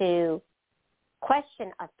mind to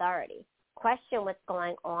question authority, question what's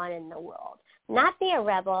going on in the world. Not be a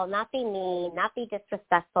rebel, not be mean, not be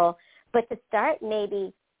disrespectful, but to start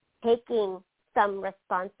maybe taking some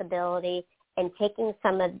responsibility and taking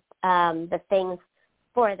some of the things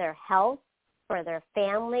for their health, for their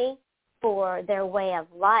family, for their way of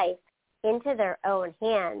life into their own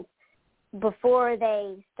hands before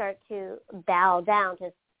they start to bow down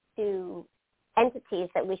to entities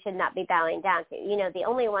that we should not be bowing down to. The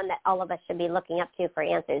only one that all of us should be looking up to for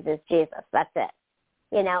answers is Jesus. That's it.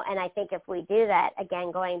 And I think if we do that,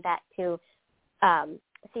 again, going back to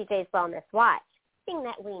CJ's Wellness Watch, the thing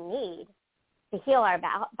that we need to heal our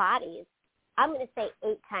bodies, I'm going to say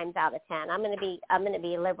 8 times out of 10. I'm going to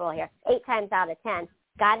be liberal here. 8 times out of 10,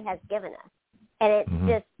 God has given us. And it's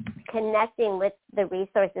just connecting with the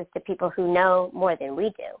resources to people who know more than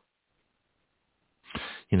we do.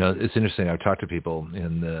 You know, it's interesting. I've talked to people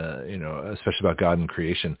especially about God and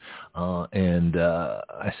creation. And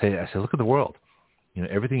I say, look at the world. You know,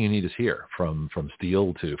 everything you need is here, from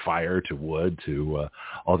steel to fire to wood to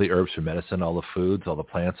all the herbs for medicine, all the foods, all the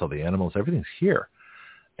plants, all the animals. Everything's here.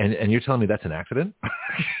 And you're telling me that's an accident?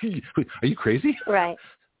 Are you crazy? Right.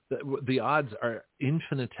 The odds are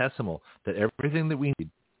infinitesimal that everything that we need,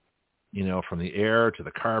 you know, from the air to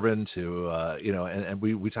the carbon to, and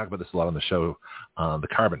we talk about this a lot on the show, the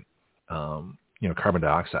carbon, carbon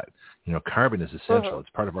dioxide. You know, carbon is essential. It's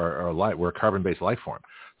part of our life. We're a carbon-based life form.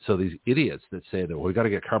 So these idiots that say that, well, we got to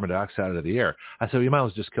get carbon dioxide out of the air. I say, well, you might as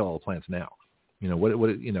well just kill all the plants now. You know,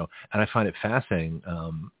 and I find it fascinating.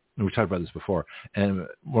 We talked about this before, and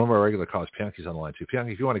one of our regular callers, Pianki's on the line too.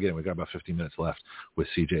 Pianki, if you want to get in, we've got about 15 minutes left with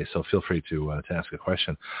CJ, so feel free to ask a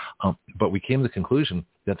question. But we came to the conclusion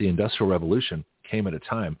that the Industrial Revolution came at a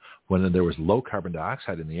time when there was low carbon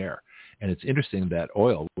dioxide in the air. And it's interesting that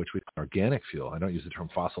oil, which we call organic fuel, I don't use the term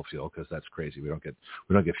fossil fuel because that's crazy. We don't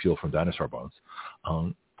get fuel from dinosaur bones.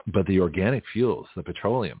 But the organic fuels, the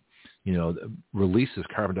petroleum, you know, releases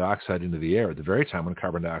carbon dioxide into the air at the very time when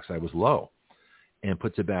carbon dioxide was low, and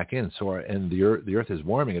puts it back in. So, and the Earth is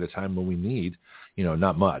warming at a time when we need, you know,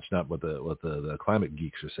 not much, not what the climate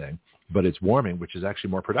geeks are saying, but it's warming, which is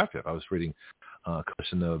actually more productive. I was reading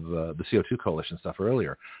coalition of the CO2 coalition stuff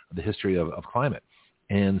earlier, the history of climate.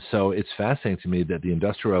 And so it's fascinating to me that the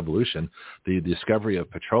Industrial Revolution, the discovery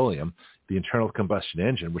of petroleum, the internal combustion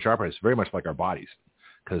engine, which operates very much like our bodies,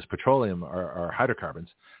 because petroleum are hydrocarbons,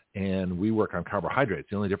 and we work on carbohydrates.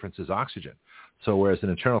 The only difference is oxygen. So whereas an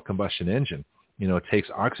internal combustion engine, you know, it takes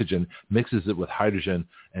oxygen, mixes it with hydrogen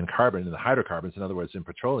and carbon, and the hydrocarbons, in other words, in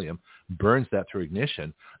petroleum, burns that through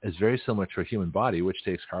ignition, is very similar to a human body, which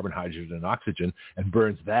takes carbon, hydrogen, and oxygen and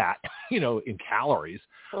burns that, you know, in calories.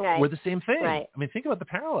 Right. We're the same thing. Right. I mean, think about the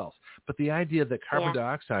parallels. But the idea that carbon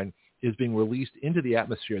dioxide is being released into the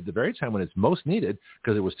atmosphere at the very time when it's most needed,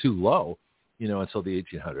 because it was too low, you know, until the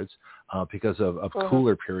 1800s, because of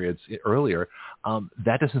cooler periods earlier,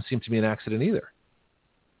 that doesn't seem to be an accident either.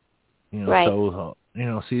 You know, right. So,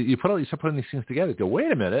 so you start putting these things together. Go,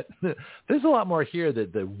 wait a minute. There's a lot more here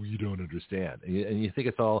that we don't understand, and you think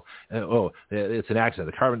it's all it's an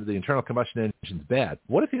accident. The internal combustion engine's bad.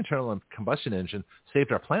 What if the internal combustion engine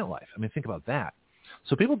saved our plant life? I mean, think about that.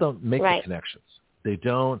 So people don't make the connections. They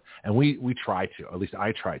don't, and we try to. At least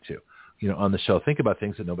I try to. You know, on the show, think about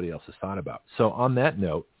things that nobody else has thought about. So on that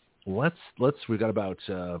note, we've got about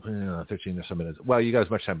 13 or so minutes. Well, you guys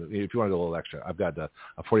have much time. If you want to go a little extra, I've got a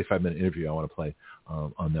 45-minute interview I want to play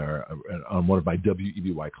on one of my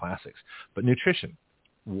WEBY classics. But nutrition.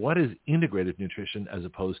 What is integrated nutrition as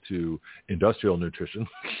opposed to industrial nutrition?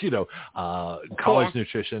 College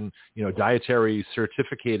nutrition. Dietary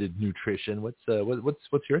certificated nutrition. What's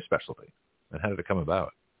your specialty, and how did it come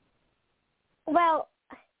about? Well,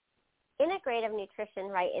 integrative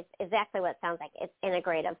nutrition, right, is exactly what it sounds like. It's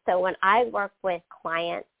integrative. So when I work with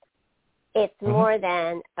clients, it's more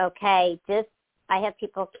than, I have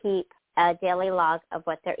people keep a daily log of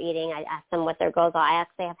what they're eating. I ask them what their goals are. I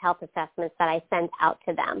actually have health assessments that I send out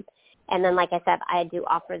to them. And then, like I said, I do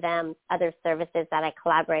offer them other services that I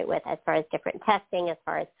collaborate with as far as different testing, as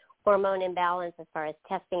far as hormone imbalance, as far as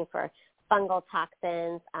testing for fungal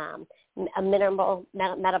toxins, a minimal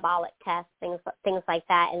metabolic test, things like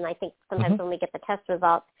that. And I think sometimes when we get the test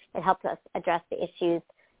results, it helps us address the issues,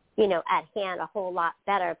 at hand a whole lot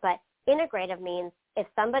better. But integrative means if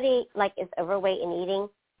somebody is overweight and eating,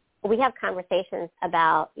 we have conversations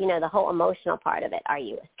about, the whole emotional part of it. Are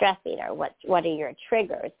you a stress eater? What are your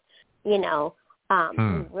triggers? We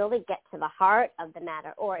really get to the heart of the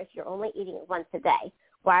matter. Or if you're only eating once a day,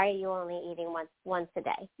 why are you only eating once a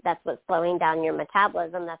day? That's what's slowing down your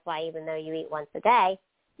metabolism. That's why even though you eat once a day,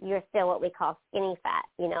 you're still what we call skinny fat.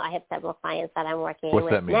 I have several clients that I'm working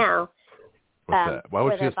with now. What's that? Why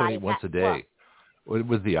would you say once a day?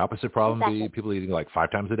 Would the opposite problem be people eating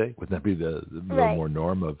 5 times a day? Wouldn't that be the more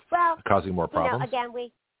norm of causing more problems?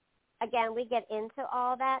 Again, we get into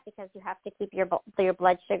all that because you have to keep your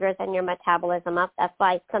blood sugars and your metabolism up. That's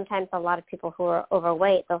why sometimes a lot of people who are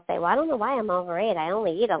overweight, they'll say, well, I don't know why I'm overweight. I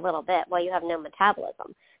only eat a little bit. Well, you have no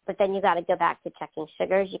metabolism. But then you got to go back to checking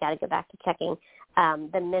sugars. You got to go back to checking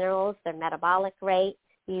the minerals, their metabolic rate.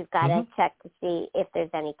 You've got to check to see if there's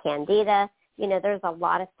any candida. There's a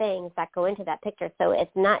lot of things that go into that picture. So it's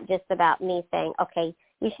not just about me saying, okay,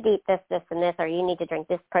 you should eat this, this, and this, or you need to drink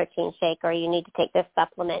this protein shake, or you need to take this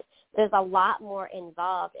supplement there's a lot more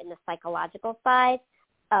involved in the psychological side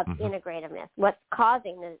of integrativeness. What's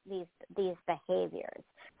causing these behaviors,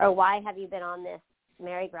 or why have you been on this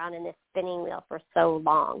merry-go-round and this spinning wheel for so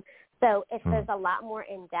long? So there's a lot more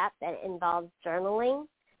in-depth that involves journaling.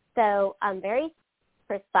 So I'm very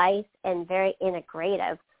precise and very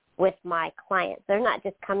integrative with my clients. They're not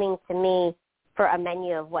just coming to me for a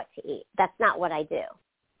menu of what to eat. That's not what I do.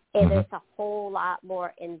 There's a whole lot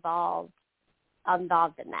more involved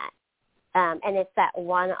in that. And it's that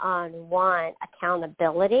one-on-one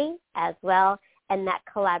accountability as well, and that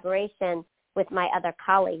collaboration with my other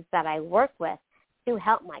colleagues that I work with to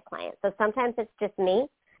help my clients. So sometimes it's just me,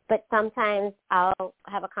 but sometimes I'll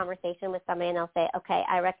have a conversation with somebody and they'll say, okay,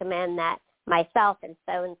 I recommend that myself and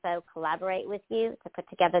so collaborate with you to put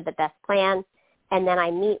together the best plan. And then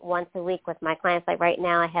I meet once a week with my clients. Like right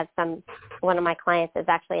now I have one of my clients is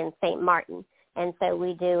actually in St. Martin, and so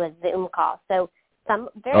we do a Zoom call. So you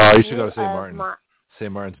should go to St. Martin.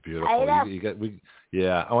 St. Martin's beautiful. I know.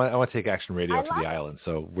 I want to take Action Radio up to the island.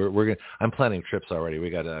 So we're gonna. I'm planning trips already. We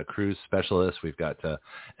got a cruise specialist. We've got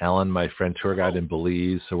Alan, my friend tour guide in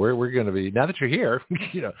Belize. So we're going to be, now that you're here,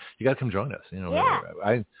 you got to come join us.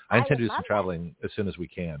 I intend to do some traveling as soon as we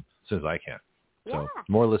can, as soon as I can. So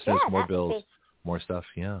more listeners, more bills, more stuff.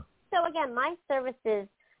 Yeah. So again, my services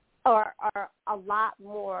are a lot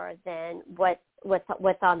more than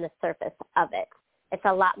what's on the surface of it. It's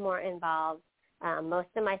a lot more involved. Most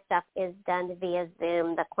of my stuff is done via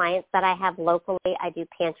Zoom. The clients that I have locally, I do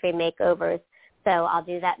pantry makeovers, so I'll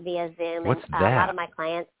do that via Zoom. What's and that? A lot of my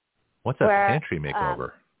clients. What's a pantry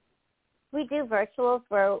makeover? We do virtuals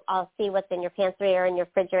where I'll see what's in your pantry or in your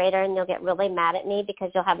refrigerator, and you'll get really mad at me because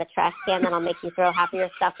you'll have a trash can and I'll make you throw half of your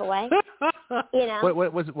stuff away. What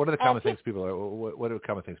are the common things people are? What are the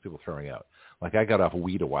common things people throwing out? Like I got off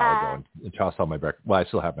weed a while ago and tossed all my breakfast. Well, I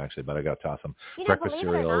still have them actually, but I got to toss them. Breakfast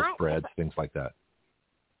cereals, breads, things like that.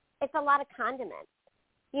 It's a lot of condiments.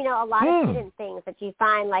 A lot of hidden things that you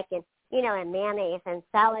find, like in mayonnaise and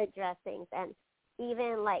salad dressings, and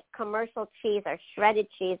even like commercial cheese or shredded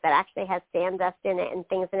cheese that actually has sand dust in it and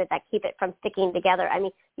things in it that keep it from sticking together. I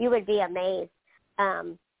mean, you would be amazed. I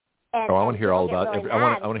want to hear all about.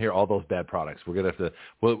 I want to hear all those bad products. We're gonna have to.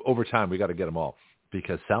 Well, over time, we got to get them all,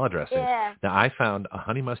 because salad dressing. Yeah. Now, I found a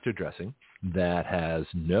honey mustard dressing that has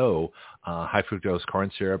no high fructose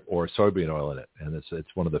corn syrup or soybean oil in it, and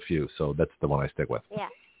it's one of the few. So that's the one I stick with. Yeah.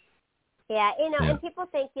 Yeah, and people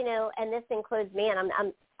think, and this includes me, and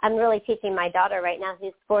I'm really teaching my daughter right now,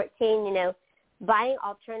 who's 14, buying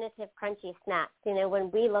alternative crunchy snacks. When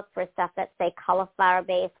we look for stuff that's, say, cauliflower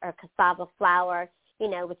based or cassava flour,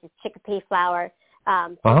 which is chickpea flour,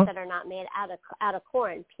 things that are not made out of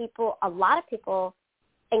corn. A lot of people,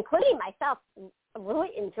 including myself,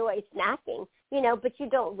 really enjoy snacking, but you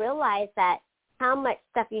don't realize that how much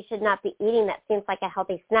stuff you should not be eating that seems like a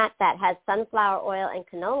healthy snack that has sunflower oil and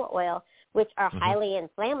canola oil, which are highly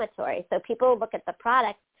inflammatory. So people look at the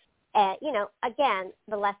product and, again,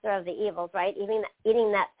 the lesser of the evils, right?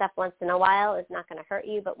 Eating that stuff once in a while is not going to hurt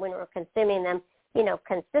you, but when we're consuming them,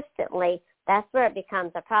 consistently, that's where it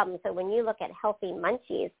becomes a problem. So when you look at healthy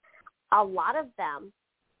munchies, a lot of them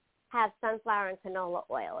have sunflower and canola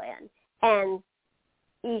oil in, and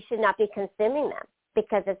you should not be consuming them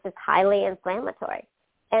because it's just highly inflammatory.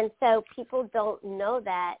 And so people don't know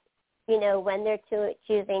that, when they're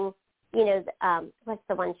choosing, what's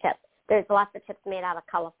the one chip? There's lots of chips made out of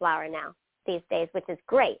cauliflower now these days, which is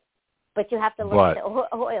great. But you have to look at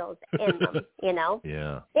the oils in them,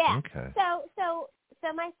 Yeah. Yeah. Okay.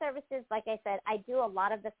 So my services, like I said, I do a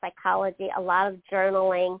lot of the psychology, a lot of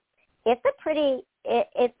journaling. It's a pretty,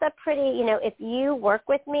 if you work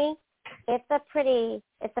with me, it's a pretty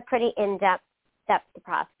in-depth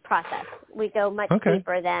process. We go much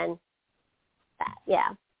deeper than that. Yeah.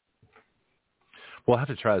 We'll have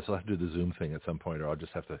to try this. I'll have to do the Zoom thing at some point, or I'll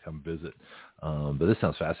just have to come visit. But this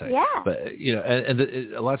sounds fascinating. Yeah. But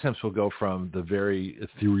a lot of times we'll go from the very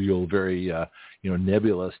ethereal, very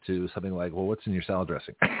nebulous to something like, well, what's in your salad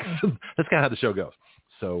dressing? That's kind of how the show goes.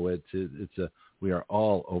 So we are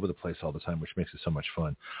all over the place all the time, which makes it so much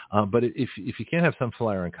fun. But if you can't have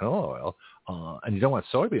sunflower and canola oil, and you don't want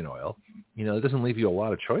soybean oil, it doesn't leave you a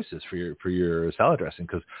lot of choices for your salad dressing,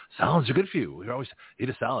 because salads are good for you. We always eat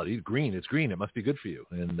a salad, eat green. It's green. It must be good for you.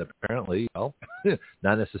 And apparently,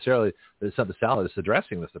 not necessarily. It's not the salad. It's the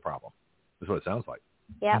dressing that's the problem. That's what it sounds like.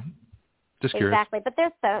 Yeah. Mm-hmm. Just curious. Exactly. But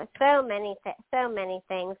there's so many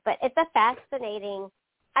things. But it's a fascinating.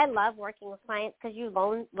 I love working with clients because you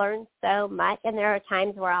learn so much, and there are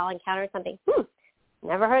times where I'll encounter something.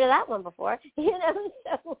 Never heard of that one before.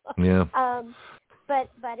 So, yeah. But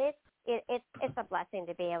it's a blessing. blessing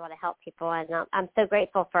to be able to help people, and I'm so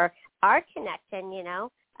grateful for our connection.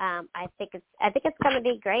 I think it's going to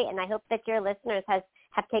be great, and I hope that your listeners have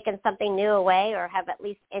taken something new away, or have at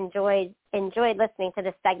least enjoyed listening to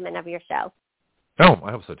this segment of your show. Oh,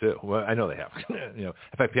 I hope so too. Well, I know they have. In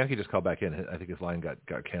fact, Pianki just called back in. I think his line got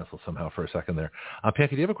canceled somehow for a second there. Pianki,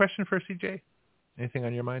 do you have a question for CJ? Anything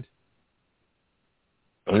on your mind?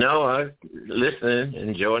 No, I'm listening,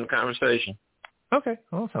 enjoying the conversation. Okay.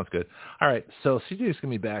 Well, sounds good. All right. So CJ is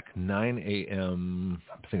going to be back 9 a.m.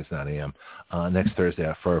 I think it's 9 a.m. Next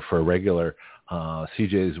Thursday for a regular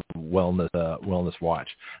CJ's Wellness Watch.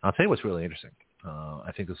 I'll tell you what's really interesting.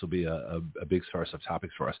 I think this will be a big source of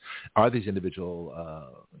topics for us. Are these individual,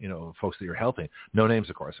 folks that you're helping? No names,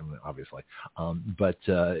 of course, obviously. But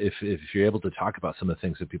if you're able to talk about some of the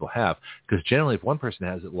things that people have, because generally if one person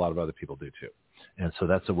has it, a lot of other people do too. And so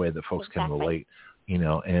that's a way that folks can relate.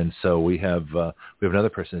 And so we have another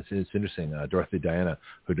person. It's interesting, Dorothy Diana,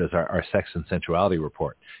 who does our sex and sensuality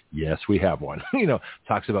report. Yes, we have one.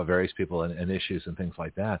 Talks about various people and issues and things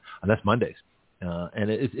like that. And that's Mondays. And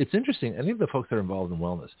it's interesting. Any of the folks that are involved in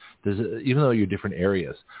wellness, even though you're different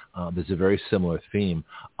areas, there's a very similar theme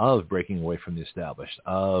of breaking away from the established,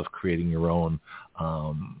 of creating your own,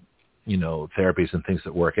 therapies and things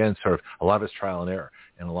that work. And sort of a lot of it's trial and error,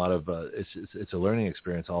 and a lot of it's a learning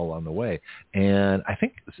experience all along the way. And I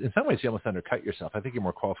think in some ways you almost undercut yourself. I think you're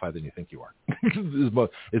more qualified than you think you are. is the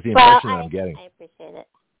impression that I'm getting. I appreciate it.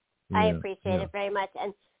 I appreciate it very much.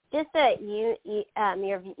 And just so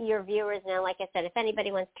your viewers know, like I said, if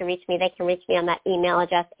anybody wants to reach me, they can reach me on that email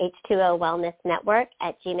address,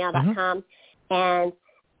 h2owellnessnetwork@gmail.com. And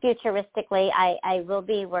futuristically, I will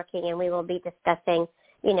be working, and we will be discussing,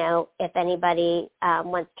 if anybody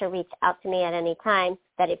wants to reach out to me at any time,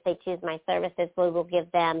 that if they choose my services, we will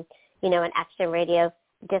give them, an Action Radio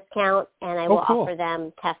discount, and I will offer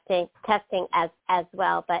them testing as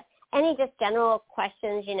well. But any just general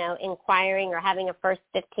questions, inquiring or having a first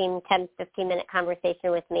 15-minute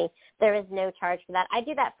conversation with me, there is no charge for that. I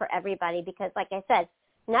do that for everybody because, like I said,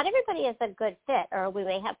 not everybody is a good fit, or we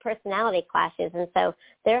may have personality clashes. And so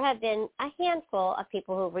there have been a handful of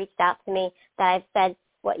people who reached out to me that I've said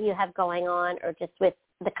what you have going on, or just with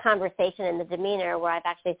the conversation and the demeanor, where I've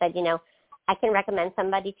actually said, I can recommend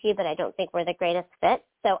somebody to you, but I don't think we're the greatest fit.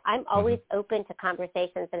 So I'm always open to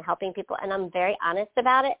conversations and helping people, and I'm very honest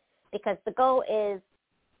about it. Because the goal is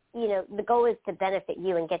to benefit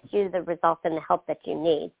you and get you the results and the help that you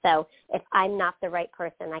need. So if I'm not the right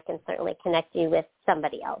person, I can certainly connect you with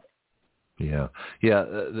somebody else. Yeah.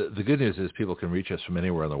 The good news is people can reach us from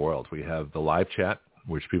anywhere in the world. We have the live chat,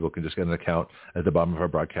 which people can just get an account at the bottom of our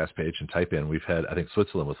broadcast page and type in. We've had, I think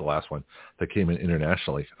Switzerland was the last one that came in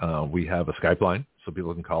internationally. We have a Skype line, so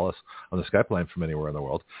people can call us on the Skype line from anywhere in the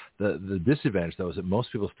world. The disadvantage, though, is that most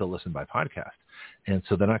people still listen by podcast. And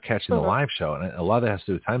so they're not catching the live show. And a lot of that has to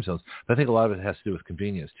do with time zones. But I think a lot of it has to do with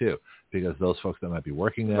convenience, too, because those folks that might be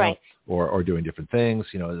working now or doing different things,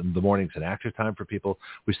 the morning's an active time for people.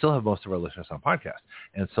 We still have most of our listeners on podcast.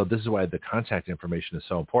 And so this is why the contact information is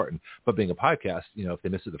so important. But being a podcast, if they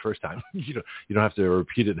miss it the first time, you don't have to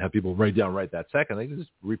repeat it and have people write down right that second. They can just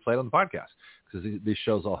replay it on the podcast, because these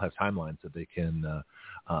shows all have timelines that they can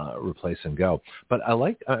replace and go. But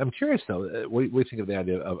I'm curious, though, what do you think of the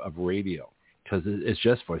idea of radio? Because it's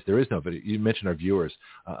just voice. There is no video. You mentioned our viewers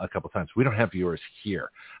a couple of times. We don't have viewers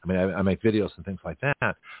here. I mean, I make videos and things like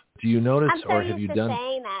that. Do you notice, or have you done? I'm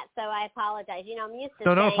saying that, so I apologize. I'm used to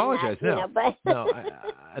saying apologize. That, but no,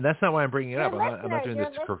 and that's not why I'm bringing it up. I'm not doing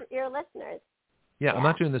this to your listeners. Yeah, I'm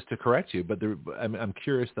not doing this to correct you, but I'm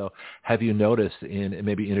curious, though, have you noticed in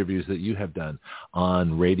maybe interviews that you have done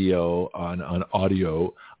on radio, on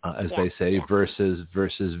audio, they say, versus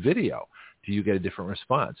video? Do you get a different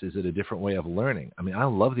response? Is it a different way of learning? I mean, I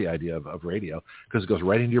love the idea of radio because it goes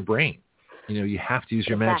right into your brain. You have to use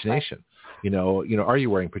your imagination. Are you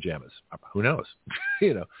wearing pajamas? Who knows?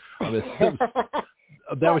 That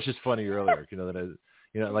was just funny earlier, that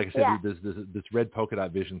like I said, this red polka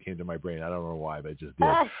dot vision came to my brain. I don't know why, but it just did.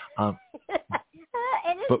 It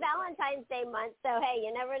is Valentine's Day month, so hey,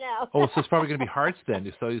 you never know. So it's probably going to be hearts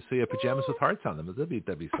then. So you have pajamas with hearts on them.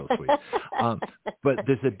 That'd be so sweet. But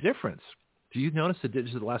there's a difference. Do you notice this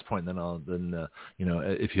is the last point, and then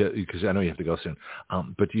because I know you have to go soon.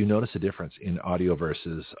 But do you notice a difference in audio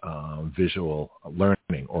versus visual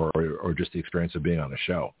learning, or just the experience of being on a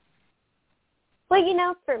show?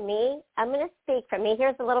 Well, for me, I'm going to speak for me.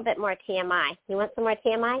 Here's a little bit more TMI. You want some more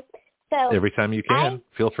TMI? So every time you can,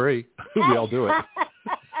 feel free. We all do it.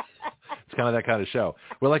 It's kind of that kind of show.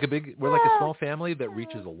 We're like a small family that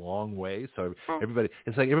reaches a long way. So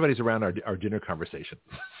it's like everybody's around our dinner conversation.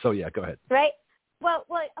 So yeah, go ahead. Right. Well,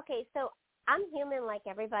 okay. So I'm human like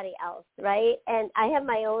everybody else, right? And I have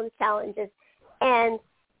my own challenges. And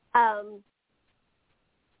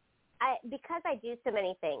because I do so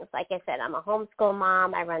many things, like I said, I'm a homeschool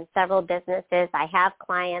mom. I run several businesses. I have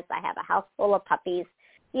clients. I have a house full of puppies.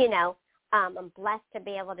 I'm blessed to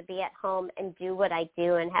be able to be at home and do what I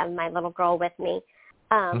do and have my little girl with me.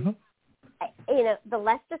 The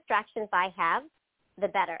less distractions I have, the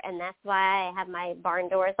better. And that's why I have my barn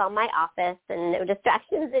doors on my office and no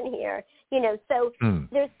distractions in here. So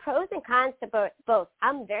there's pros and cons to both.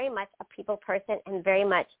 I'm very much a people person and very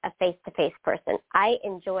much a face-to-face person. I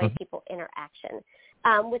enjoy people interaction.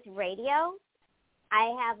 With radio,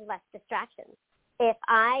 I have less distractions. If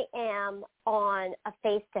I am on a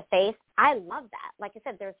face-to-face, I love that. Like I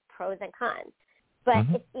said, there's pros and cons. But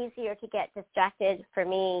it's easier to get distracted for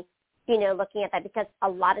me, looking at that, because a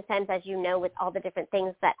lot of times, as you know, with all the different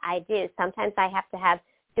things that I do, sometimes I have to have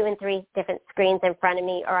 2 and 3 different screens in front of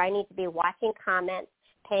me, or I need to be watching comments,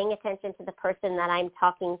 paying attention to the person that I'm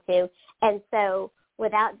talking to. And so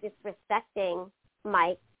without disrespecting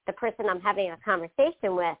the person I'm having a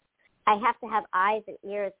conversation with, I have to have eyes and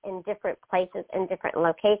ears in different places and different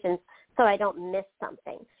locations so I don't miss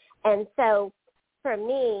something. And so for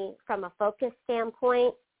me, from a focus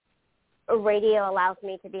standpoint, radio allows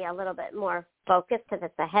me to be a little bit more focused because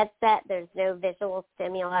it's a headset. There's no visual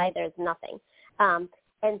stimuli. There's nothing.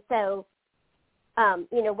 And so,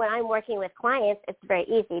 when I'm working with clients, it's very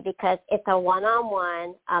easy because it's a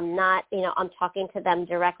one-on-one. I'm not, I'm talking to them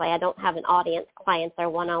directly. I don't have an audience. Clients are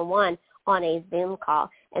one-on-one on a Zoom call.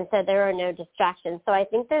 And so there are no distractions. So I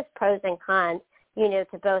think there's pros and cons, to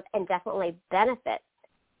both, and definitely benefits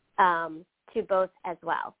to both as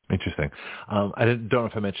well. Interesting. I don't know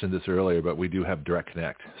if I mentioned this earlier, but we do have Direct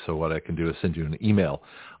Connect. So what I can do is send you an email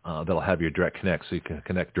that'll have your Direct Connect, so you can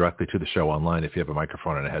connect directly to the show online if you have a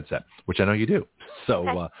microphone and a headset, which I know you do. So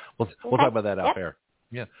we'll talk about that out there.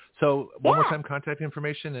 Yeah. So one more time, contact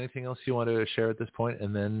information, anything else you want to share at this point,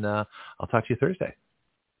 and then I'll talk to you Thursday.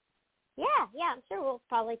 Yeah, I'm sure we'll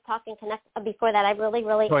probably talk and connect before that. I really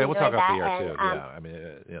enjoyed that. We'll talk off the air too. I mean,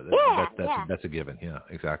 that's a given. Yeah,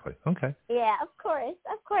 exactly. Okay. Yeah, of course.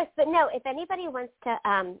 But no, if anybody wants to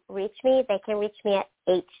reach me, they can reach me at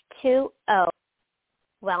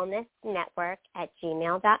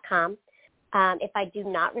h2owellnessnetwork@gmail.com. If I do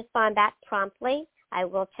not respond back promptly, I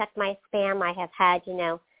will check my spam. I have had,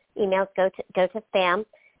 emails go to spam.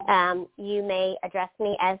 You may address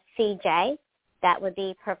me as CJ. That would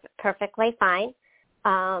be perfectly fine.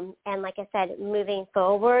 And like I said, moving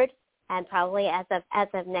forward, and probably as of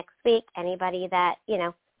next week, anybody that,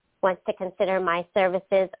 wants to consider my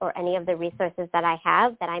services or any of the resources that I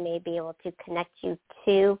have that I may be able to connect you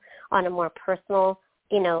to on a more personal,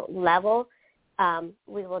 level,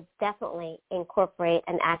 we will definitely incorporate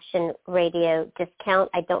an Action Radio discount.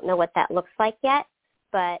 I don't know what that looks like yet,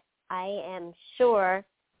 but I am sure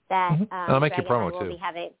that I'll make Greg your promo and I will too. be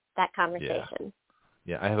having that conversation.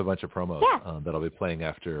 Yeah, I have a bunch of promos that I'll be playing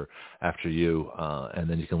after you, and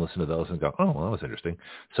then you can listen to those and go, oh, well, that was interesting.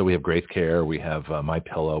 So we have Graith Care, we have My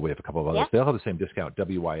Pillow, we have a couple of others. They all have the same discount,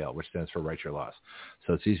 WYL, which stands for Write Your Loss.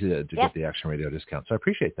 So it's easy to get the Action Radio discount. So I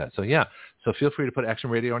appreciate that. So so feel free to put Action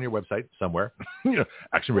Radio on your website somewhere.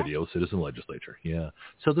 Action Radio, Citizen Legislature. Yeah.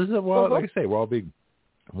 So this is like I say, we're all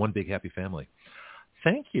one big happy family.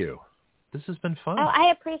 Thank you. This has been fun. Oh,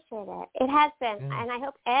 I appreciate it. It has been. Yeah. And I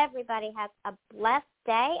hope everybody has a blessed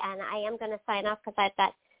day. And I am going to sign off because I've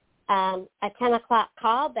got a 10 o'clock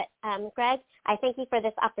call. But, Greg, I thank you for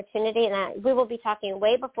this opportunity. And we will be talking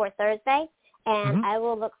way before Thursday. And I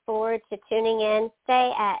will look forward to tuning in,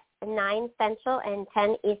 say, at 9 Central and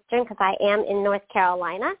 10 Eastern, because I am in North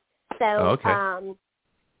Carolina. So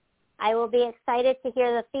I will be excited to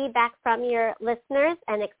hear the feedback from your listeners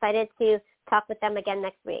and excited to talk with them again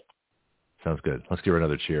next week. Sounds good. Let's give her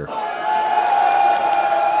another cheer. Have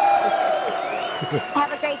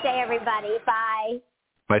a great day, everybody. Bye.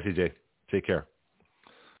 Bye, CJ. Take care.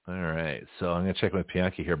 All right. So I'm going to check with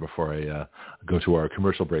Bianchi here before I go to our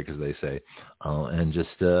commercial break, as they say, and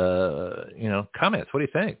just, comments. What do you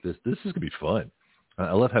think? This is going to be fun.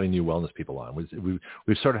 I love having new wellness people on.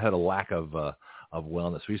 We've sort of had a lack of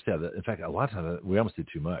wellness. We used to have, in fact, a lot of times we almost did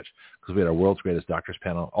too much because we had our World's Greatest Doctors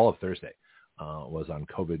panel all of Thursday. Was on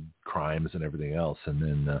COVID crimes and everything else. And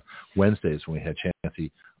then Wednesdays when we had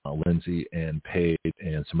Chancey, Lindsay, and Paige,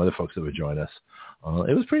 and some other folks that would join us.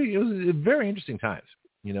 It was very interesting times,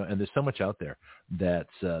 and there's so much out there that's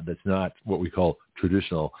not what we call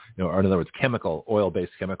traditional, or in other words,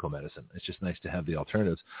 oil-based chemical medicine. It's just nice to have the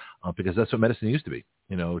alternatives because that's what medicine used to be,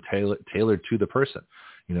 tailored to the person.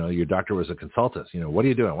 Your doctor was a consultant. What are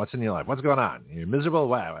you doing? What's in your life? What's going on? You're miserable?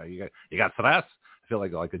 Wow. You got stress? feel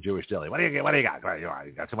like a Jewish deli. What do you got? You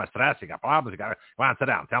got too much stress. You got problems. Come on, sit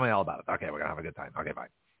down. Tell me all about it. Okay, we're going to have a good time. Okay, fine.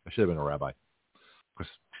 I should have been a rabbi. Of course,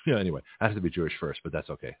 anyway, I have to be Jewish first, but that's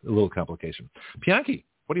okay. A little complication. Pianki,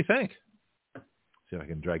 what do you think? See if I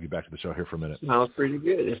can drag you back to the show here for a minute. Sounds pretty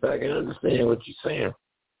good if I can understand what you're saying.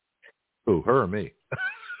 Who, her or me?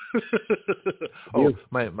 Oh,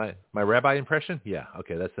 my rabbi impression? Yeah,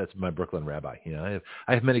 okay, that's my Brooklyn rabbi. I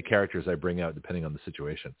have many characters I bring out depending on the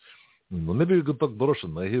situation. Maybe you could talk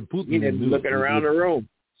Russian. You're looking around the room.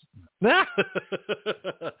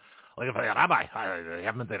 Like if a rabbi, I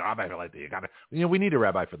haven't been a rabbi for like that. We need a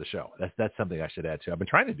rabbi for the show. That's something I should add to. I've been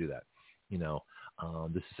trying to do that.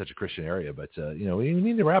 This is such a Christian area, but we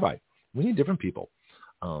need a rabbi. We need different people.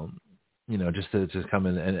 Just to come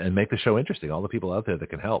in and make the show interesting. All the people out there that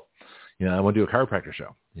can help. I want to do a chiropractor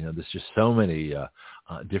show. There's just so many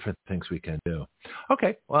different things we can do.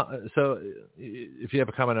 Okay, well, so if you have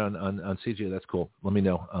a comment on CJ, that's cool. Let me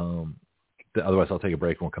know. Otherwise, I'll take a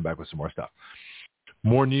break and we'll come back with some more stuff.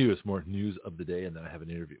 More news of the day, and then I have an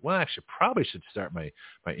interview. Well, actually, probably should start my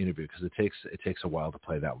interview because it takes a while to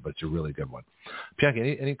play that one, but it's a really good one.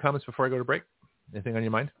 Pianki, any comments before I go to break? Anything on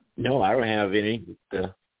your mind? No, I don't have any.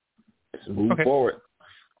 Let's move forward.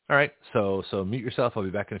 All right, so mute yourself. I'll be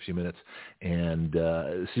back in a few minutes. And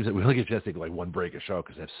it seems that we only get to take like one break a show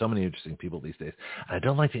because I have so many interesting people these days. And I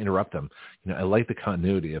don't like to interrupt them. I like the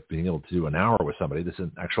continuity of being able to do an hour with somebody. This is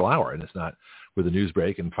an actual hour, and it's not with a news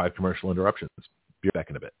break and 5 commercial interruptions. Be back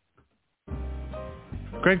in a bit.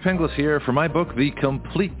 Greg Penglis here for my book, The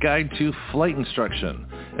Complete Guide to Flight Instruction.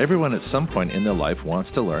 Everyone at some point in their life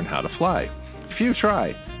wants to learn how to fly. Few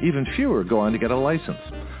try. Even fewer go on to get a license.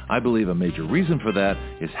 I believe a major reason for that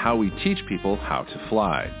is how we teach people how to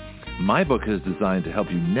fly. My book is designed to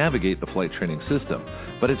help you navigate the flight training system,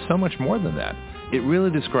 but it's so much more than that. It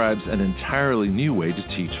really describes an entirely new way to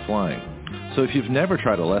teach flying. So if you've never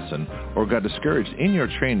tried a lesson or got discouraged in your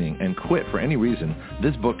training and quit for any reason,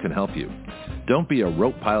 this book can help you. Don't be a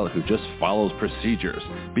rote pilot who just follows procedures.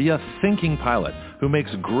 Be a thinking pilot who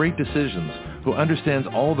makes great decisions, who understands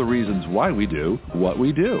all the reasons why we do what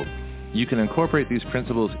we do. You can incorporate these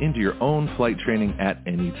principles into your own flight training at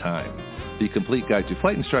any time. The Complete Guide to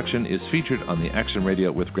Flight Instruction is featured on the Action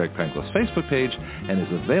Radio with Greg Penglis Facebook page and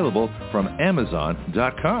is available from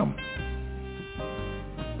Amazon.com.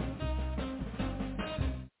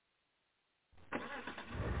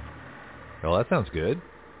 Well, that sounds good.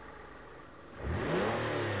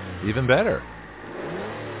 Even better.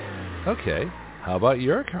 Okay, how about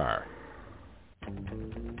your car?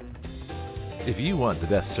 If you want the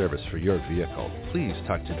best service for your vehicle, please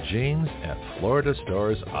talk to James at Florida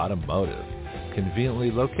Stores Automotive, conveniently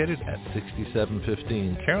located at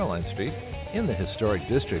 6715 Caroline Street in the historic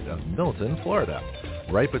district of Milton, Florida,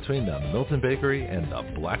 right between the Milton Bakery and the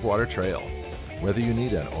Blackwater Trail. Whether you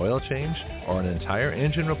need an oil change or an entire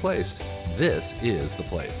engine replaced, this is the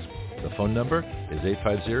place. The phone number is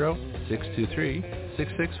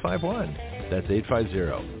 850-623-6651. That's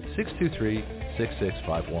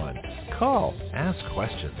 850-623-6651. Call, ask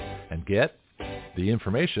questions, and get the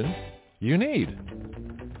information you need.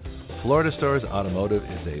 Florida Stores Automotive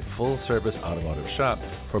is a full-service automotive shop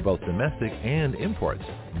for both domestic and imports,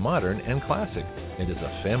 modern and classic. It is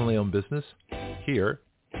a family-owned business here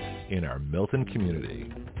in our Milton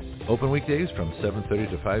community. Open weekdays from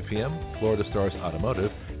 7:30 to 5 p.m., Florida Stars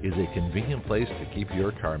Automotive is a convenient place to keep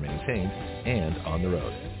your car maintained and on the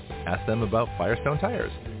road. Ask them about Firestone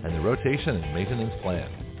tires and the rotation and maintenance plan.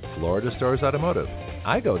 Florida Stars Automotive.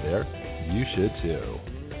 I go there. You should too.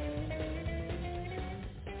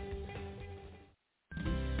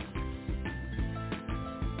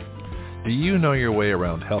 Do you know your way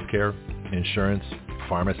around healthcare, insurance,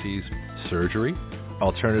 pharmacies, surgery,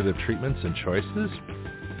 alternative treatments and choices?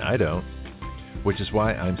 I don't. Which is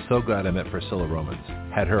why I'm so glad I met Priscilla Romans,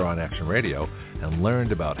 had her on Action Radio, and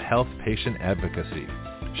learned about health patient advocacy.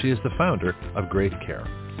 She is the founder of Great Care.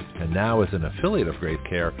 And now as an affiliate of Great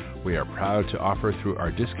Care, we are proud to offer through our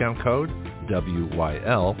discount code,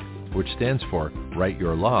 WYL, which stands for Write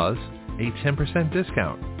Your Laws, a 10%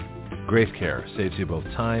 discount. Great Care saves you both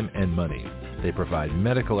time and money. They provide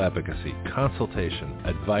medical advocacy, consultation,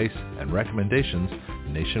 advice, and recommendations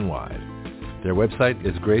nationwide. Their website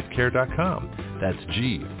is greatcare.com. That's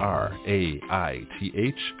GRAITH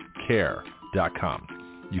care.com.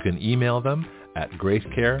 You can email them at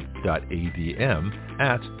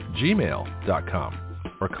greatcare.adm@gmail.com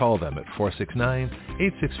or call them at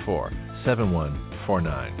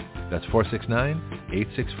 469-864-7149. That's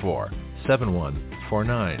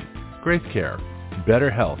 469-864-7149. Great Care.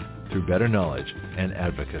 Better health through better knowledge and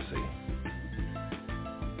advocacy.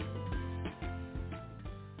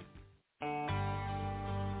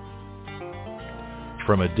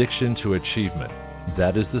 From addiction to achievement,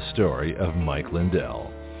 that is the story of Mike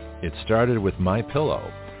Lindell. It started with My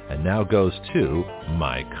Pillow and now goes to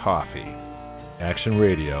My Coffee. Action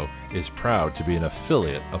Radio is proud to be an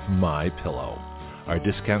affiliate of My Pillow. Our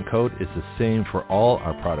discount code is the same for all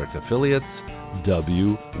our product affiliates,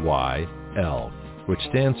 WYL, which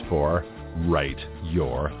stands for Write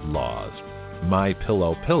Your Laws. My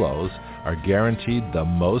Pillow pillows are guaranteed the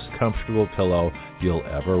most comfortable pillow you'll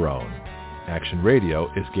ever own. Action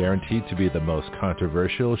Radio is guaranteed to be the most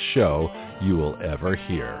controversial show you will ever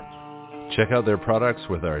hear. Check out their products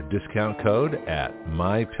with our discount code at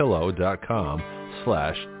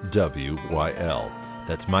mypillow.com/WYL.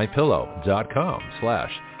 That's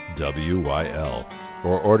mypillow.com/WYL.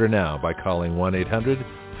 Or order now by calling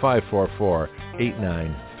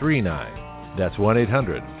 1-800-544-8939. That's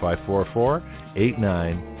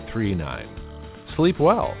 1-800-544-8939. Sleep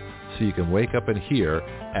well so you can wake up and hear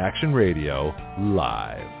Action Radio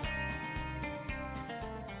live.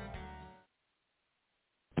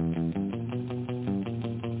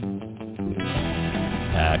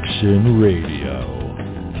 Action Radio.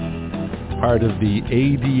 Part of the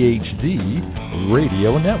ADHD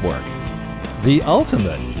Radio Network. The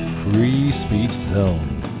ultimate free speech zone.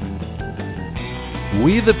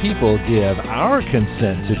 We the people give our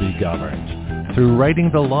consent to be governed through writing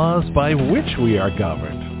the laws by which we are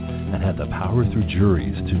governed, and have the power through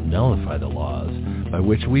juries to nullify the laws by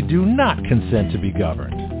which we do not consent to be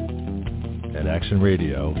governed. At Action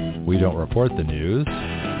Radio, we don't report the news.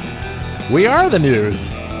 We are the news.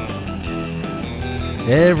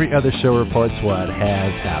 Every other show reports what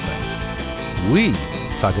has happened. We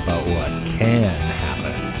talk about what can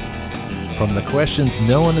happen. From the questions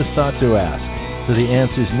no one has thought to ask, to the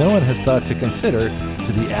answers no one has thought to consider,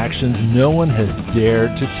 to the actions no one has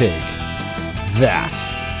dared to take. That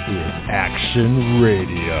is Action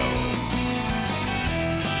Radio.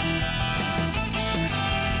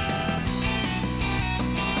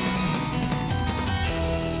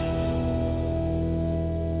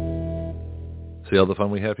 See all the fun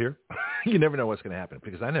we have here? You never know what's going to happen,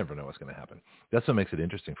 because I never know what's going to happen. That's what makes it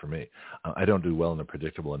interesting for me. I don't do well in a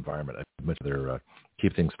predictable environment. I much rather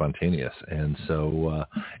keep things spontaneous. And so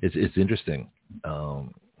it's interesting to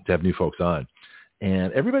have new folks on.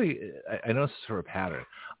 And everybody, I know this is sort of a pattern.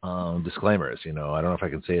 Disclaimers, I don't know if I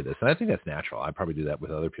can say this. And I think that's natural. I probably do that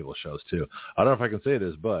with other people's shows too. I don't know if I can say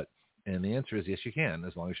this, but, and the answer is yes, you can,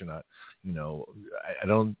 as long as you're not, I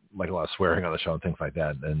don't like a lot of swearing on the show and things like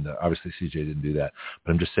that. And obviously CJ didn't do that.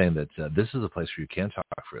 But I'm just saying that this is a place where you can talk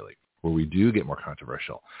freely, where we do get more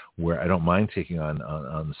controversial, where I don't mind taking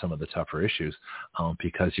on some of the tougher issues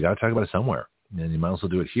because you got to talk about it somewhere. And you might as well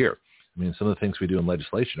do it here. I mean, some of the things we do in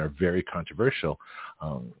legislation are very controversial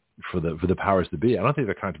for the powers that be. I don't think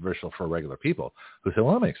they're controversial for regular people who say,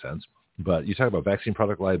 well, that makes sense. But you talk about vaccine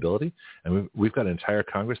product liability, and we've got an entire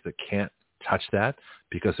Congress that can't touch that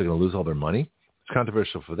because they're going to lose all their money. It's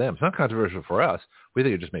controversial for them. It's not controversial for us. We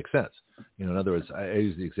think it just makes sense. In other words, I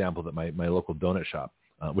use the example that my local donut shop,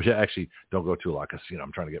 which I actually don't go to a lot because,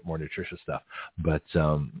 I'm trying to get more nutritious stuff. But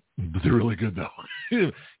they're really good, though.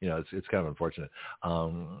 It's kind of unfortunate.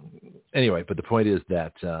 Anyway, but the point is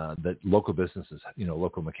that that local businesses,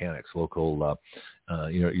 local mechanics, local,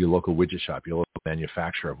 your local widget shop, your local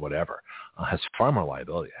manufacturer of whatever, has far more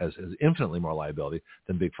liability, has infinitely more liability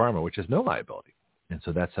than Big Pharma, which has no liability. And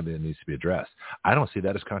so that's something that needs to be addressed. I don't see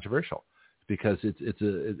that as controversial, because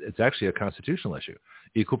it's actually a constitutional issue,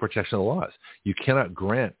 equal protection of the laws. You cannot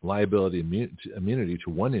grant liability immunity to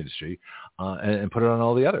one industry and put it on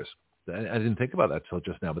all the others. I didn't think about that until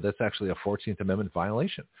just now, but that's actually a 14th Amendment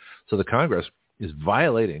violation. So the Congress is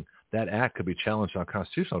violating that act, could be challenged on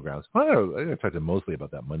constitutional grounds. I'm going to talk to Mosley about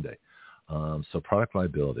that Monday. So product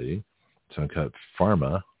liability, so I cut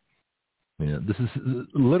pharma. This is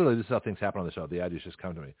how things happen on the show. The ideas just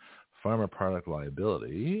come to me. Pharma product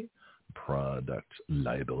liability.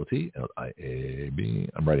 LIAB.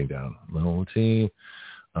 I'm writing down liability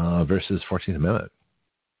versus 14th Amendment.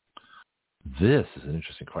 This is an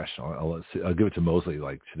interesting question. I'll give it to Mosley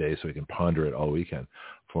today so he can ponder it all weekend.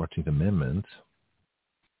 14th Amendment,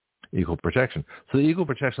 equal protection. So the equal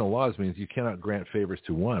protection of laws means you cannot grant favors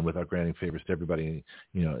to one without granting favors to everybody,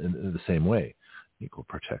 in the same way. Equal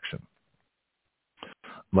protection.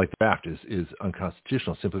 Like the draft is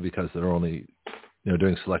unconstitutional simply because they're only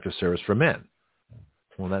doing selective service for men.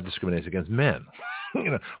 Well, that discriminates against men.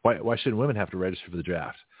 Why shouldn't women have to register for the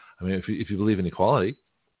draft? I mean, if you believe in equality,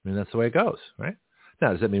 that's the way it goes, right?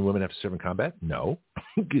 Now, does that mean women have to serve in combat? No.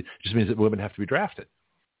 It just means that women have to be drafted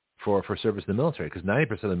for service in the military, because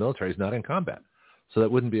 90% of the military is not in combat. So that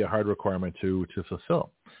wouldn't be a hard requirement to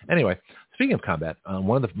fulfill. Anyway, speaking of combat,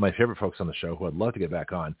 one of my favorite folks on the show who I'd love to get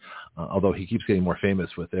back on, although he keeps getting more famous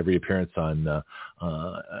with every appearance on,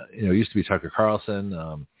 it used to be Tucker Carlson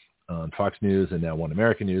on Fox News and now One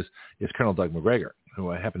American News, is Colonel Doug McGregor, who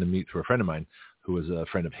I happened to meet through a friend of mine who was a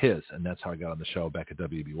friend of his, and that's how I got on the show back at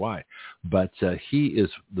WBY. But he is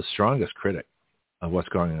the strongest critic of what's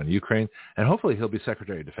going on in Ukraine, and hopefully he'll be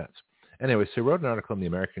Secretary of Defense. Anyway, so he wrote an article in the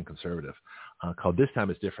American Conservative called This Time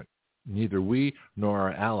is Different. Neither we nor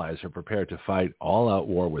our allies are prepared to fight all-out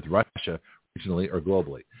war with Russia regionally or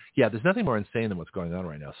globally. Yeah, there's nothing more insane than what's going on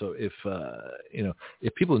right now. So if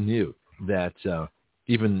people knew that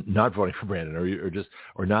even not voting for Brandon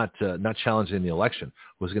or not challenging the election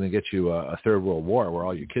was going to get you a third world war where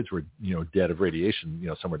all your kids were dead of radiation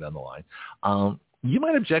somewhere down the line, you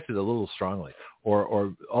might object it a little strongly,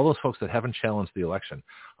 or all those folks that haven't challenged the election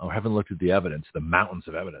or haven't looked at the evidence, the mountains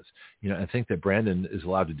of evidence, and think that Brandon is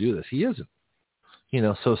allowed to do this. He isn't.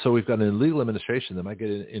 So we've got an illegal administration that might get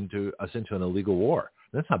into an illegal war.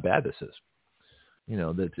 That's how bad this is.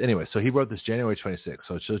 Anyway, so he wrote this January 26th,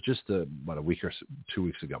 so it's just about a week or 2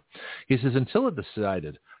 weeks ago. He says, until it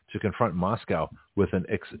decided to confront Moscow with an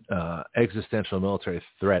existential military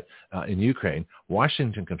threat in Ukraine,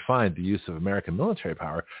 Washington confined the use of American military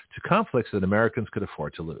power to conflicts that Americans could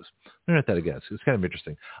afford to lose. Let me write that again. It's kind of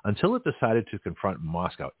interesting. Until it decided to confront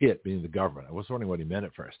Moscow, it being the government. I was wondering what he meant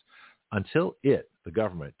at first. Until it, the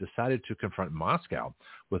government, decided to confront Moscow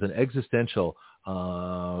with an existential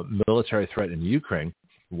military threat in Ukraine,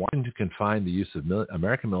 wanting to confine the use of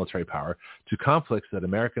American military power to conflicts that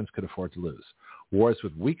Americans could afford to lose. Wars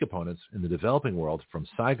with weak opponents in the developing world from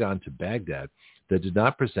Saigon to Baghdad that did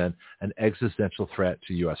not present an existential threat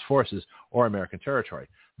to U.S. forces or American territory.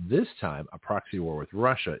 This time, a proxy war with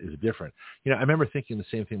Russia is different. I remember thinking the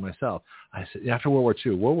same thing myself. I said, after World War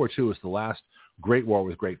II was the last great war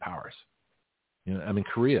with great powers.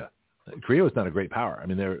 Korea was not a great power.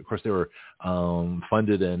 They were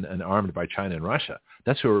funded and armed by China and Russia.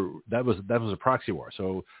 That was a proxy war.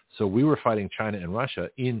 So we were fighting China and Russia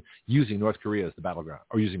in using North Korea as the battleground,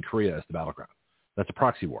 or using Korea as the battleground. That's a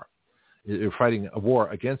proxy war. You're fighting a war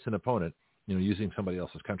against an opponent, using somebody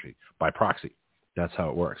else's country by proxy. That's how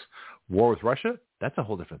it works. War with Russia, that's a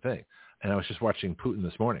whole different thing. And I was just watching Putin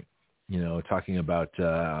this morning, talking about,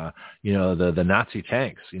 the Nazi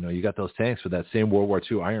tanks. You got those tanks with that same World War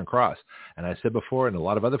II Iron Cross. And I said before, and a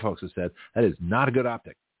lot of other folks have said, that is not a good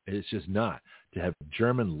optic. It's just not. To have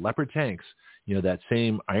German Leopard tanks, that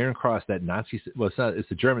same Iron Cross, that Nazi, it's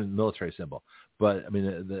the German military symbol. But,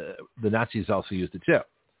 the Nazis also used it too,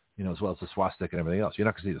 as well as the swastika and everything else. You're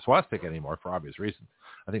not going to see the swastika anymore for obvious reasons.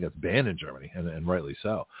 I think that's banned in Germany, and rightly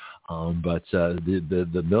so. But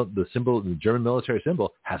the symbol, the German military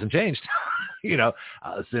symbol, hasn't changed,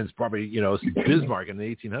 since probably Bismarck in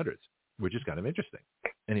the 1800s, which is kind of interesting.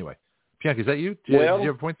 Anyway, Bianca, is that you? Did you have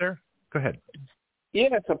a point there? Go ahead. Yeah,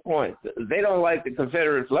 that's a point. They don't like the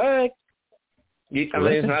Confederate flag. It's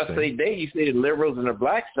not say they. You say the liberals and the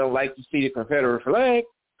blacks don't like to see the Confederate flag.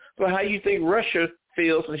 But how you think Russia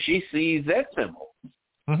feels when she sees that symbol?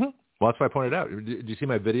 Mm-hmm. Well, that's why I pointed out. Did you see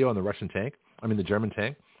my video on the Russian tank? The German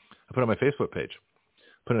tank? I put it on my Facebook page.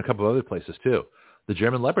 Put it in a couple of other places, too. The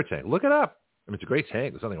German Leopard tank. Look it up. It's a great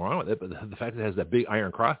tank. There's nothing wrong with it. But the fact that it has that big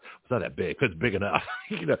Iron Cross, it's not that big, but it's big enough.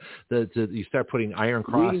 You start putting Iron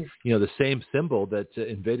Cross, the same symbol that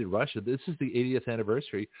invaded Russia. This is the 80th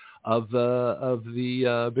anniversary of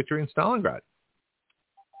the victory in Stalingrad.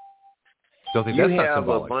 Don't think that's not symbolic.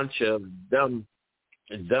 You have a bunch of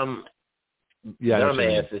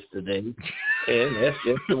dumbasses today, and that's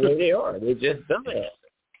just the way they are. They're just dumbasses.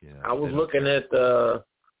 Yeah, I was looking at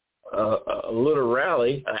a little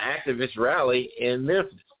rally, an activist rally in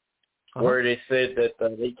Memphis, where they said that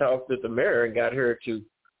they talked to the mayor and got her to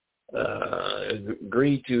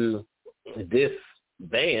agree to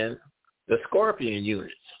disband the Scorpion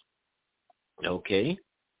units. Okay.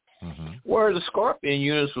 Mm-hmm. Where the Scorpion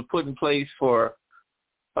units were put in place for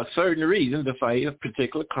a certain reason to fight a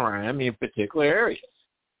particular crime in particular areas.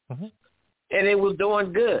 Mm-hmm. And it was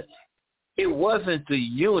doing good. It wasn't the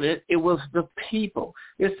unit, it was the people.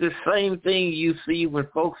 It's the same thing you see when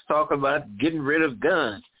folks talk about getting rid of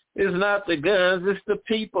guns. It's not the guns, it's the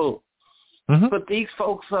people. Mm-hmm. But these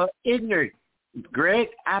folks are ignorant. Greg,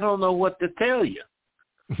 I don't know what to tell you.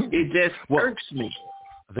 It just irks me.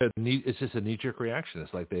 It's just a knee-jerk reaction.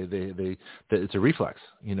 It's like it's a reflex.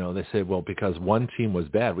 They say, well, because one team was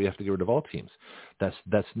bad, we have to get rid of all teams.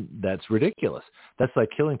 That's ridiculous. That's like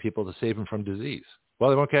killing people to save them from disease. Well,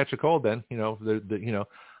 they won't catch a cold then.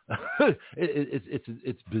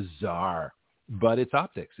 It's bizarre, but it's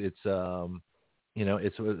optics. It's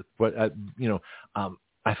It's what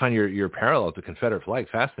I find your parallel to Confederate flag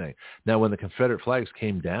fascinating. Now, when the Confederate flags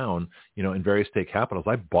came down, in various state capitals,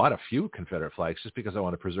 I bought a few Confederate flags just because I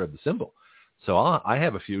want to preserve the symbol. So I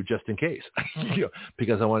have a few just in case,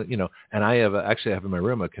 because I want, and I have I have in my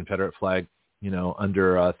room a Confederate flag,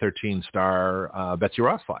 under a 13-star Betsy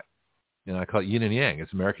Ross flag. I call it yin and yang.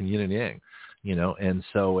 It's American yin and yang, and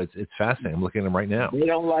so it's fascinating. I'm looking at them right now. They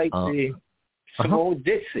don't like the Simone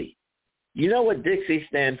Dixie. You know what Dixie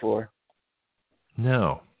stands for?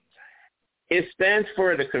 No. It stands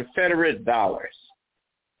for the Confederate dollars.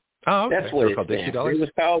 Oh, okay. That's what it called stands Dixie for. dollars? It was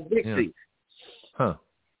called Dixie. Yeah. Huh.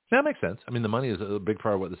 That makes sense. I mean, the money is a big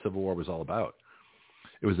part of what the Civil War was all about.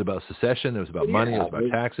 It was about secession. It was about money. It was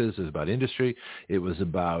about taxes. It was about industry. It was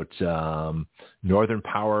about Northern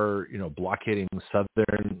power, blockading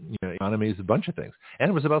Southern economies, a bunch of things. And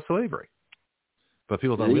it was about slavery. But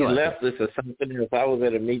people don't realize left this or something else. I was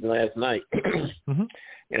at a meeting last night, and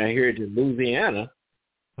I heard that Louisiana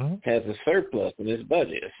has a surplus in its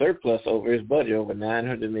budget, a surplus over its budget over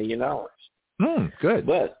 $900 million. Good.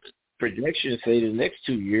 But projections say the next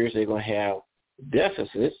 2 years they're going to have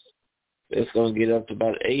deficits. It's going to get up to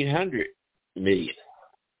about $800 million.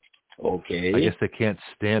 Okay. I guess they can't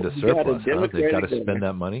stand a surplus. They've got to spend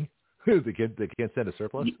that money. They can't stand a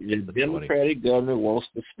surplus. The Democratic government wants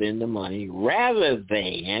to spend the money rather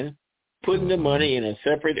than putting the money in a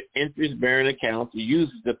separate interest-bearing account to use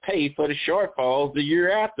to pay for the shortfalls the year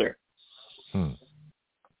after. I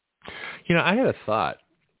had a thought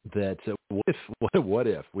that what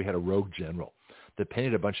if we had a rogue general that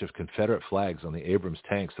painted a bunch of Confederate flags on the Abrams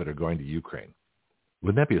tanks that are going to Ukraine?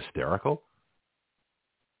 Wouldn't that be hysterical?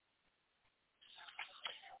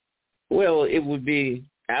 Well, it would be.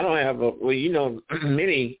 I don't have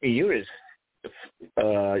many units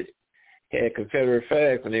had Confederate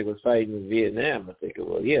flags when they were fighting in Vietnam. I think it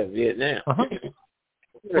was, Vietnam.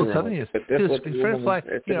 Well, something is Confederate flag.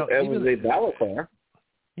 That was a battle car.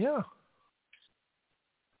 Yeah.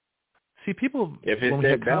 See, people if it's when we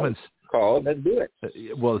had comments call, let's do it.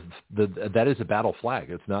 Well, that is a battle flag.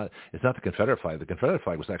 It's not the Confederate flag. The Confederate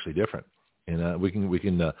flag was actually different. And we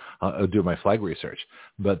can do my flag research,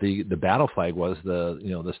 but the battle flag was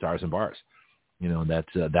the stars and bars,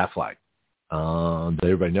 that flag that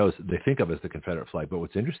everybody knows they think of as the Confederate flag. But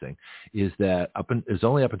what's interesting is that it's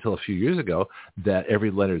only up until a few years ago that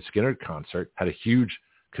every Leonard Skinner concert had a huge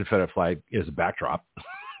Confederate flag as a backdrop.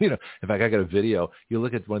 In fact, I got a video. You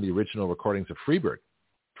look at one of the original recordings of Freebird,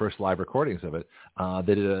 first live recordings of it.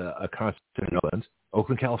 They did a concert in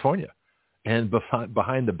Oakland, California. And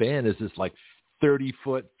behind the band is this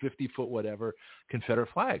 30-foot, 50-foot, whatever Confederate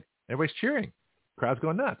flag. Everybody's cheering. Crowd's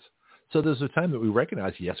going nuts. So there's a time that we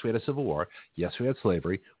recognized, yes, we had a Civil War. Yes, we had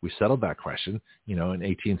slavery. We settled that question, in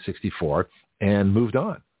 1864 and moved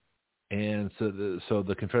on. And so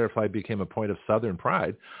the Confederate flag became a point of Southern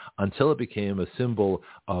pride until it became a symbol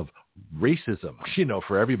of racism,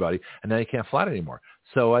 for everybody. And now you can't fly it anymore.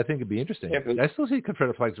 So I think it'd be interesting. I still see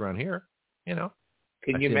Confederate flags around here, Can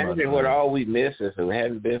you imagine what all we missed if it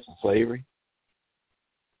hadn't been for slavery?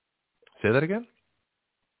 Say that again?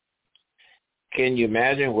 Can you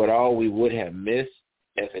imagine what all we would have missed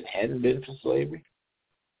if it hadn't been for slavery?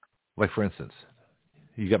 Like, for instance,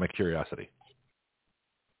 you got my curiosity.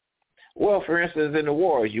 Well, for instance, in the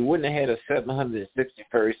war, you wouldn't have had a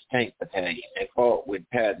 761st Tank Battalion that fought with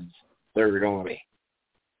Patton's Third Army.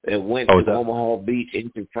 That went to Omaha Beach,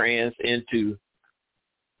 into France, into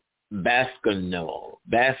Bastogne,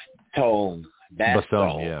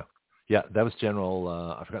 yeah, that was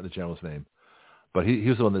General. I forgot the general's name, but he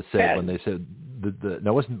was the one that said Patton. When they said it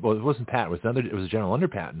wasn't Patton. It was General under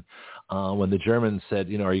Patton. When the Germans said,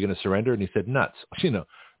 are you going to surrender? And he said, nuts.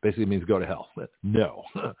 Basically means go to hell. No,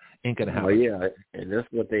 ain't gonna happen. Oh yeah, and that's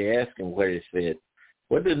what they asked him. Where he said,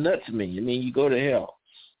 what does nuts mean? You mean you go to hell?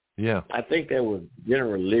 Yeah, I think that was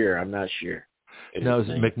General Lear. I'm not sure. No, it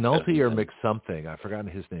was McNulty or McSomething. I've forgotten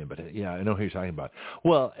his name, but yeah, I know who you're talking about.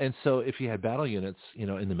 Well, and so if you had battle units, in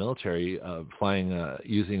the military flying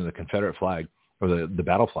using the Confederate flag or the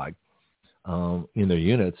battle flag in their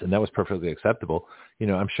units, and that was perfectly acceptable.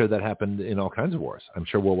 I'm sure that happened in all kinds of wars. I'm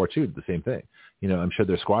sure World War II did the same thing. I'm sure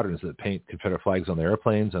there's squadrons that paint Confederate flags on their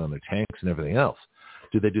airplanes and on their tanks and everything else.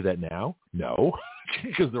 Do they do that now? No,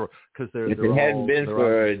 because they're. If it hadn't been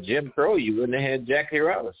for Jim Crow, you wouldn't have had Jackie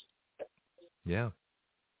Robinson. Yeah.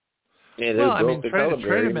 Well, I mean, try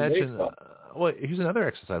to imagine. Here's another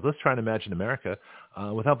exercise. Let's try and imagine America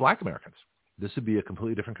without Black Americans. This would be a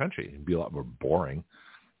completely different country. It'd be a lot more boring.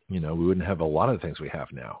 We wouldn't have a lot of the things we have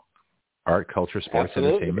now: art, culture, sports,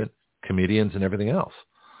 entertainment, comedians, and everything else.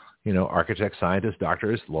 Architects, scientists,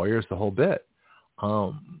 doctors, lawyers, the whole bit.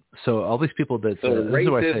 So all these people that the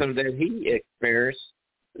racism that he experienced,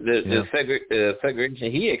 the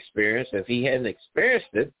segregation he experienced, if he hadn't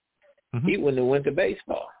experienced it, he wouldn't have went to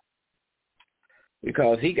baseball,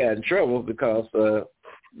 because he got in trouble because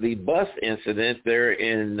the bus incident there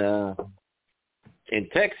in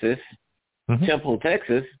Texas, Temple,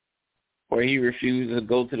 Texas, where he refused to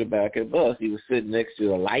go to the back of the bus. He was sitting next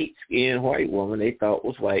to a light-skinned white woman they thought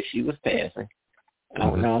was white. She was passing.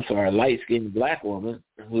 A light-skinned black woman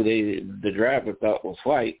who the driver thought was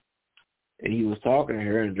white. And he was talking to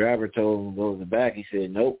her, and the driver told him to go to the back. He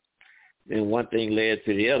said, nope. Then one thing led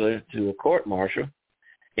to the other, to a court-martial.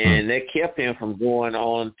 And that kept him from going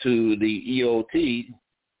on to the EOT,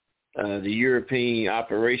 the European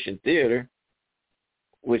Operation Theater,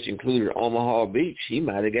 which included Omaha Beach. He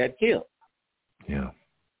might have got killed. Yeah.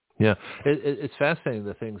 Yeah. It's fascinating,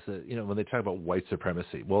 the things that, when they talk about white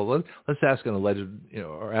supremacy. Well, let's ask an alleged,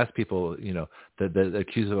 or ask people, that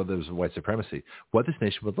accuse others of white supremacy, what this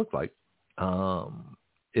nation would look like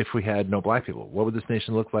if we had no black people. What would this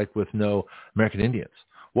nation look like with no American Indians?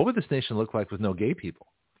 What would this nation look like with no gay people?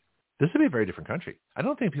 This would be a very different country. I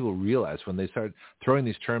don't think people realize when they start throwing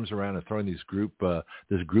these terms around and throwing these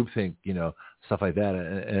this groupthink, stuff like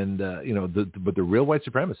that. But the real white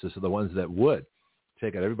supremacists are the ones that would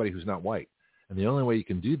take out everybody who's not white. And the only way you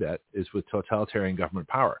can do that is with totalitarian government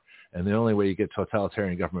power. And the only way you get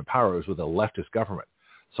totalitarian government power is with a leftist government.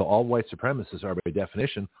 So all white supremacists are by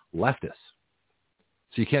definition leftists.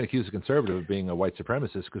 So you can't accuse a conservative of being a white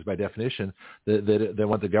supremacist, because by definition, they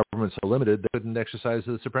want the government so limited they couldn't exercise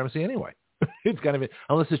the supremacy anyway. It's kind of,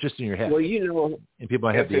 unless it's just in your head. Well, and people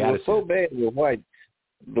might have the attitude. It was so bad with whites,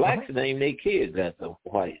 blacks name their kids after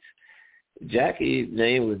whites. Jackie's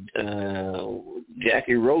name was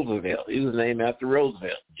Jackie Roosevelt. He was named after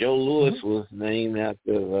Roosevelt. Joe Louis was named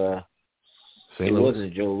after. It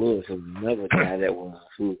wasn't Joe Louis. It was another guy that was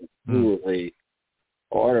who was a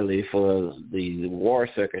orderly for the war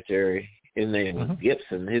secretary. His name was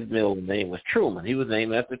Gibson. His middle name was Truman. He was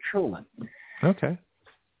named after Truman. Okay.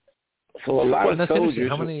 So a lot of soldiers.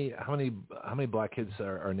 How many black kids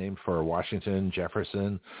are named for Washington,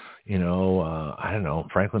 Jefferson? I don't know.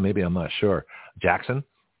 Franklin, maybe, I'm not sure. Jackson.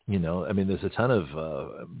 There's a ton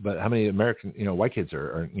of. But how many American, white kids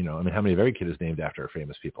are? How many of every kid is named after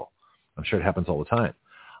famous people? I'm sure it happens all the time.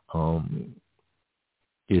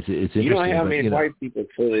 It's interesting. You don't have many white people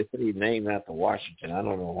so they say named after Washington. I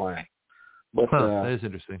don't know why. But that is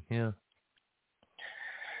interesting. Yeah.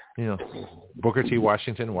 Booker T.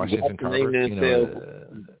 Washington Carver.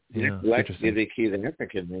 Black is a key the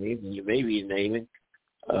African name. You may be naming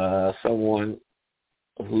someone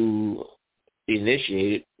who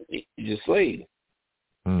initiated the slave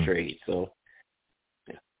trade. So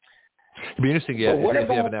it'd be interesting, if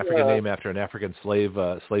you have an African name after an African slave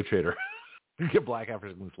trader. Get black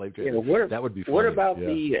African slave trader. That would be funny. What about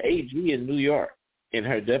the AG in New York in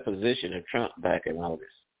her deposition of Trump back in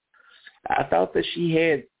August? I thought that she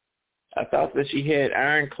had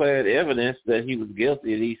ironclad evidence that he was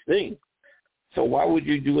guilty of these things. So why would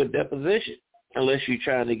you do a deposition unless you're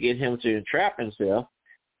trying to get him to entrap himself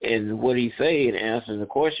in what he's saying, answering the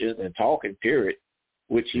questions and talking, period,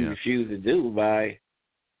 which he refused to do by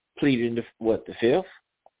pleading the fifth?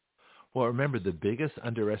 Well, remember, the biggest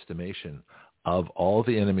underestimation of all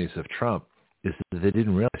the enemies of Trump is that they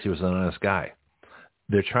didn't realize he was an honest guy.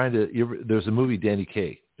 They're trying to. There's a movie, Danny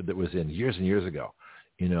Kaye, that was in years and years ago.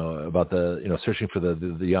 About searching for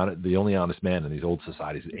the only honest man in these old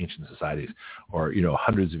societies, ancient societies, or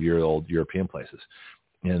hundreds of year old European places.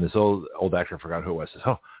 And this old actor, I forgot who it was, says,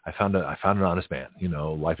 "Oh, I found an honest man.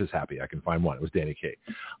 Life is happy. I can find one." It was Danny Kaye.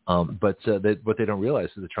 But what they don't realize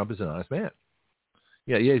is that Trump is an honest man.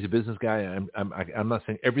 Yeah, he's a business guy. I'm not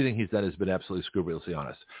saying everything he's done has been absolutely scrupulously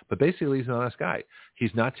honest, but basically he's an honest guy. He's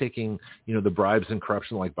not taking, the bribes and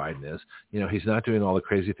corruption like Biden is. He's not doing all the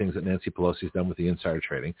crazy things that Nancy Pelosi's done with the insider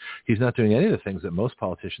trading. He's not doing any of the things that most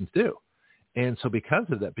politicians do. And so because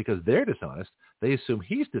of that, because they're dishonest, they assume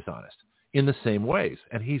he's dishonest in the same ways,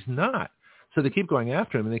 and he's not. So they keep going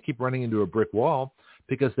after him, and they keep running into a brick wall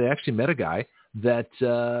because they actually met a guy that,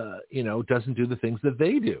 doesn't do the things that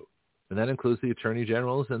they do. And that includes the attorney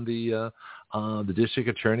generals and the district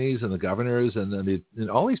attorneys and the governors and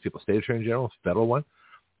all these people, state attorney generals, federal one.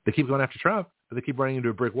 They keep going after Trump, but they keep running into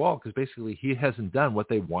a brick wall because basically he hasn't done what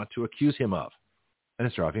they want to accuse him of. And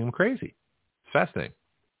it's driving him crazy. It's fascinating.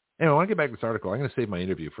 Anyway, I want to get back to this article. I'm going to save my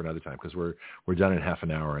interview for another time because we're done in half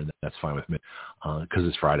an hour, and that's fine with me because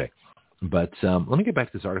it's Friday. But let me get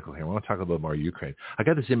back to this article here. I want to talk a little bit more Ukraine. I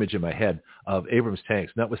got this image in my head of Abrams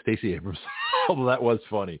tanks, not with Stacey Abrams, although that was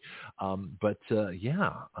funny. I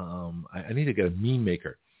need to get a meme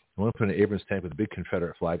maker. I want to put an Abrams tank with a big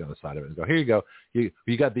Confederate flag on the side of it and go, here you go.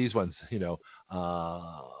 You got these ones,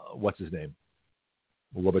 what's his name?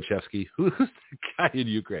 Lobachevsky. Who's the guy in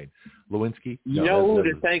Ukraine? Lewinsky? In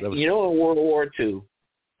World War II,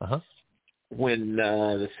 when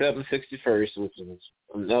the 761st, which was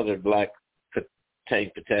another black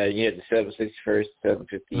tank battalion, you had the 761st,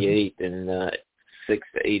 758th, and 6th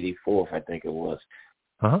to 84th, I think it was.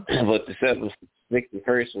 But the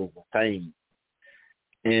 761st was the same.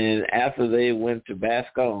 And after they went to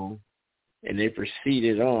Bastogne, and they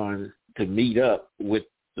proceeded on to meet up with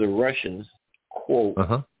the Russians, quote,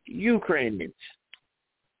 Ukrainians.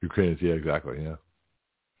 Ukrainians, yeah, exactly, yeah.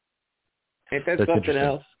 Ain't that something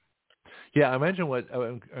else? Yeah, imagine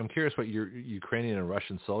I'm curious what your Ukrainian and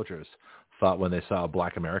Russian soldiers thought when they saw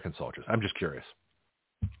black American soldiers. I'm just curious.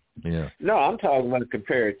 Yeah. No, I'm talking about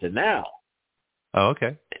compared to now. Oh,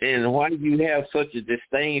 okay. And why do you have such a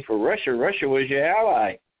disdain for Russia? Russia was your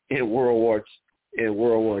ally in World War II.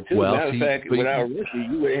 Well, matter of fact, without Russia,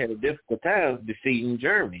 you would have had a difficult time defeating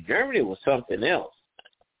Germany. Germany was something else.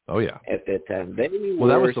 Oh, yeah. At that time. That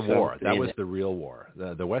was the war. That was the real war.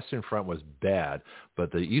 The Western Front was bad,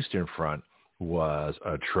 but the Eastern Front was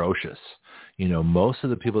atrocious. Most of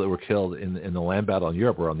the people that were killed in the land battle in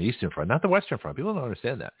Europe were on the Eastern Front, not the Western Front. People don't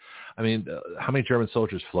understand that. I mean, how many German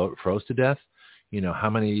soldiers froze to death? How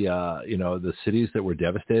many, the cities that were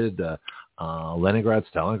devastated, Leningrad,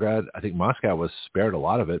 Stalingrad. I think Moscow was spared a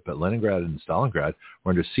lot of it, but Leningrad and Stalingrad were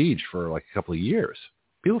under siege for like a couple of years.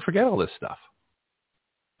 People forget all this stuff.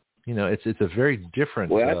 It's a very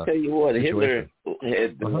different Well, I tell you what, situation.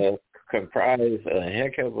 Hitler had comprised a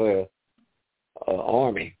heck of a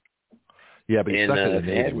army. Yeah, but he stuck to the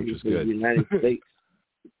Navy, which is good. The United States.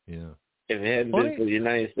 Yeah. If it hadn't been for the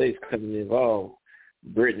United States coming involved,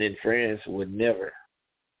 Britain and France would never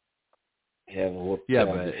have whooped. Yeah,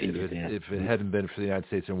 but if it hadn't been for the United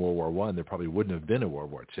States in World War I, there probably wouldn't have been a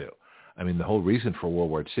World War II. I mean, the whole reason for World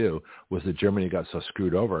War II was that Germany got so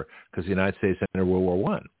screwed over because the United States entered World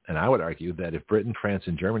War I. And I would argue that if Britain, France,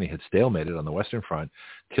 and Germany had stalemated on the Western Front,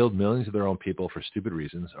 killed millions of their own people for stupid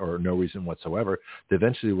reasons or no reason whatsoever, they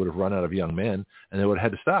eventually would have run out of young men and they would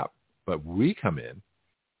have had to stop. But we come in,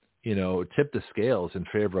 tip the scales in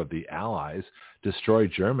favor of the Allies, destroy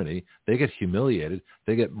Germany. They get humiliated.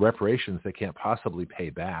 They get reparations they can't possibly pay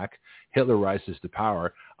back. Hitler rises to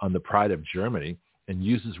power on the pride of Germany and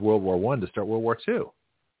uses World War I to start World War II.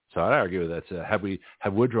 So I'd argue that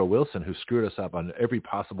have Woodrow Wilson, who screwed us up on every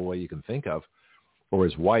possible way you can think of, or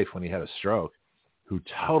his wife when he had a stroke, who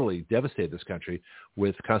totally devastated this country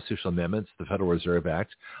with constitutional amendments, the Federal Reserve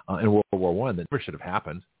Act, and World War I that never should have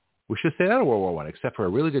happened. We should stay out of World War I, except for a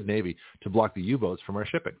really good Navy to block the U-boats from our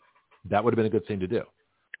shipping. That would have been a good thing to do.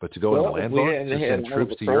 But to go on a land boat to send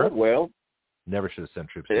troops to Europe, never should have sent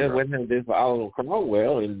troops to Europe. It wouldn't have been for Oliver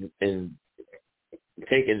Cromwell and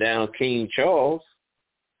taking down King Charles.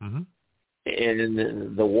 And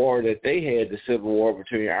in the war that they had, the Civil War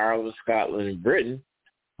between Ireland, Scotland, and Britain,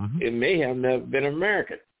 it may have never been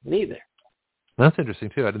American, neither. That's interesting,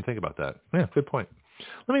 too. I didn't think about that. Yeah, good point.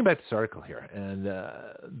 Let me get back to this article here. And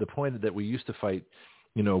the point that we used to fight,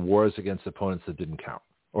 wars against opponents that didn't count.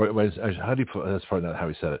 Or how do you put, that's probably not how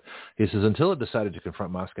he said it. He says, until it decided to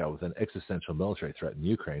confront Moscow with an existential military threat in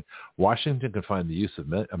Ukraine, Washington confined the use of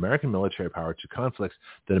American military power to conflicts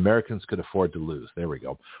that Americans could afford to lose. There we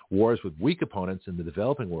go. Wars with weak opponents in the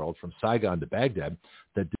developing world from Saigon to Baghdad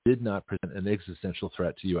that did not present an existential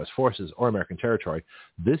threat to U.S. forces or American territory.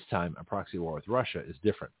 This time, a proxy war with Russia is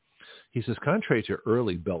different. He says, contrary to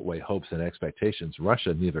early Beltway hopes and expectations,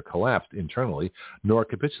 Russia neither collapsed internally nor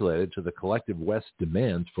capitulated to the collective West's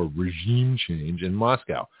demands for regime change in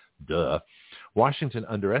Moscow. Duh. Washington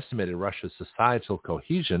underestimated Russia's societal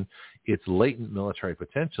cohesion, its latent military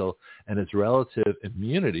potential, and its relative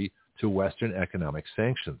immunity to Western economic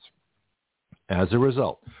sanctions. As a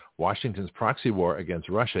result, Washington's proxy war against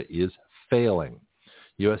Russia is failing.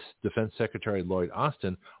 U.S. Defense Secretary Lloyd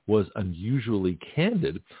Austin was unusually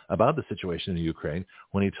candid about the situation in Ukraine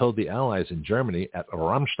when he told the allies in Germany at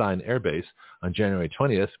Ramstein Air Base on January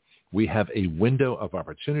 20th, we have a window of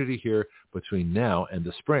opportunity here between now and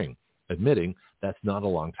the spring, admitting that's not a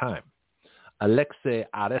long time. Alexei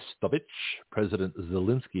Arestovich, President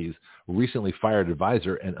Zelensky's recently fired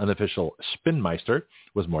advisor and unofficial spinmeister,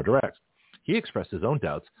 was more direct. He expressed his own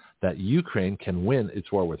doubts that Ukraine can win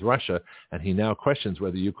its war with Russia, and he now questions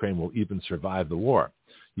whether Ukraine will even survive the war.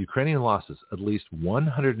 Ukrainian losses, at least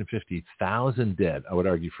 150,000 dead, I would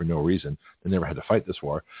argue for no reason. They never had to fight this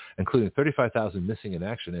war, including 35,000 missing in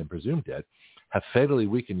action and presumed dead, have fatally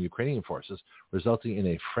weakened Ukrainian forces, resulting in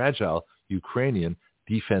a fragile Ukrainian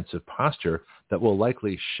defensive posture that will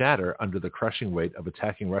likely shatter under the crushing weight of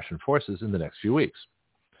attacking Russian forces in the next few weeks.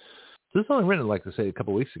 So this is only written, like I say, a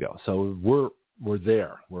couple of weeks ago. So we're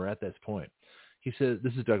there. We're at this point. He says,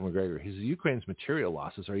 this is Doug Macgregor. He says, Ukraine's material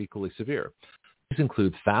losses are equally severe. These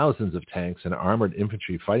include thousands of tanks and armored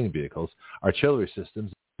infantry fighting vehicles, artillery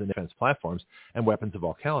systems, and defense platforms, and weapons of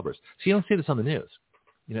all calibers. So you don't see this on the news.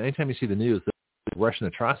 Anytime you see the news, the Russian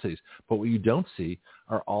atrocities, but what you don't see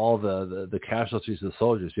are all the casualties of the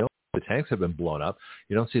soldiers. You don't see the tanks have been blown up.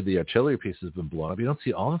 You don't see the artillery pieces have been blown up. You don't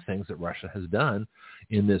see all the things that Russia has done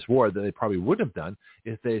in this war that they probably wouldn't have done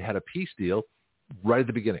if they had a peace deal right at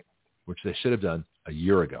the beginning, which they should have done a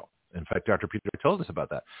year ago. In fact, Dr. Peter told us about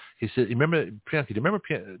that. He said, Priyanka, do you remember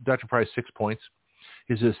Dr. Price's 6 points?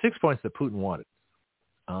 He said 6 points that Putin wanted.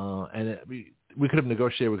 And we could have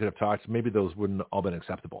negotiated, we could have talked. Maybe those wouldn't all been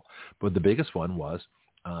acceptable. But the biggest one was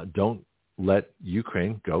don't let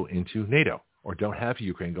Ukraine go into NATO, or don't have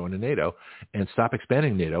Ukraine go into NATO, and stop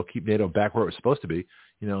expanding NATO. Keep NATO back where it was supposed to be,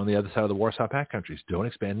 on the other side of the Warsaw Pact countries. Don't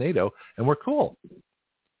expand NATO, and we're cool.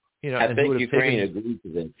 I think Ukraine agreed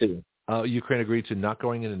to that too. Ukraine agreed to not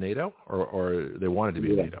going into NATO, or they wanted to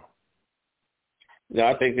be in NATO? No,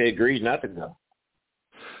 I think they agreed not to go.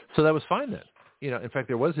 So that was fine then. In fact,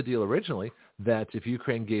 there was a deal originally that if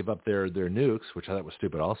Ukraine gave up their nukes, which I thought was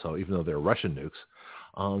stupid also, even though they're Russian nukes,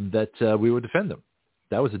 that we would defend them.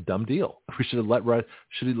 That was a dumb deal. We should have let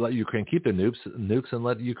Ukraine keep their nukes and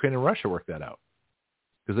let Ukraine and Russia work that out,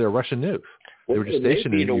 because they're Russian nukes. They were just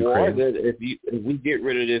stationed in Ukraine. War that if we get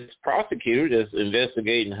rid of this prosecutor that's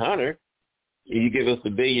investigating Hunter, you give us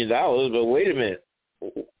 $1 billion, but wait a minute,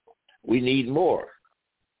 we need more.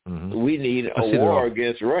 Mm-hmm. We need a war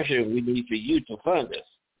against Russia. We need for you to fund us.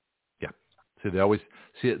 Yeah. So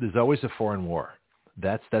there's always a foreign war.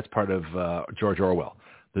 That's part of George Orwell.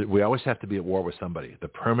 We always have to be at war with somebody. The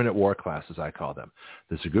permanent war class, as I call them.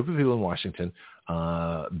 There's a group of people in Washington,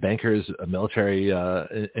 bankers, military,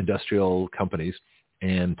 industrial companies,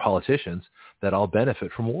 and politicians that all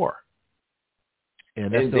benefit from war.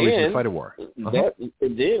 And that's the reason to fight a war.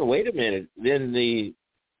 Then, wait a minute. Then the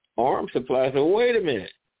arms supplies say, wait a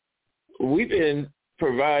minute. We've been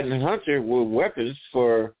providing Hunter with weapons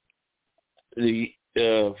for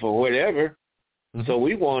whatever. Mm-hmm. So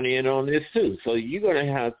we want in on this too. So you're going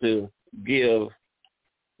to have to give.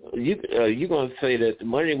 You're going to say that the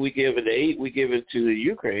money we give it, the aid we give it to the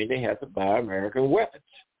Ukraine, they have to buy American weapons,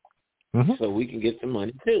 so we can get the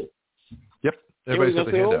money too. Yep. Everybody's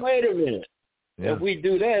got their hand up. Wait a minute. Yeah. If we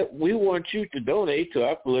do that, we want you to donate to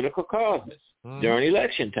our political causes during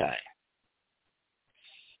election time.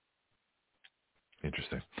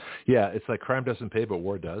 Interesting. Yeah, it's like crime doesn't pay, but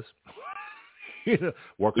war does.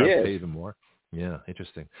 War crimes pay even more. Yeah,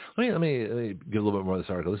 interesting. Let me give a little bit more of this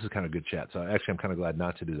article. This is kind of good chat. So actually, I'm kind of glad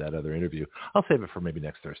not to do that other interview. I'll save it for maybe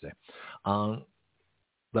next Thursday,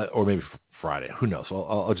 or maybe Friday. Who knows?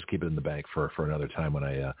 I'll just keep it in the bank for another time when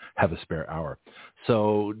I have a spare hour.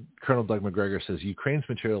 So Colonel Doug Macgregor says Ukraine's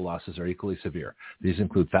material losses are equally severe. These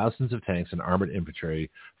include thousands of tanks and armored infantry,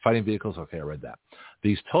 fighting vehicles. Okay, I read that.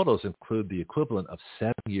 These totals include the equivalent of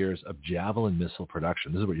 7 years of Javelin missile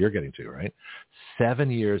production. This is what you're getting to, right? 7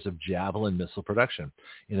 years of Javelin missile production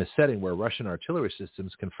in a setting where Russian artillery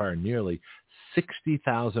systems can fire nearly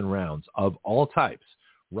 60,000 rounds of all types,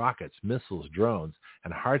 rockets, missiles, drones,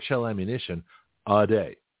 and hard-shell ammunition a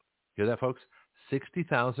day. Hear that, folks?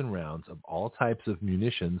 60,000 rounds of all types of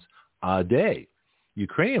munitions a day.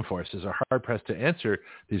 Ukrainian forces are hard-pressed to answer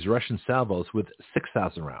these Russian salvos with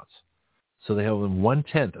 6,000 rounds. So they have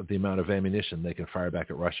 1/10 of the amount of ammunition they can fire back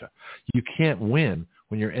at Russia. You can't win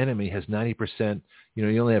when your enemy has 90%,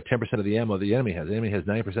 you only have 10% of the ammo the enemy has. The enemy has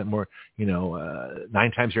 90% more,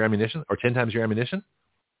 9 times your ammunition or 10 times your ammunition.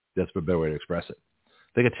 That's a better way to express it.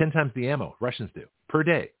 They get 10 times the ammo, Russians do, per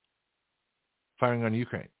day, firing on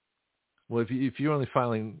Ukraine. Well, if you're only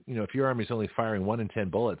firing, if your army's only firing 1 in 10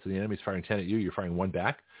 bullets and the enemy's firing 10 at you, you're firing 1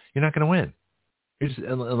 back, you're not going to win.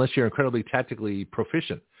 Unless you're incredibly tactically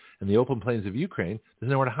proficient. In the open plains of Ukraine,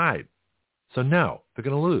 there's nowhere to hide. So no, they're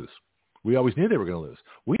going to lose. We always knew they were going to lose.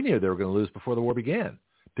 We knew they were going to lose before the war began,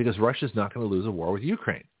 because Russia's not going to lose a war with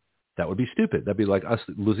Ukraine. That would be stupid. That'd be like us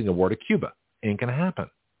losing a war to Cuba. Ain't going to happen.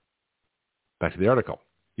 Back to the article.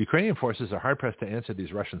 Ukrainian forces are hard-pressed to answer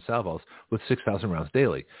these Russian salvos with 6,000 rounds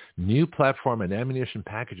daily. New platform and ammunition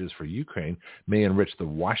packages for Ukraine may enrich the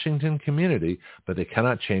Washington community, but they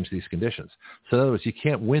cannot change these conditions. So in other words, you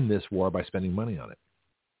can't win this war by spending money on it.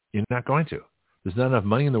 You're not going to. There's not enough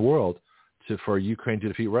money in the world for Ukraine to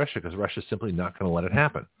defeat Russia, because Russia's simply not going to let it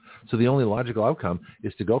happen. So the only logical outcome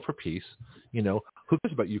is to go for peace. Who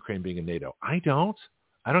cares about Ukraine being in NATO? I don't.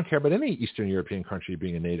 I don't care about any Eastern European country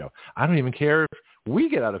being in NATO. I don't even care if we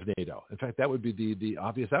get out of NATO. In fact, that would be the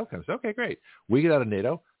obvious outcome. So, okay, great. We get out of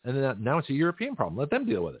NATO, and then now it's a European problem. Let them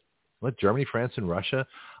deal with it. Let Germany, France, and Russia,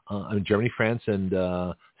 Germany, France,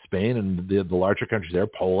 and Spain, and the larger countries there,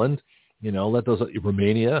 Poland, let those,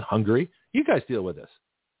 Romania, Hungary, you guys deal with this.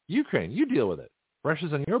 Ukraine, you deal with it.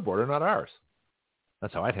 Russia's on your border, not ours.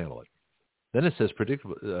 That's how I'd handle it. Then it says,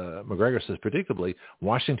 McGregor says, predictably,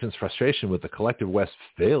 Washington's frustration with the collective West's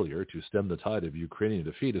failure to stem the tide of Ukrainian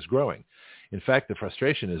defeat is growing. In fact, the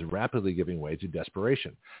frustration is rapidly giving way to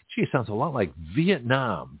desperation. Gee, sounds a lot like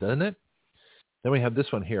Vietnam, doesn't it? Then we have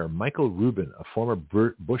this one here. Michael Rubin, a former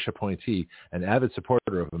Bush appointee and avid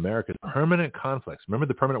supporter of America's permanent conflicts. Remember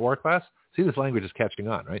the permanent war class? See, this language is catching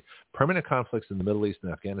on, right? Permanent conflicts in the Middle East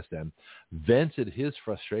and Afghanistan, vented his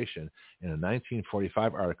frustration in a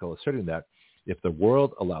 1945 article asserting that if the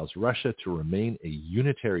world allows Russia to remain a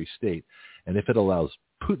unitary state, and if it allows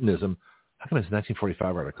Putinism, how come it's a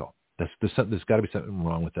 1945 article? There's got to be something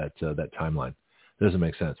wrong with that timeline. It doesn't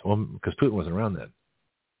make sense. Well, because Putin wasn't around then.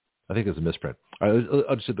 I think it's a misprint.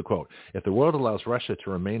 I'll just read the quote. If the world allows Russia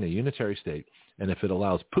to remain a unitary state, and if it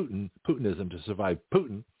allows Putinism to survive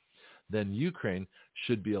Putin, then Ukraine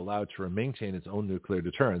should be allowed to maintain its own nuclear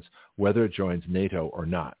deterrence, whether it joins NATO or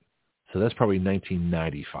not. So that's probably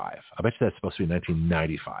 1995. I bet you that's supposed to be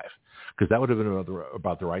 1995, because that would have been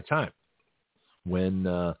about the right time when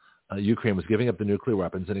Ukraine was giving up the nuclear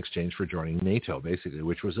weapons in exchange for joining NATO, basically,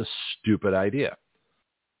 which was a stupid idea.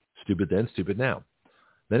 Stupid then, stupid now.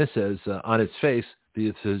 Then it says, on its face,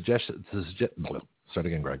 the suggestion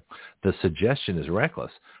is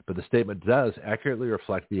reckless, but the statement does accurately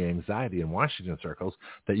reflect the anxiety in Washington circles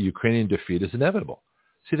that Ukrainian defeat is inevitable.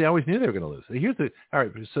 See, they always knew they were going to lose. All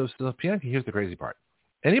right, so Bianca, here's the crazy part.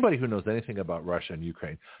 Anybody who knows anything about Russia and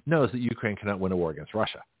Ukraine knows that Ukraine cannot win a war against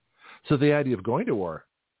Russia. So the idea of going to war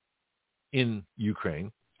in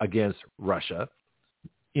Ukraine against Russia,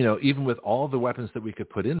 even with all the weapons that we could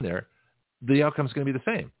put in there, the outcome is going to be the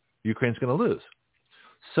same. Ukraine's going to lose.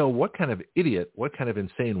 So what kind of idiot, what kind of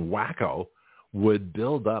insane wacko would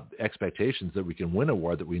build up expectations that we can win a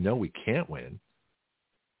war that we know we can't win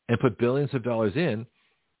and put billions of dollars in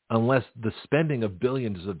unless the spending of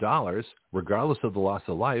billions of dollars, regardless of the loss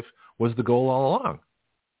of life, was the goal all along?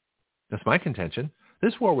 That's my contention.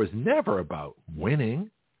 This war was never about winning.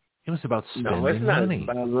 It was about spending money. No, it's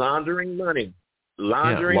not about laundering money.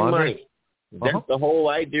 Money. That's the whole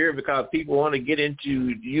idea, because people want to get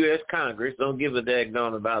into U.S. Congress, don't give a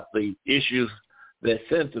daggone about the issues that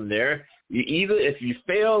sent them there. If you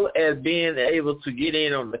fail at being able to get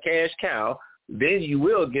in on the cash cow, then you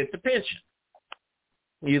will get the pension.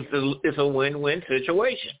 It's a win-win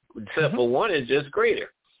situation, except for one is just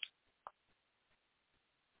greater.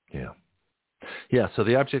 Yeah. Yeah, so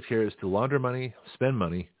the object here is to launder money, spend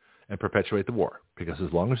money, and perpetuate the war, because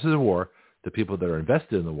as long as there's a war, the people that are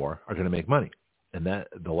invested in the war are going to make money, and that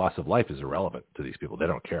the loss of life is irrelevant to these people. They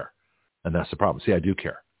don't care, and that's the problem. See, I do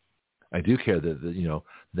care. I do care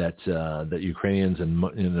that Ukrainians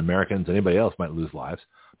and Americans, anybody else might lose lives,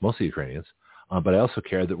 mostly Ukrainians, but I also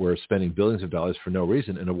care that we're spending billions of dollars for no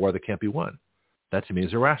reason in a war that can't be won. That to me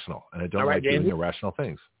is irrational, and I don't like doing irrational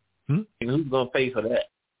things. And who's going to pay for that?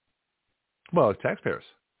 Well, taxpayers.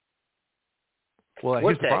 Well,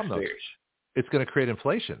 here's the problem, though. Taxpayers? It's going to create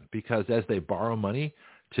inflation, because as they borrow money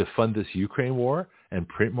to fund this Ukraine war and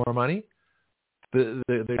print more money, we're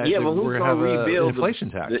going to have an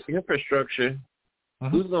inflation tax. The infrastructure.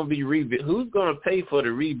 Who's going to Who's going to pay for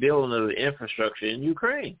the rebuilding of the infrastructure in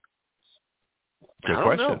Ukraine? Good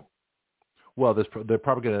question. Know. Well, they're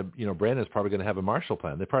probably going to, Brandon's probably going to have a Marshall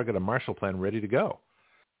Plan. They probably got a Marshall Plan ready to go.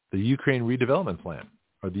 The Ukraine Redevelopment Plan,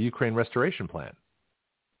 or the Ukraine Restoration Plan.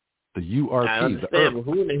 The URP. I understand, but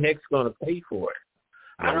who in the heck's going to pay for it?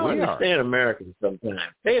 I don't understand Americans sometimes.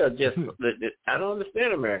 They are just, I don't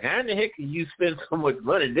understand America. How in the heck can you spend so much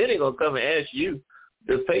money? Then they're going to come and ask you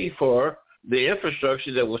to pay for the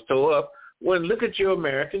infrastructure that was tore up. When look at your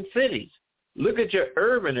American cities. Look at your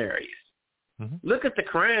urban areas. Look at the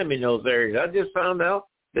crime in those areas. I just found out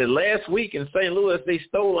that last week in St. Louis, they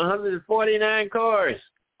stole 149 cars.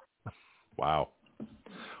 Wow.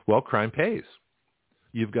 Well, crime pays.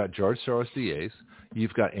 You've got George Soros DAs.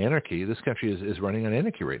 You've got anarchy. This country is running on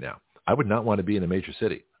anarchy right now. I would not want to be in a major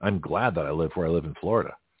city. I'm glad that I live where I live in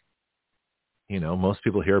Florida. Most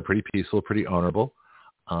people here are pretty peaceful, pretty honorable.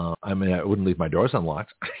 I wouldn't leave my doors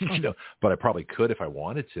unlocked, but I probably could if I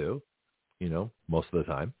wanted to, most of the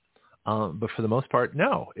time. But for the most part,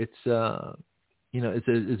 no. It's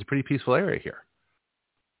it's a pretty peaceful area here.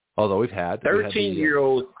 Although we've had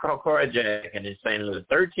 13-year-old carjacking in St. Louis.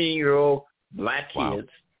 13-year-old black kids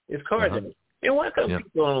is carjacking. And why come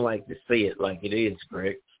people don't like to say it like it is,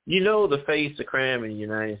 Greg? You know, the face of crime in the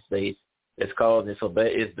United States is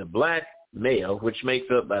the black male, which makes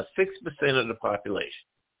up about 6% of the population.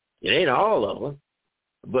 It ain't all of them,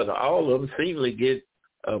 but all of them seemingly get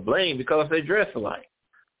blamed because they dress alike.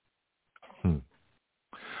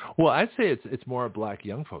 Well, I'd say it's more black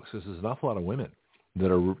young folks. There's an awful lot of women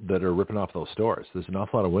that are ripping off those stores. There's an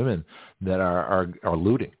awful lot of women that are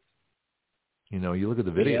looting. You know, you look at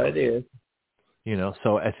the video. Yeah, it is. You know,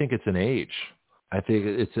 so I think it's an age. I think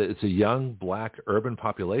it's a young black urban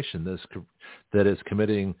population that is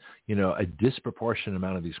committing, you know, a disproportionate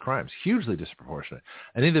amount of these crimes, hugely disproportionate.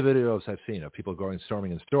 Any of the videos I've seen of people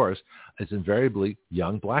storming in stores, it's invariably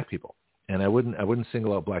young black people. And I wouldn't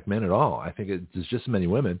single out black men at all. I think there's just as many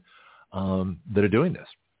women that are doing this.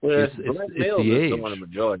 Well, it's the age. The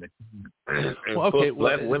majority. Well, okay,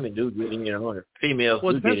 black women do get in on it. Females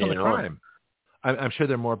do get in on it. Well, it depends on the crime. I'm sure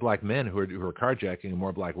there are more black men who are carjacking and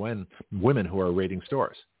more black women who are raiding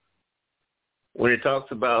stores. When it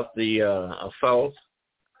talks about the assaults,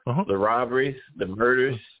 the robberies, the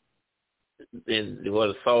murders, and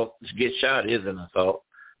what assault get shot is an assault.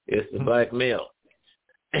 It's the black male.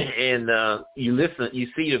 And you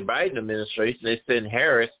see the Biden administration, they send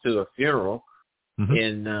Harris to a funeral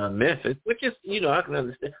in Memphis, which is, you know, I can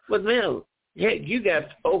understand. But man, you got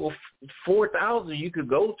over 4,000 you could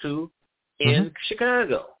go to in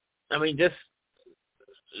Chicago. I mean, just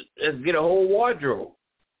get a whole wardrobe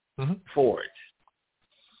for it.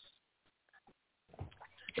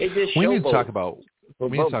 We need to talk about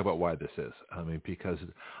why this is. I mean, because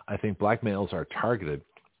I think black males are targeted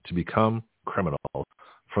to become criminals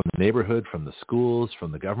from the neighborhood, from the schools,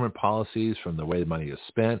 from the government policies, from the way the money is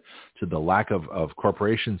spent, to the lack of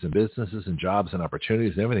corporations and businesses and jobs and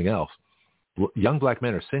opportunities and everything else. Young black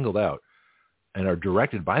men are singled out and are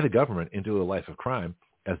directed by the government into a life of crime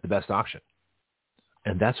as the best option.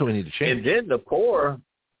 And that's what we need to change. And then the poor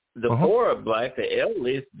black, the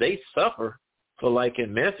elderly, they suffer for, like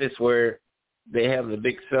in Memphis where they have the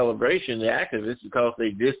big celebration, the activists, because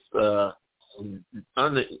they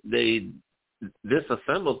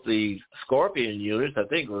disassembled the Scorpion units. I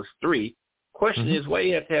think it was 3. Question is, why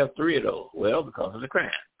you have to have 3 of those? Well, because of the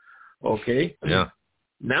crime. Okay? Yeah.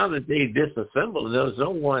 Now that they disassembled, there was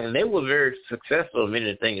no one, and they were very successful in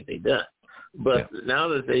anything that they done. But now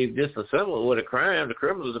that they've disassembled with a crime, the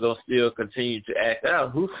criminals are going to still continue to act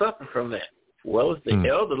out. Who suffered from that? Well, it's the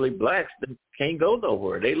elderly blacks that can't go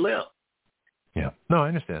nowhere. They left. Yeah. No, I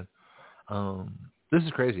understand. This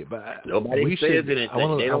is crazy, but nobody says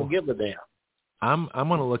anything. They don't give a damn. I'm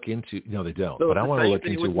going to look into. No, they don't. So but I want to look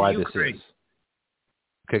into why this is.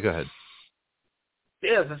 Okay, go ahead.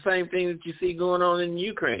 Yeah, it's the same thing that you see going on in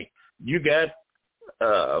Ukraine. You got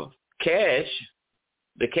cash.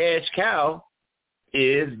 The cash cow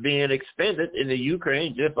is being expended in the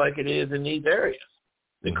Ukraine just like it is in these areas.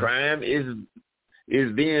 The crime is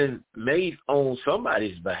being made on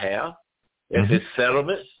somebody's behalf. If it's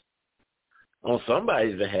settlements, on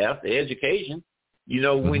somebody's behalf, the education. You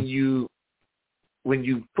know, when you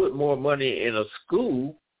put more money in a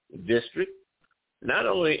school district, not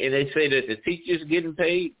only, and they say that the teachers getting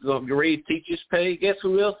paid, going to raise teachers' pay, guess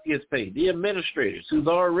who else gets paid? The administrators, who's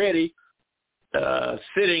already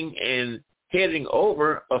sitting and heading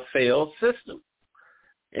over a failed system.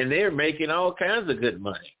 And they're making all kinds of good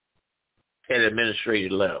money at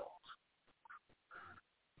administrative levels.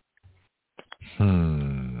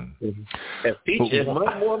 If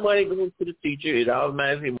more money goes to the teacher, it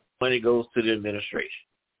automatically money goes to the administration.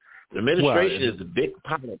 The administration is the big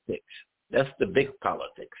politics. That's the big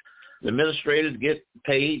politics. The administrators get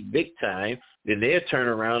paid big time, then they'll turn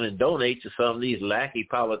around and donate to some of these lackey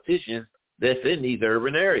politicians that's in these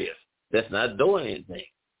urban areas that's not doing anything.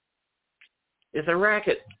 It's a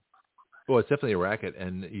racket. Well, it's definitely a racket,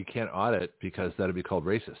 and you can't audit because that would be called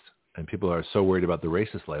racist. And people are so worried about the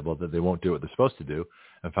racist label that they won't do what they're supposed to do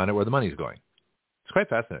and find out where the money's going. It's quite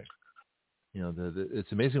fascinating. You know,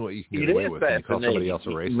 it's amazing what you can get away with when you call somebody else a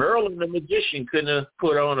racist. Merlin the Magician couldn't have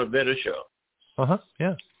put on a better show.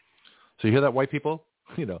 Yeah. So you hear that, white people?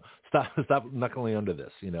 You know, stop knuckling under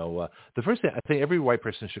this. You know, the first thing, I think every white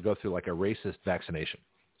person should go through like a racist vaccination.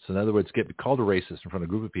 So in other words, get called a racist in front of a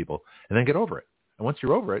group of people and then get over it. And once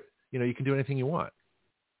you're over it, you know, you can do anything you want.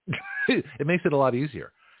 It makes it a lot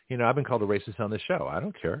easier. You know, I've been called a racist on this show. I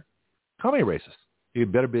don't care. Call me a racist. You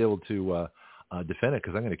better be able to defend it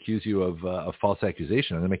because I'm going to accuse you of false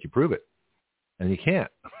accusation. I'm going to make you prove it. And you can't.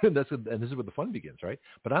 And this is where the fun begins, right?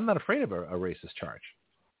 But I'm not afraid of a racist charge,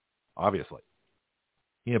 obviously.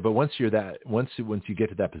 You know, but once you get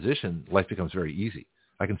to that position, life becomes very easy.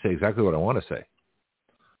 I can say exactly what I want to say.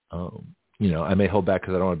 I may hold back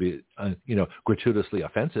because I don't want to be, gratuitously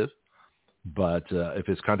offensive. But if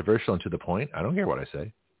it's controversial and to the point, I don't care what I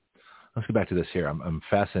say. Let's go back to this here. I'm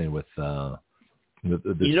fascinated with one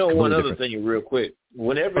other thing real quick.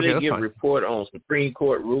 Whenever they give a report on Supreme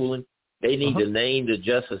Court ruling, they need to name the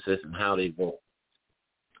justices and how they vote.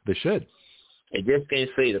 They should. They just can't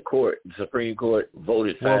say the Supreme Court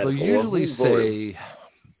voted. Well, they'll usually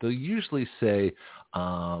say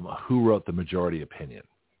who wrote the majority opinion.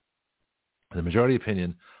 The majority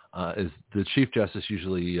opinion is the chief judge,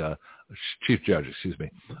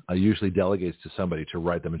 usually delegates to somebody to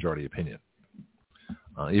write the majority opinion.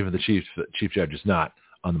 Even the chief judge is not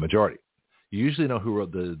on the majority. You usually know who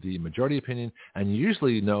wrote the majority opinion, and you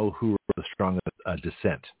usually know who wrote the strongest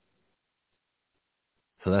dissent.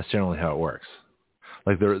 So that's generally how it works.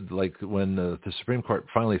 Like when the Supreme Court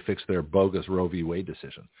finally fixed their bogus Roe v. Wade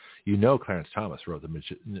decision, Clarence Thomas wrote the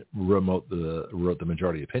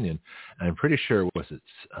majority opinion, and I'm pretty sure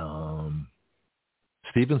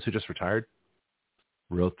Stevens, who just retired,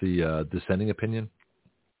 wrote the dissenting opinion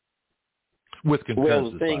with concurrence.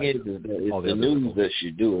 Well, the thing is that it's the news that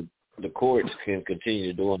should do it. The courts can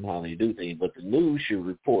continue doing how they do things, but the news should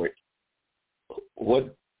report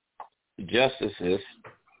what judges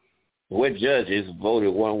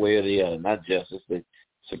voted one way or the other. Not justice, the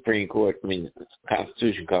Supreme Court. The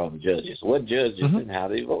Constitution calls them judges. What judges and how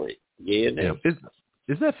they voted? Yeah, and no.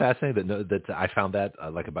 Isn't that fascinating that I found that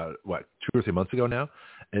about 2 or 3 months ago now?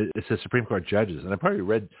 It says Supreme Court judges, and I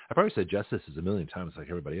probably said justices a million times like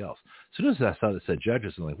everybody else. As soon as I saw that it said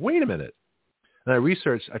judges, I'm like, wait a minute. And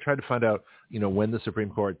I tried to find out, when the Supreme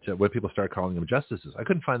Court, when people started calling them justices. I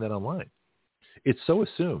couldn't find that online. It's so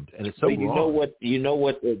assumed, and it's so wrong. You know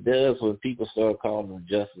what it does when people start calling them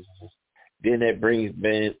justices? Then that brings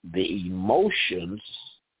back the emotions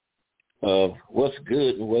of what's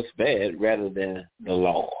good and what's bad rather than the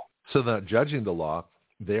law. So they're not judging the law.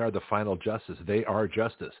 They are the final justice. They are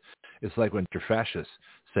justice. It's like when Dr. Fascist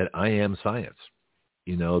said, I am science.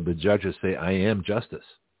 The judges say, I am justice.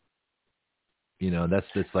 That's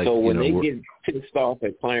like... So when they get pissed off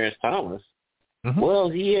at Clarence Thomas, well,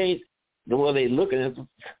 he ain't... Well, they looking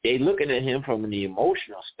at him from an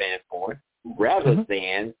emotional standpoint rather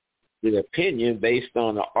than the opinion based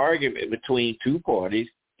on the argument between two parties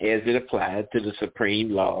as it applies to the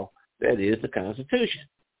supreme law, that is the Constitution.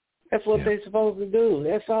 That's what they're supposed to do.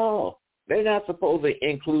 That's all. They're not supposed to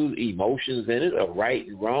include emotions in it or right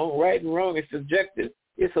and wrong. Right and wrong is subjective.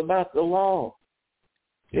 It's about the law.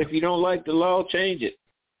 Yeah. If you don't like the law, change it.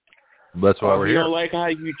 That's why we're here. If you don't like how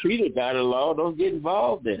you treated by the law, don't get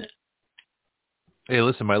involved in it. Hey,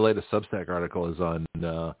 listen, my latest Substack article is on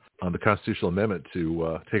the constitutional amendment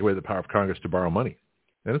to take away the power of Congress to borrow money,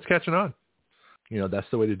 and it's catching on. That's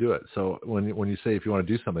the way to do it. So when you say if you want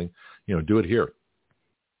to do something, do it here.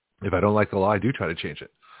 If I don't like the law, I do try to change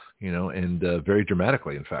it, and very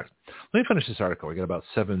dramatically, in fact. Let me finish this article. We got about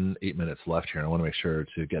 7-8 minutes left here, and I want to make sure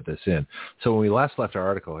to get this in. So when we last left our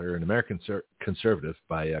article here in American Conservative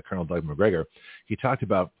by Colonel Doug McGregor, he talked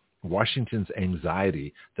about Washington's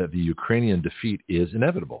anxiety that the Ukrainian defeat is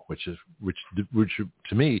inevitable, which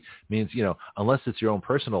to me means, unless it's your own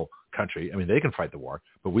personal country, they can fight the war,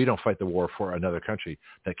 but we don't fight the war for another country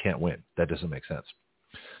that can't win. That doesn't make sense.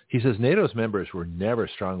 He says NATO's members were never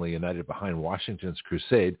strongly united behind Washington's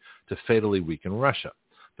crusade to fatally weaken Russia.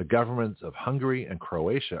 The governments of Hungary and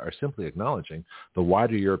Croatia are simply acknowledging the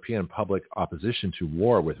wider European public opposition to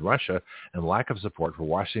war with Russia and lack of support for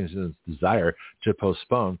Washington's desire to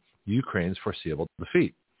postpone Ukraine's foreseeable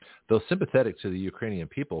defeat. Though sympathetic to the Ukrainian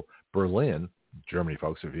people, Berlin, Germany,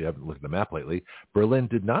 folks, if you haven't looked at the map lately, Berlin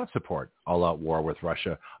did not support all-out war with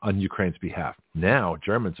Russia on Ukraine's behalf. Now,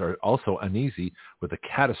 Germans are also uneasy with the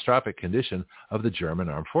catastrophic condition of the German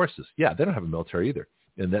armed forces. Yeah, they don't have a military either.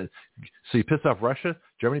 So you piss off Russia,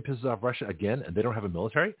 Germany pisses off Russia again, and they don't have a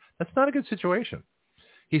military? That's not a good situation.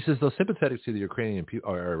 He says, though sympathetic to the Ukrainian people...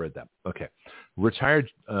 Oh, I already read that. Okay. Retired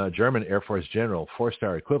German Air Force General,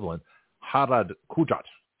 4-star equivalent, Harald Kujat,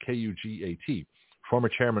 K-U-G-A-T, former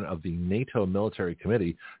chairman of the NATO Military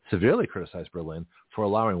Committee, severely criticized Berlin for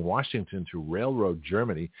allowing Washington to railroad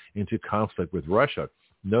Germany into conflict with Russia,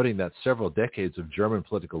 noting that several decades of German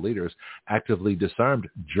political leaders actively disarmed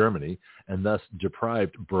Germany and thus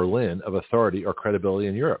deprived Berlin of authority or credibility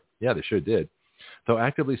in Europe. Yeah, they sure did. Though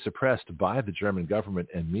actively suppressed by the German government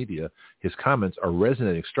and media, his comments are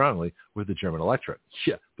resonating strongly with the German electorate.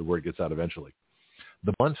 Yeah, the word gets out eventually.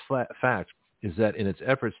 The blunt fact is that in its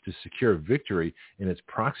efforts to secure victory in its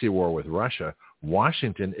proxy war with Russia,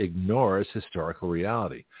 Washington ignores historical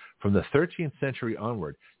reality. From the 13th century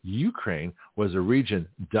onward, Ukraine was a region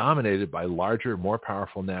dominated by larger, more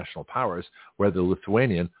powerful national powers where the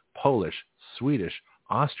Lithuanian, Polish, Swedish,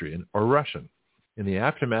 Austrian, or Russian. In the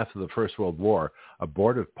aftermath of the First World War, a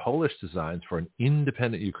board of Polish designs for an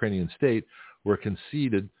independent Ukrainian state were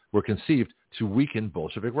conceived to weaken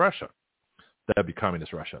Bolshevik Russia. That would be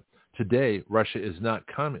communist Russia. Today, Russia is not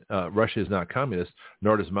communist,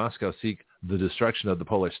 nor does Moscow seek the destruction of the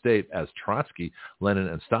Polish state as Trotsky, Lenin,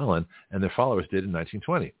 and Stalin and their followers did in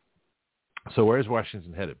 1920. So where is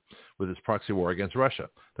Washington headed with its proxy war against Russia?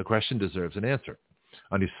 The question deserves an answer.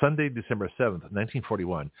 On Sunday, December 7th,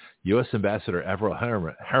 1941, U.S. Ambassador Averell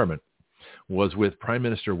Harriman was with Prime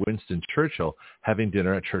Minister Winston Churchill having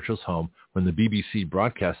dinner at Churchill's home when the BBC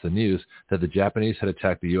broadcast the news that the Japanese had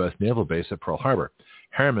attacked the U.S. naval base at Pearl Harbor.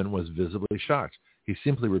 Harriman was visibly shocked. He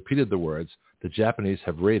simply repeated the words, "The Japanese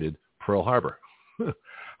have raided Pearl Harbor."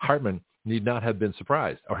 Harriman need not have been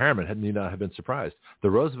surprised. The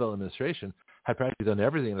Roosevelt administration had practically done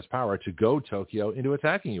everything in its power to goad Tokyo into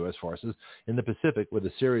attacking U.S. forces in the Pacific with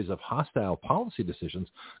a series of hostile policy decisions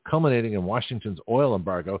culminating in Washington's oil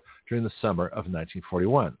embargo during the summer of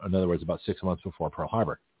 1941, in other words, about 6 months before Pearl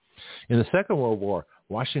Harbor. In the Second World War,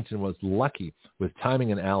 Washington was lucky with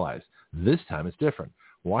timing and allies. This time it's different.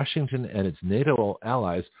 Washington and its NATO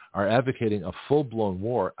allies are advocating a full-blown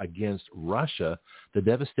war against Russia, the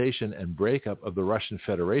devastation and breakup of the Russian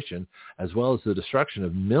Federation, as well as the destruction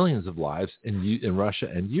of millions of lives in Russia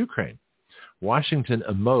and Ukraine. Washington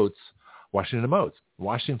emotes.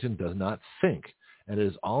 Washington does not think, and it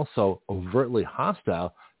is also overtly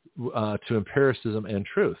hostile to empiricism and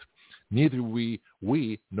truth. Neither we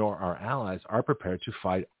nor our allies are prepared to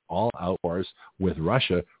fight all-out wars with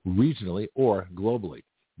Russia regionally or globally.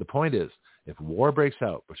 The point is, if war breaks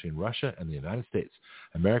out between Russia and the United States,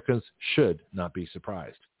 Americans should not be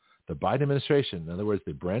surprised. The Biden administration, in other words,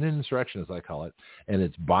 the Brennan insurrection, as I call it, and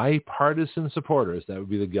its bipartisan supporters, that would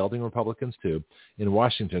be the gelding Republicans too, in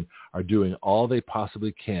Washington, are doing all they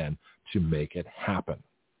possibly can to make it happen.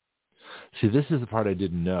 See, this is the part I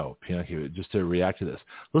didn't know, Bianchi, just to react to this.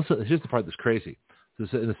 Listen, here's the part that's crazy.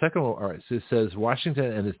 So in the second one, all right, so it says Washington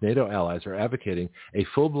and its NATO allies are advocating a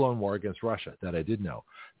full-blown war against Russia. That I did know.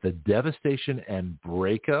 The devastation and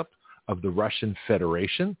breakup of the Russian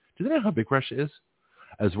Federation. Do they know how big Russia is?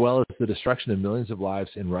 As well as the destruction of millions of lives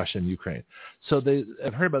in Russia and Ukraine. So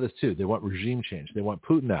I've heard about this too. They want regime change. They want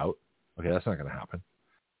Putin out. Okay, that's not going to happen.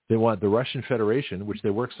 They want the Russian Federation, which they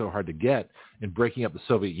worked so hard to get in breaking up the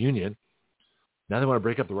Soviet Union. Now they want to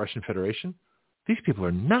break up the Russian Federation? These people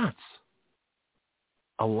are nuts.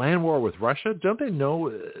 A land war with Russia? Don't they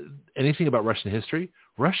know anything about Russian history?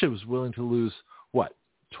 Russia was willing to lose,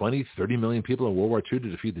 20, 30 million people in World War II to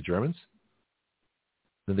defeat the Germans?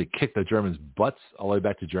 Then they kicked the Germans' butts all the way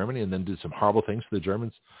back to Germany and then did some horrible things to the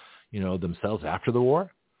Germans, themselves after the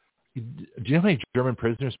war? Do you know how many German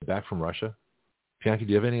prisoners are back from Russia? Bianchi,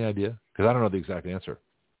 do you have any idea? Because I don't know the exact answer.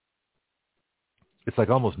 It's like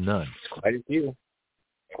almost none. Quite a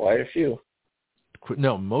few.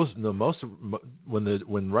 No,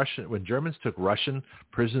 when Germans took Russian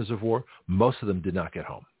prisoners of war, most of them did not get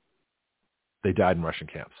home. They died in Russian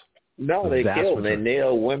camps. No, they killed them. They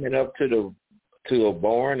nailed women up to a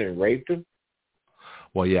barn and raped them.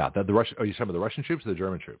 Well, yeah. Are you talking about the Russian troops or the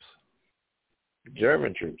German troops?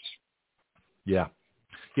 German troops. Yeah.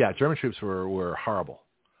 German troops were horrible.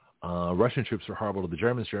 Russian troops were horrible to the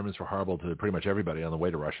Germans. Germans were horrible to pretty much everybody on the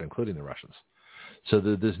way to Russia, including the Russians. So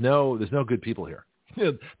there's no good people here.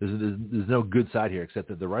 There's no good side here, except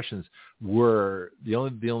that the Russians were the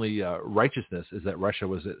only righteousness is that Russia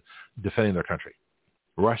was defending their country.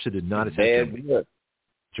 Russia did not attack Germany.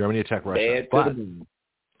 Germany attacked Russia,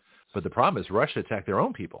 but the problem is Russia attacked their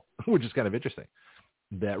own people, which is kind of interesting.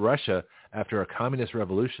 That Russia, after a communist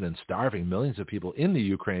revolution and starving millions of people in the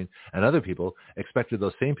Ukraine and other people, expected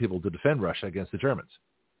those same people to defend Russia against the Germans.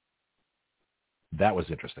 That was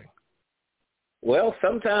interesting. Well,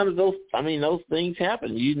 sometimes those things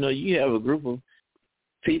happen. You have a group of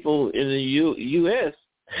people in the U.S.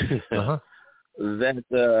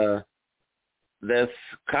 That's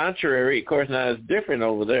contrary. Of course, now it's different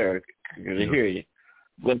over there. I can hear you,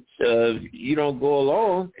 but you don't go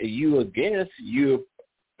along. You're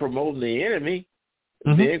promoting the enemy.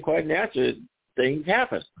 Then quite naturally, things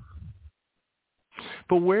happen.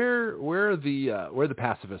 But where are the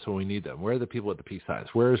pacifists when we need them? Where are the people at the peace signs?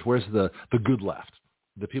 Where's the good left?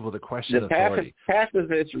 The people that question authority. The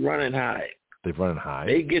pacifists running high. They've run high.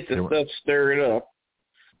 They get the stuff stirred up,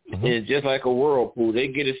 and just like a whirlpool, they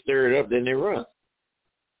get it stirred up, then they run.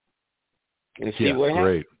 And see what happens.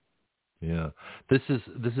 Great. Yeah, this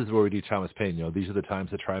is where we do Thomas Paine. These are the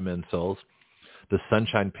times that try men's souls. The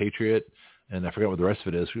Sunshine Patriot, and I forget what the rest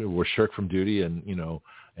of it is. We're shirked from duty, and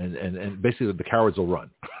and basically the cowards will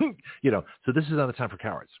run. So this is not the time for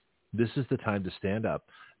cowards. this is the time to stand up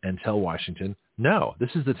and tell Washington, no. This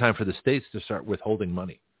is the time for the states to start withholding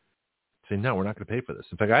money. Say, no, we're not going to pay for this.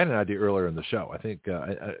 In fact, I had an idea earlier in the show. I think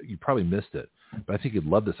you probably missed it, but I think you'd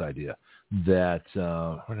love this idea that,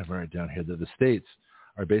 what did I write down here, that the states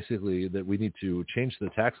are basically that we need to change the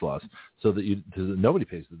tax laws so that nobody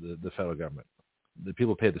pays the federal government. The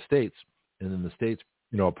people pay the states, and then the states,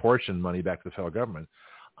 apportion money back to the federal government,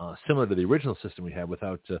 similar to the original system we had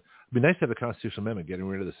without, it'd be nice to have a constitutional amendment getting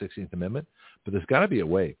rid of the 16th Amendment, but there's got to be a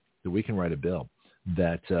way that we can write a bill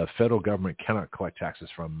that federal government cannot collect taxes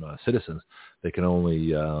from citizens. They can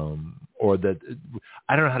only, or that,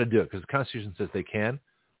 I don't know how to do it because the Constitution says they can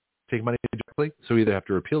take money directly. So we either have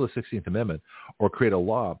to repeal the 16th Amendment or create a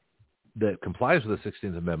law that complies with the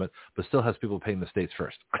 16th Amendment, but still has people paying the states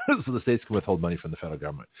first. So the states can withhold money from the federal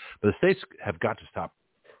government. But the states have got to stop.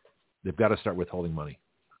 They've got to start withholding money.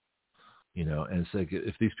 And it's like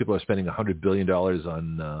if these people are spending $100 billion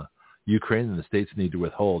on Ukraine, then the states need to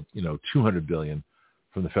withhold, $200 billion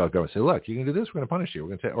from the federal government. Say, look, you can do this, we're going to punish you. We're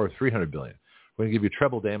going to take, or $300 billion. We're going to give you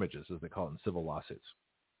treble damages, as they call it in civil lawsuits.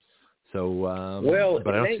 So,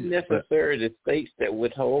 but it ain't necessarily the states that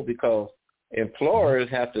withhold because employers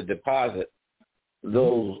have to deposit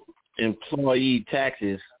those employee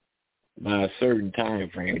taxes by a certain time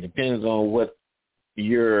frame. It depends on what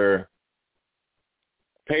your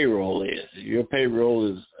payroll is. If your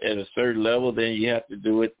payroll is at a certain level, then you have to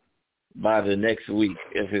do it by the next week.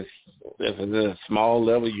 If it's at a small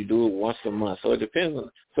level, you do it once a month. So it depends.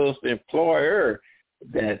 So it's the employer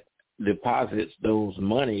that deposits those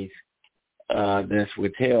monies that's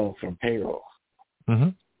withheld from payroll. Mm-hmm.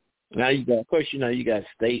 Now you got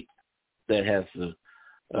states that has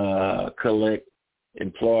to collect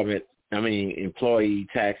employee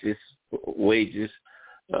taxes, wages.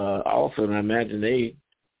 Also, and I imagine they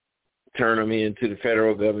turn them into the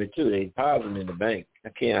federal government too. They deposit them in the bank. I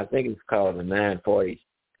think it's called a 940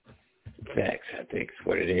 tax. I think is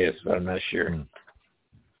what it is, but I'm not sure.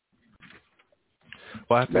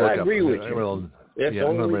 Well, I agree with you. That's the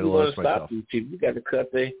only way you're going to stop these people. You got to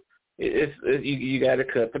cut you got to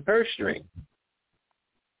cut the purse string.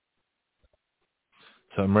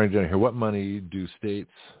 So I'm writing down here. What money do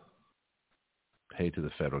states pay to the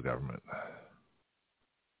federal government?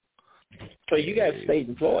 So you got state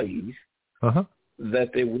employees that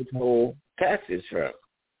they withhold taxes from.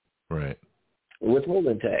 Right.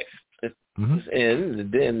 Withholding tax. Mm-hmm.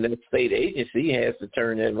 And then the state agency has to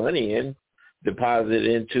turn that money in, deposit it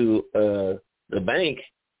into the bank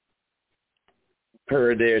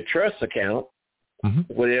per their trust account,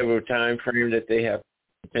 whatever time frame that they have,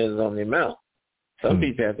 depends on the amount. Some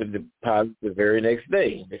people have to deposit the very next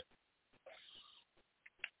day.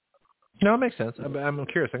 No, it makes sense. I'm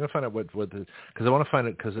curious. I'm going to find out because I want to find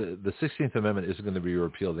it because the 16th Amendment isn't going to be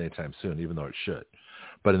repealed anytime soon, even though it should.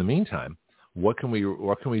 But in the meantime, what can we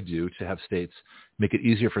do to have states make it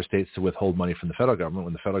easier for states to withhold money from the federal government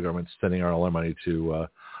when the federal government's sending all our money to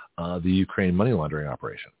the Ukraine money laundering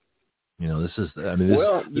operation? This is. I mean,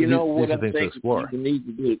 what I think you need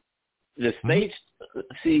to do. The states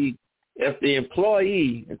see. If the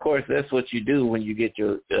employee, of course, that's what you do when you get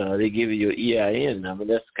they give you your EIN number.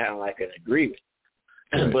 That's kind of like an agreement.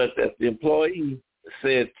 Right. But if the employee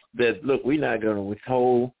said that, look, we're not going to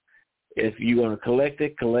withhold. If you're going to collect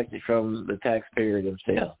it from the taxpayer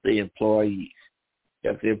themselves, the employees.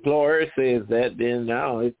 If the employer says that, then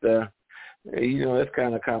now it's it's kind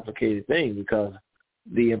of a complicated thing because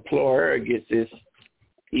the employer gets this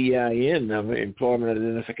EIN number, employment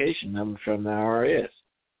identification number from the IRS.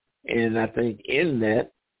 And I think in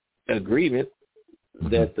that agreement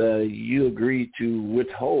that you agree to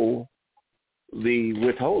withhold the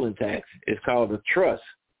withholding tax. It's called a trust.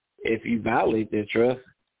 If you violate their trust,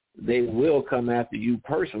 they will come after you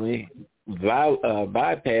personally,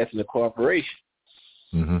 bypassing the corporation.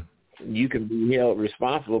 Mm-hmm. You can be held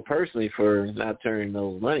responsible personally for not turning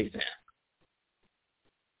those monies in.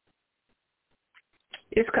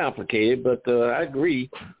 It's complicated, but I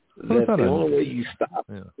agree. That's the only way you stop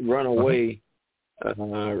runaway.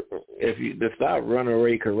 To stop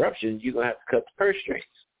runaway corruption, you're gonna have to cut the purse strings.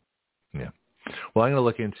 Yeah. Well, I'm going to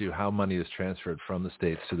look into how money is transferred from the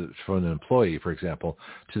states from an employee, for example,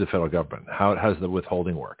 to the federal government. How does the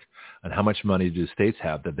withholding work, and how much money do states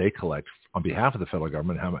have that they collect on behalf of the federal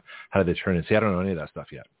government? How do they turn it? See, I don't know any of that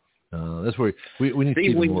stuff yet. That's where we need to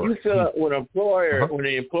see when more. You fill out when an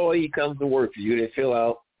employee comes to work for you, they fill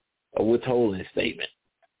out a withholding statement.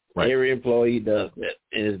 Right. Every employee does that,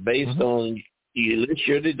 and it's based on you list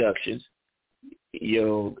your deductions,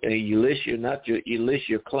 you list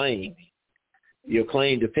your claim, your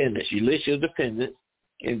claim dependents. You list your dependents,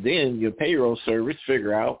 and then your payroll service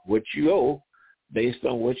figure out what you owe based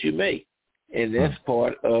on what you make. And that's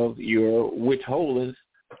part of your withholdings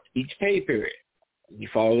each pay period. You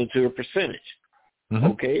fall into a percentage.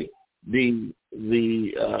 Okay? The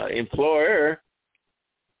employer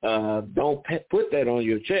don't put that on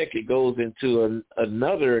your check. It goes into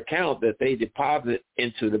another account that they deposit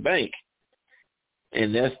into the bank.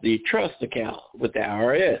 And that's the trust account with the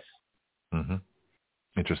IRS.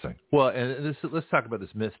 Interesting. Well, and let's talk about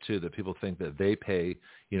this myth too, that people think that they pay,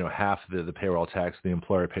 half the payroll tax, the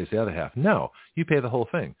employer pays the other half. No, you pay the whole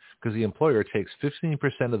thing, because the employer takes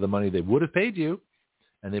 15% of the money they would have paid you,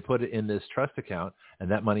 and they put it in this trust account,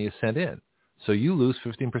 and that money is sent in. So you lose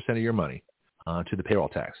 15% of your money to the payroll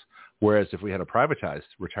tax. Whereas if we had a privatized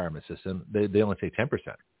retirement system, they only take 10%,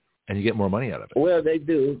 and you get more money out of it. Well, they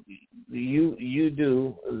do. You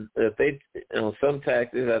do. If they some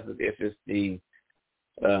taxes, if it's the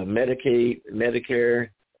Medicaid, Medicare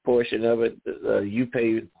portion of it, you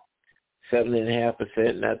pay 7.5%,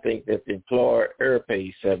 and I think that the employer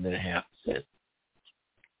pays 7.5%.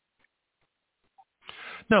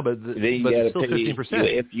 No, but it's still 15%.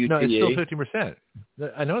 No, it's still 15%.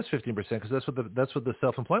 I know it's 15% because that's what the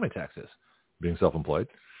self-employment tax is, being self-employed.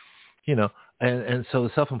 And so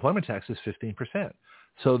the self-employment tax is 15%.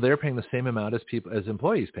 So they're paying the same amount as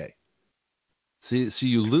employees pay. So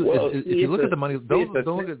you lose. Well, if you look at the money,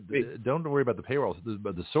 don't worry about the payroll,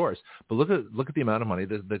 but the source. But look at the amount of money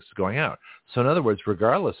that's going out. So in other words,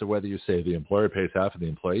 regardless of whether you say the employer pays half or the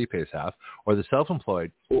employee pays half, or the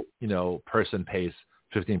self-employed, person pays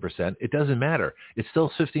 15%, it doesn't matter. It's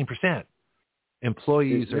still 15%.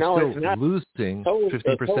 Employees are still losing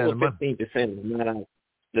 15% of money. 15%.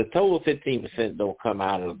 The total 15% don't come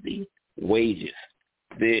out of the wages.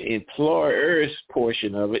 The employer's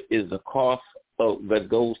portion of it is the cost that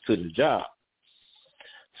goes to the job.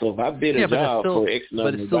 So if I bid a job for X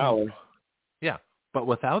number of dollars. Yeah, but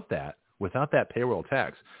without that payroll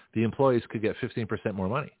tax, the employees could get 15% more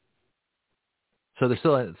money. So they're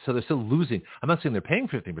still losing. I'm not saying they're paying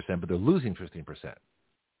 15%, but they're losing 15%.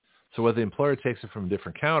 So whether the employer takes it from a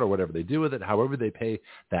different account or whatever they do with it, however they pay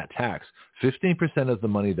that tax, 15% of the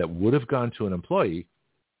money that would have gone to an employee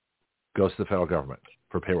goes to the federal government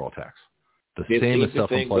for payroll tax. The same as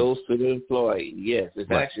self-employed. Goes to the employee. Yes,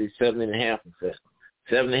 it's actually 7.5%.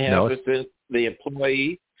 7.5% the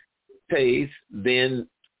employee pays, then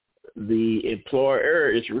the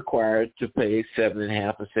employer is required to pay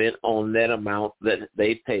 7.5% on that amount that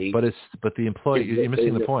they pay. But the employee, you're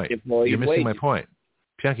missing the point. You're missing my point.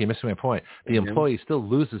 Pianki, you're missing my point. The employee still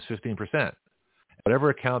loses 15%. Whatever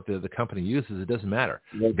account the company uses, it doesn't matter.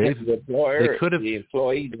 The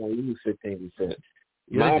employee don't lose 15%.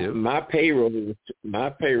 Yeah, my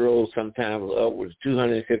payroll sometimes was upwards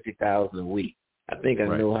 $250,000 a week. I think I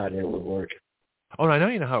know how that would work. Oh, I know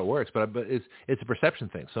you know how it works, but it's a perception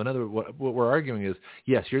thing. So in other words, what we're arguing is,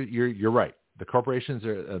 yes, you're right. The corporations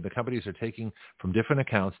the companies are taking from different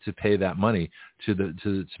accounts to pay that money to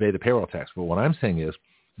pay the payroll tax. But what I'm saying is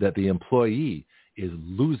that the employee is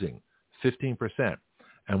losing 15%,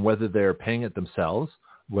 and whether they're paying it themselves,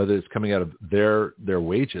 whether it's coming out of their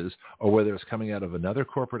wages, or whether it's coming out of another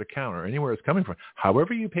corporate account or anywhere it's coming from,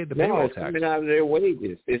 however you pay the payroll tax. No, it's coming out of their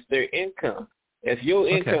wages. It's their income. If your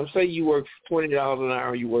income, say you work $20 an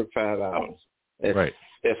hour, you work 5 hours.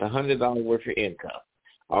 That's $100 worth of income.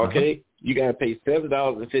 Okay, you got to pay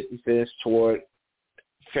 $7.50 toward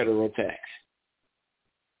federal tax.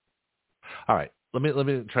 All right, let me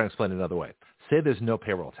try and explain it another way. Say there's no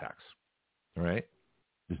payroll tax. All right,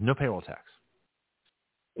 there's no payroll tax.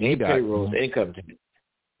 Payroll is income tax.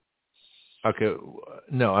 Okay,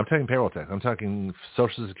 no, I'm talking payroll tax. I'm talking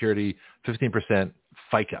Social Security, 15%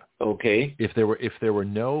 FICA. Okay. If there were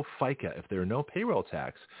no FICA, if there were no payroll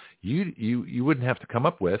tax, you wouldn't have to come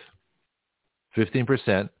up with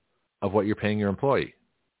 15% of what you're paying your employee.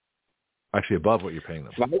 Actually, above what you're paying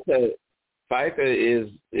them. FICA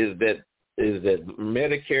is that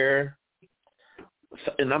Medicare,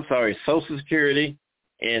 and I'm sorry, Social Security,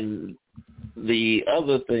 and the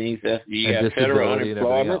other things that you got federal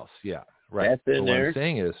unemployment. Yeah, right. That's in there.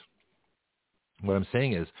 What I'm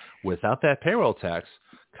saying is, without that payroll tax,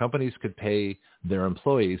 companies could pay their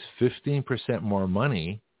employees 15% more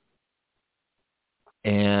money,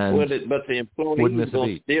 and but the employees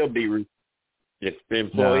will still be. The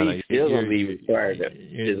employees still will be required.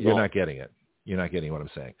 You're not getting it. You're not getting what I'm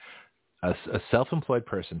saying. A self-employed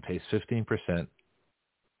person pays 15%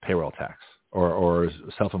 payroll tax or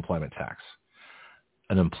self-employment tax.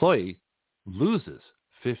 An employee loses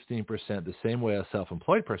 15% the same way a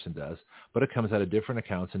self-employed person does, but it comes out of different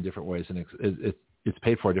accounts in different ways, and it's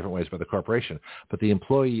paid for different ways by the corporation. But the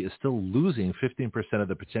employee is still losing 15% of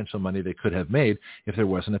the potential money they could have made if there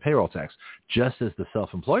wasn't a payroll tax, just as the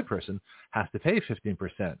self-employed person has to pay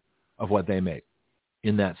 15% of what they make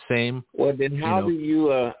in that same. Well, then how do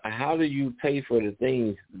you pay for the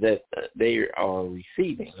things that they are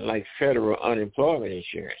receiving, like federal unemployment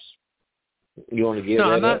insurance? You want to give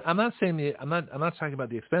that up? I'm not saying I'm not talking about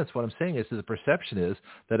the expense. What I'm saying is the perception is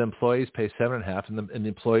that employees pay 7.5% and the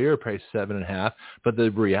employer pays 7.5%, but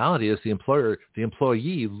the reality is the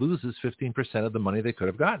employee loses 15% of the money they could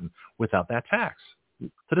have gotten without that tax. So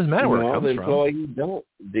it doesn't matter where it comes from.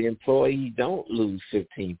 The employee don't lose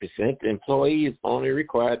 15%. The employee is only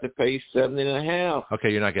required to pay 7.5%.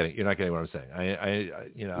 Okay, you're not getting what I'm saying. I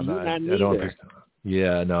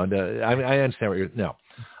understand what you're. No.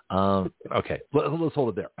 Okay, let's hold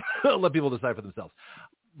it there. Let people decide for themselves.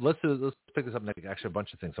 Let's pick this up next. Actually, a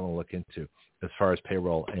bunch of things I want to look into as far as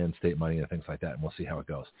payroll and state money and things like that, and we'll see how it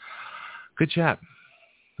goes. Good chat.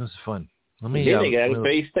 This is fun. Then they got to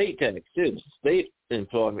pay state tax too. State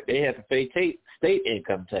employment, they have to pay state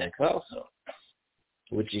income tax also,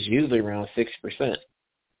 which is usually around 6%.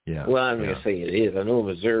 Yeah. Well, I'm going to say it is. I know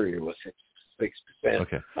Missouri was 6%.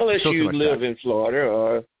 Okay. Unless you live in Florida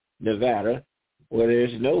or Nevada, where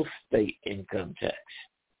there's no state income tax.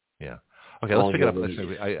 Yeah. Okay, let's pick it up next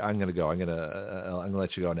week. I'm going to go. I'm going to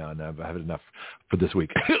let you go now, and I've had enough for this week.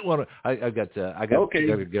 I've got okay.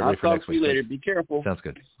 To get ready I'll for talk next to you week. later. Be careful. Sounds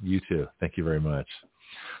good. You too. Thank you very much.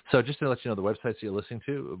 So just to let you know, the websites you're listening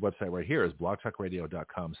to, the website right here is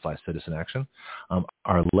blogtalkradio.com/citizen action.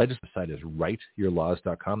 Our legislative site is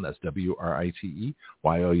writeyourlaws.com. That's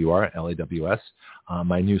WRITEYOURLAWS.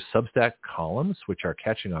 My new Substack columns, which are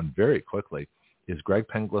catching on very quickly, is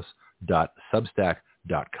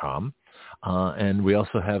gregpenglis.substack.com. And we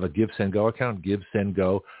also have a GiveSendGo account,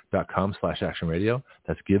 givesendgo.com/actionradio.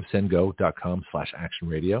 That's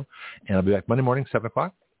givesendgo.com/actionradio. And I'll be back Monday morning, 7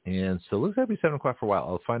 o'clock. And so it looks like it'll be 7 o'clock for a while.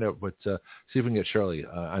 I'll find out see if we can get Shirley.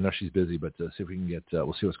 I know she's busy, but see if we can get,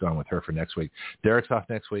 we'll see what's going on with her for next week. Derek's off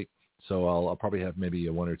next week, so I'll probably have maybe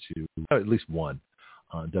one or two, at least one.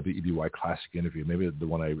 WEBY classic interview, maybe the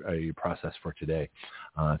one I processed for today,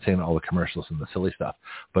 saying all the commercials and the silly stuff.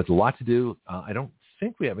 But a lot to do. I don't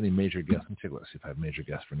think we have any major guests. Let me take a look, see if I have major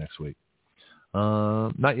guests for next week.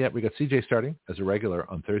 Not yet. We got CJ starting as a regular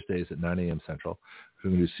on Thursdays at 9 a.m. Central. We're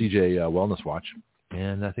going to do CJ Wellness Watch.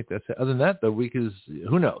 And I think that's it. Other than that, the week is,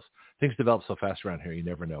 who knows? Things develop so fast around here, you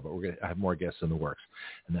never know. But we're going to have more guests in the works,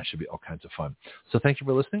 and that should be all kinds of fun. So thank you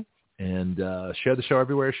for listening, and share the show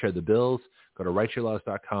everywhere. Share the bills. Go to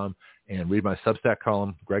writeyourlaws.com and read my Substack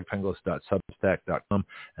column, gregpenglis.substack.com,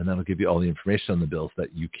 and that'll give you all the information on the bills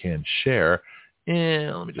that you can share.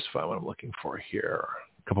 And let me just find what I'm looking for here.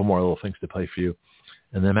 A couple more little things to play for you,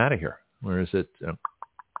 and then I'm out of here. Where is it?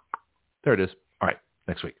 There it is. All right,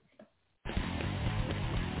 next week.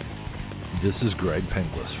 This is Greg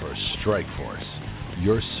Penglis for Strikeforce,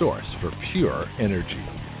 your source for pure energy.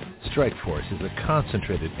 Strikeforce is a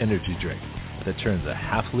concentrated energy drink that turns a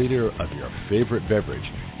half liter of your favorite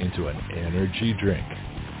beverage into an energy drink.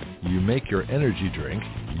 You make your energy drink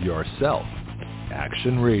yourself.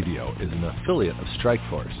 Action Radio is an affiliate of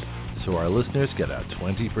Strikeforce, so our listeners get a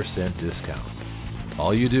 20% discount.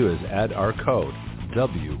 All you do is add our code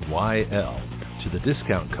WYL to the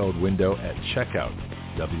discount code window at checkout.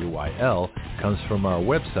 WYL comes from our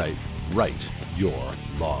website, Write Your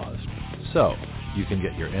Laws. So you can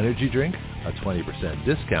get your energy drink, a 20%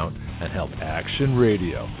 discount, and help Action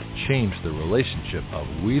Radio change the relationship of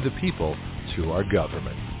we the people to our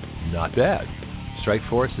government. Not bad.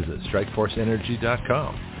 Strikeforce is at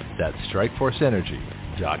strikeforceenergy.com. That's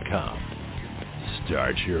strikeforceenergy.com.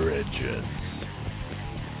 Start your engines.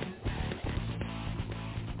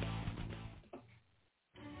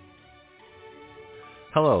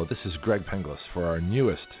 Hello, this is Greg Penglis for our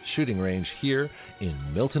newest shooting range here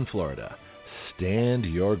in Milton, Florida. Stand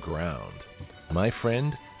Your Ground. My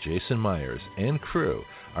friend Jason Myers and crew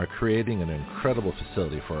are creating an incredible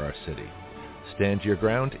facility for our city. Stand Your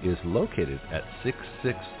Ground is located at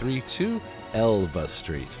 6632 Elva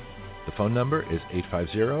Street. The phone number is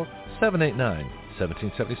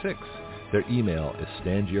 850-789-1776. Their email is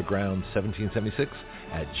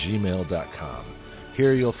standyourground1776@gmail.com.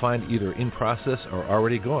 Here you'll find either in process or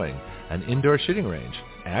already going an indoor shooting range,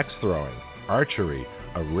 axe throwing, archery,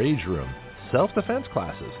 a rage room, self-defense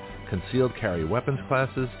classes, concealed carry weapons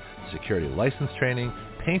classes, security license training,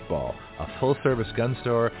 paintball, a full-service gun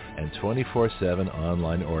store, and 24/7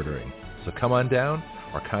 online ordering. So come on down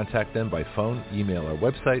or contact them by phone, email, or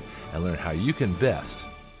website and learn how you can best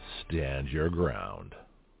stand your ground.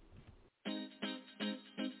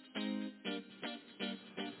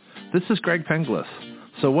 This is Greg Penglis.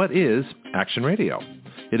 So what is Action Radio?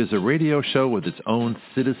 It is a radio show with its own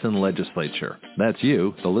citizen legislature. That's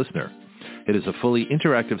you, the listener. It is a fully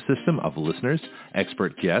interactive system of listeners,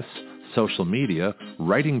 expert guests, social media,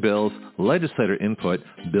 writing bills, legislator input,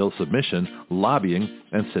 bill submission, lobbying,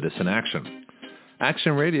 and citizen action.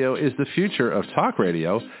 Action Radio is the future of talk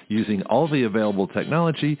radio using all the available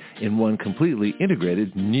technology in one completely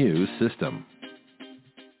integrated new system.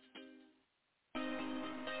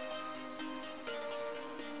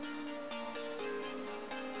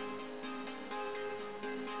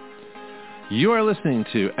 You are listening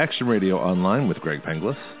to Action Radio Online with Greg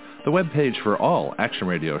Penglis. The webpage for all Action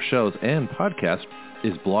Radio shows and podcasts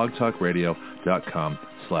is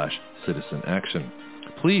blogtalkradio.com/citizenaction.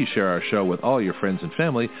 Please share our show with all your friends and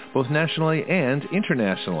family, both nationally and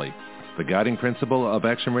internationally. The guiding principle of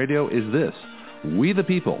Action Radio is this: we the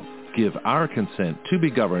people give our consent to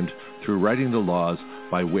be governed through writing the laws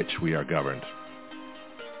by which we are governed.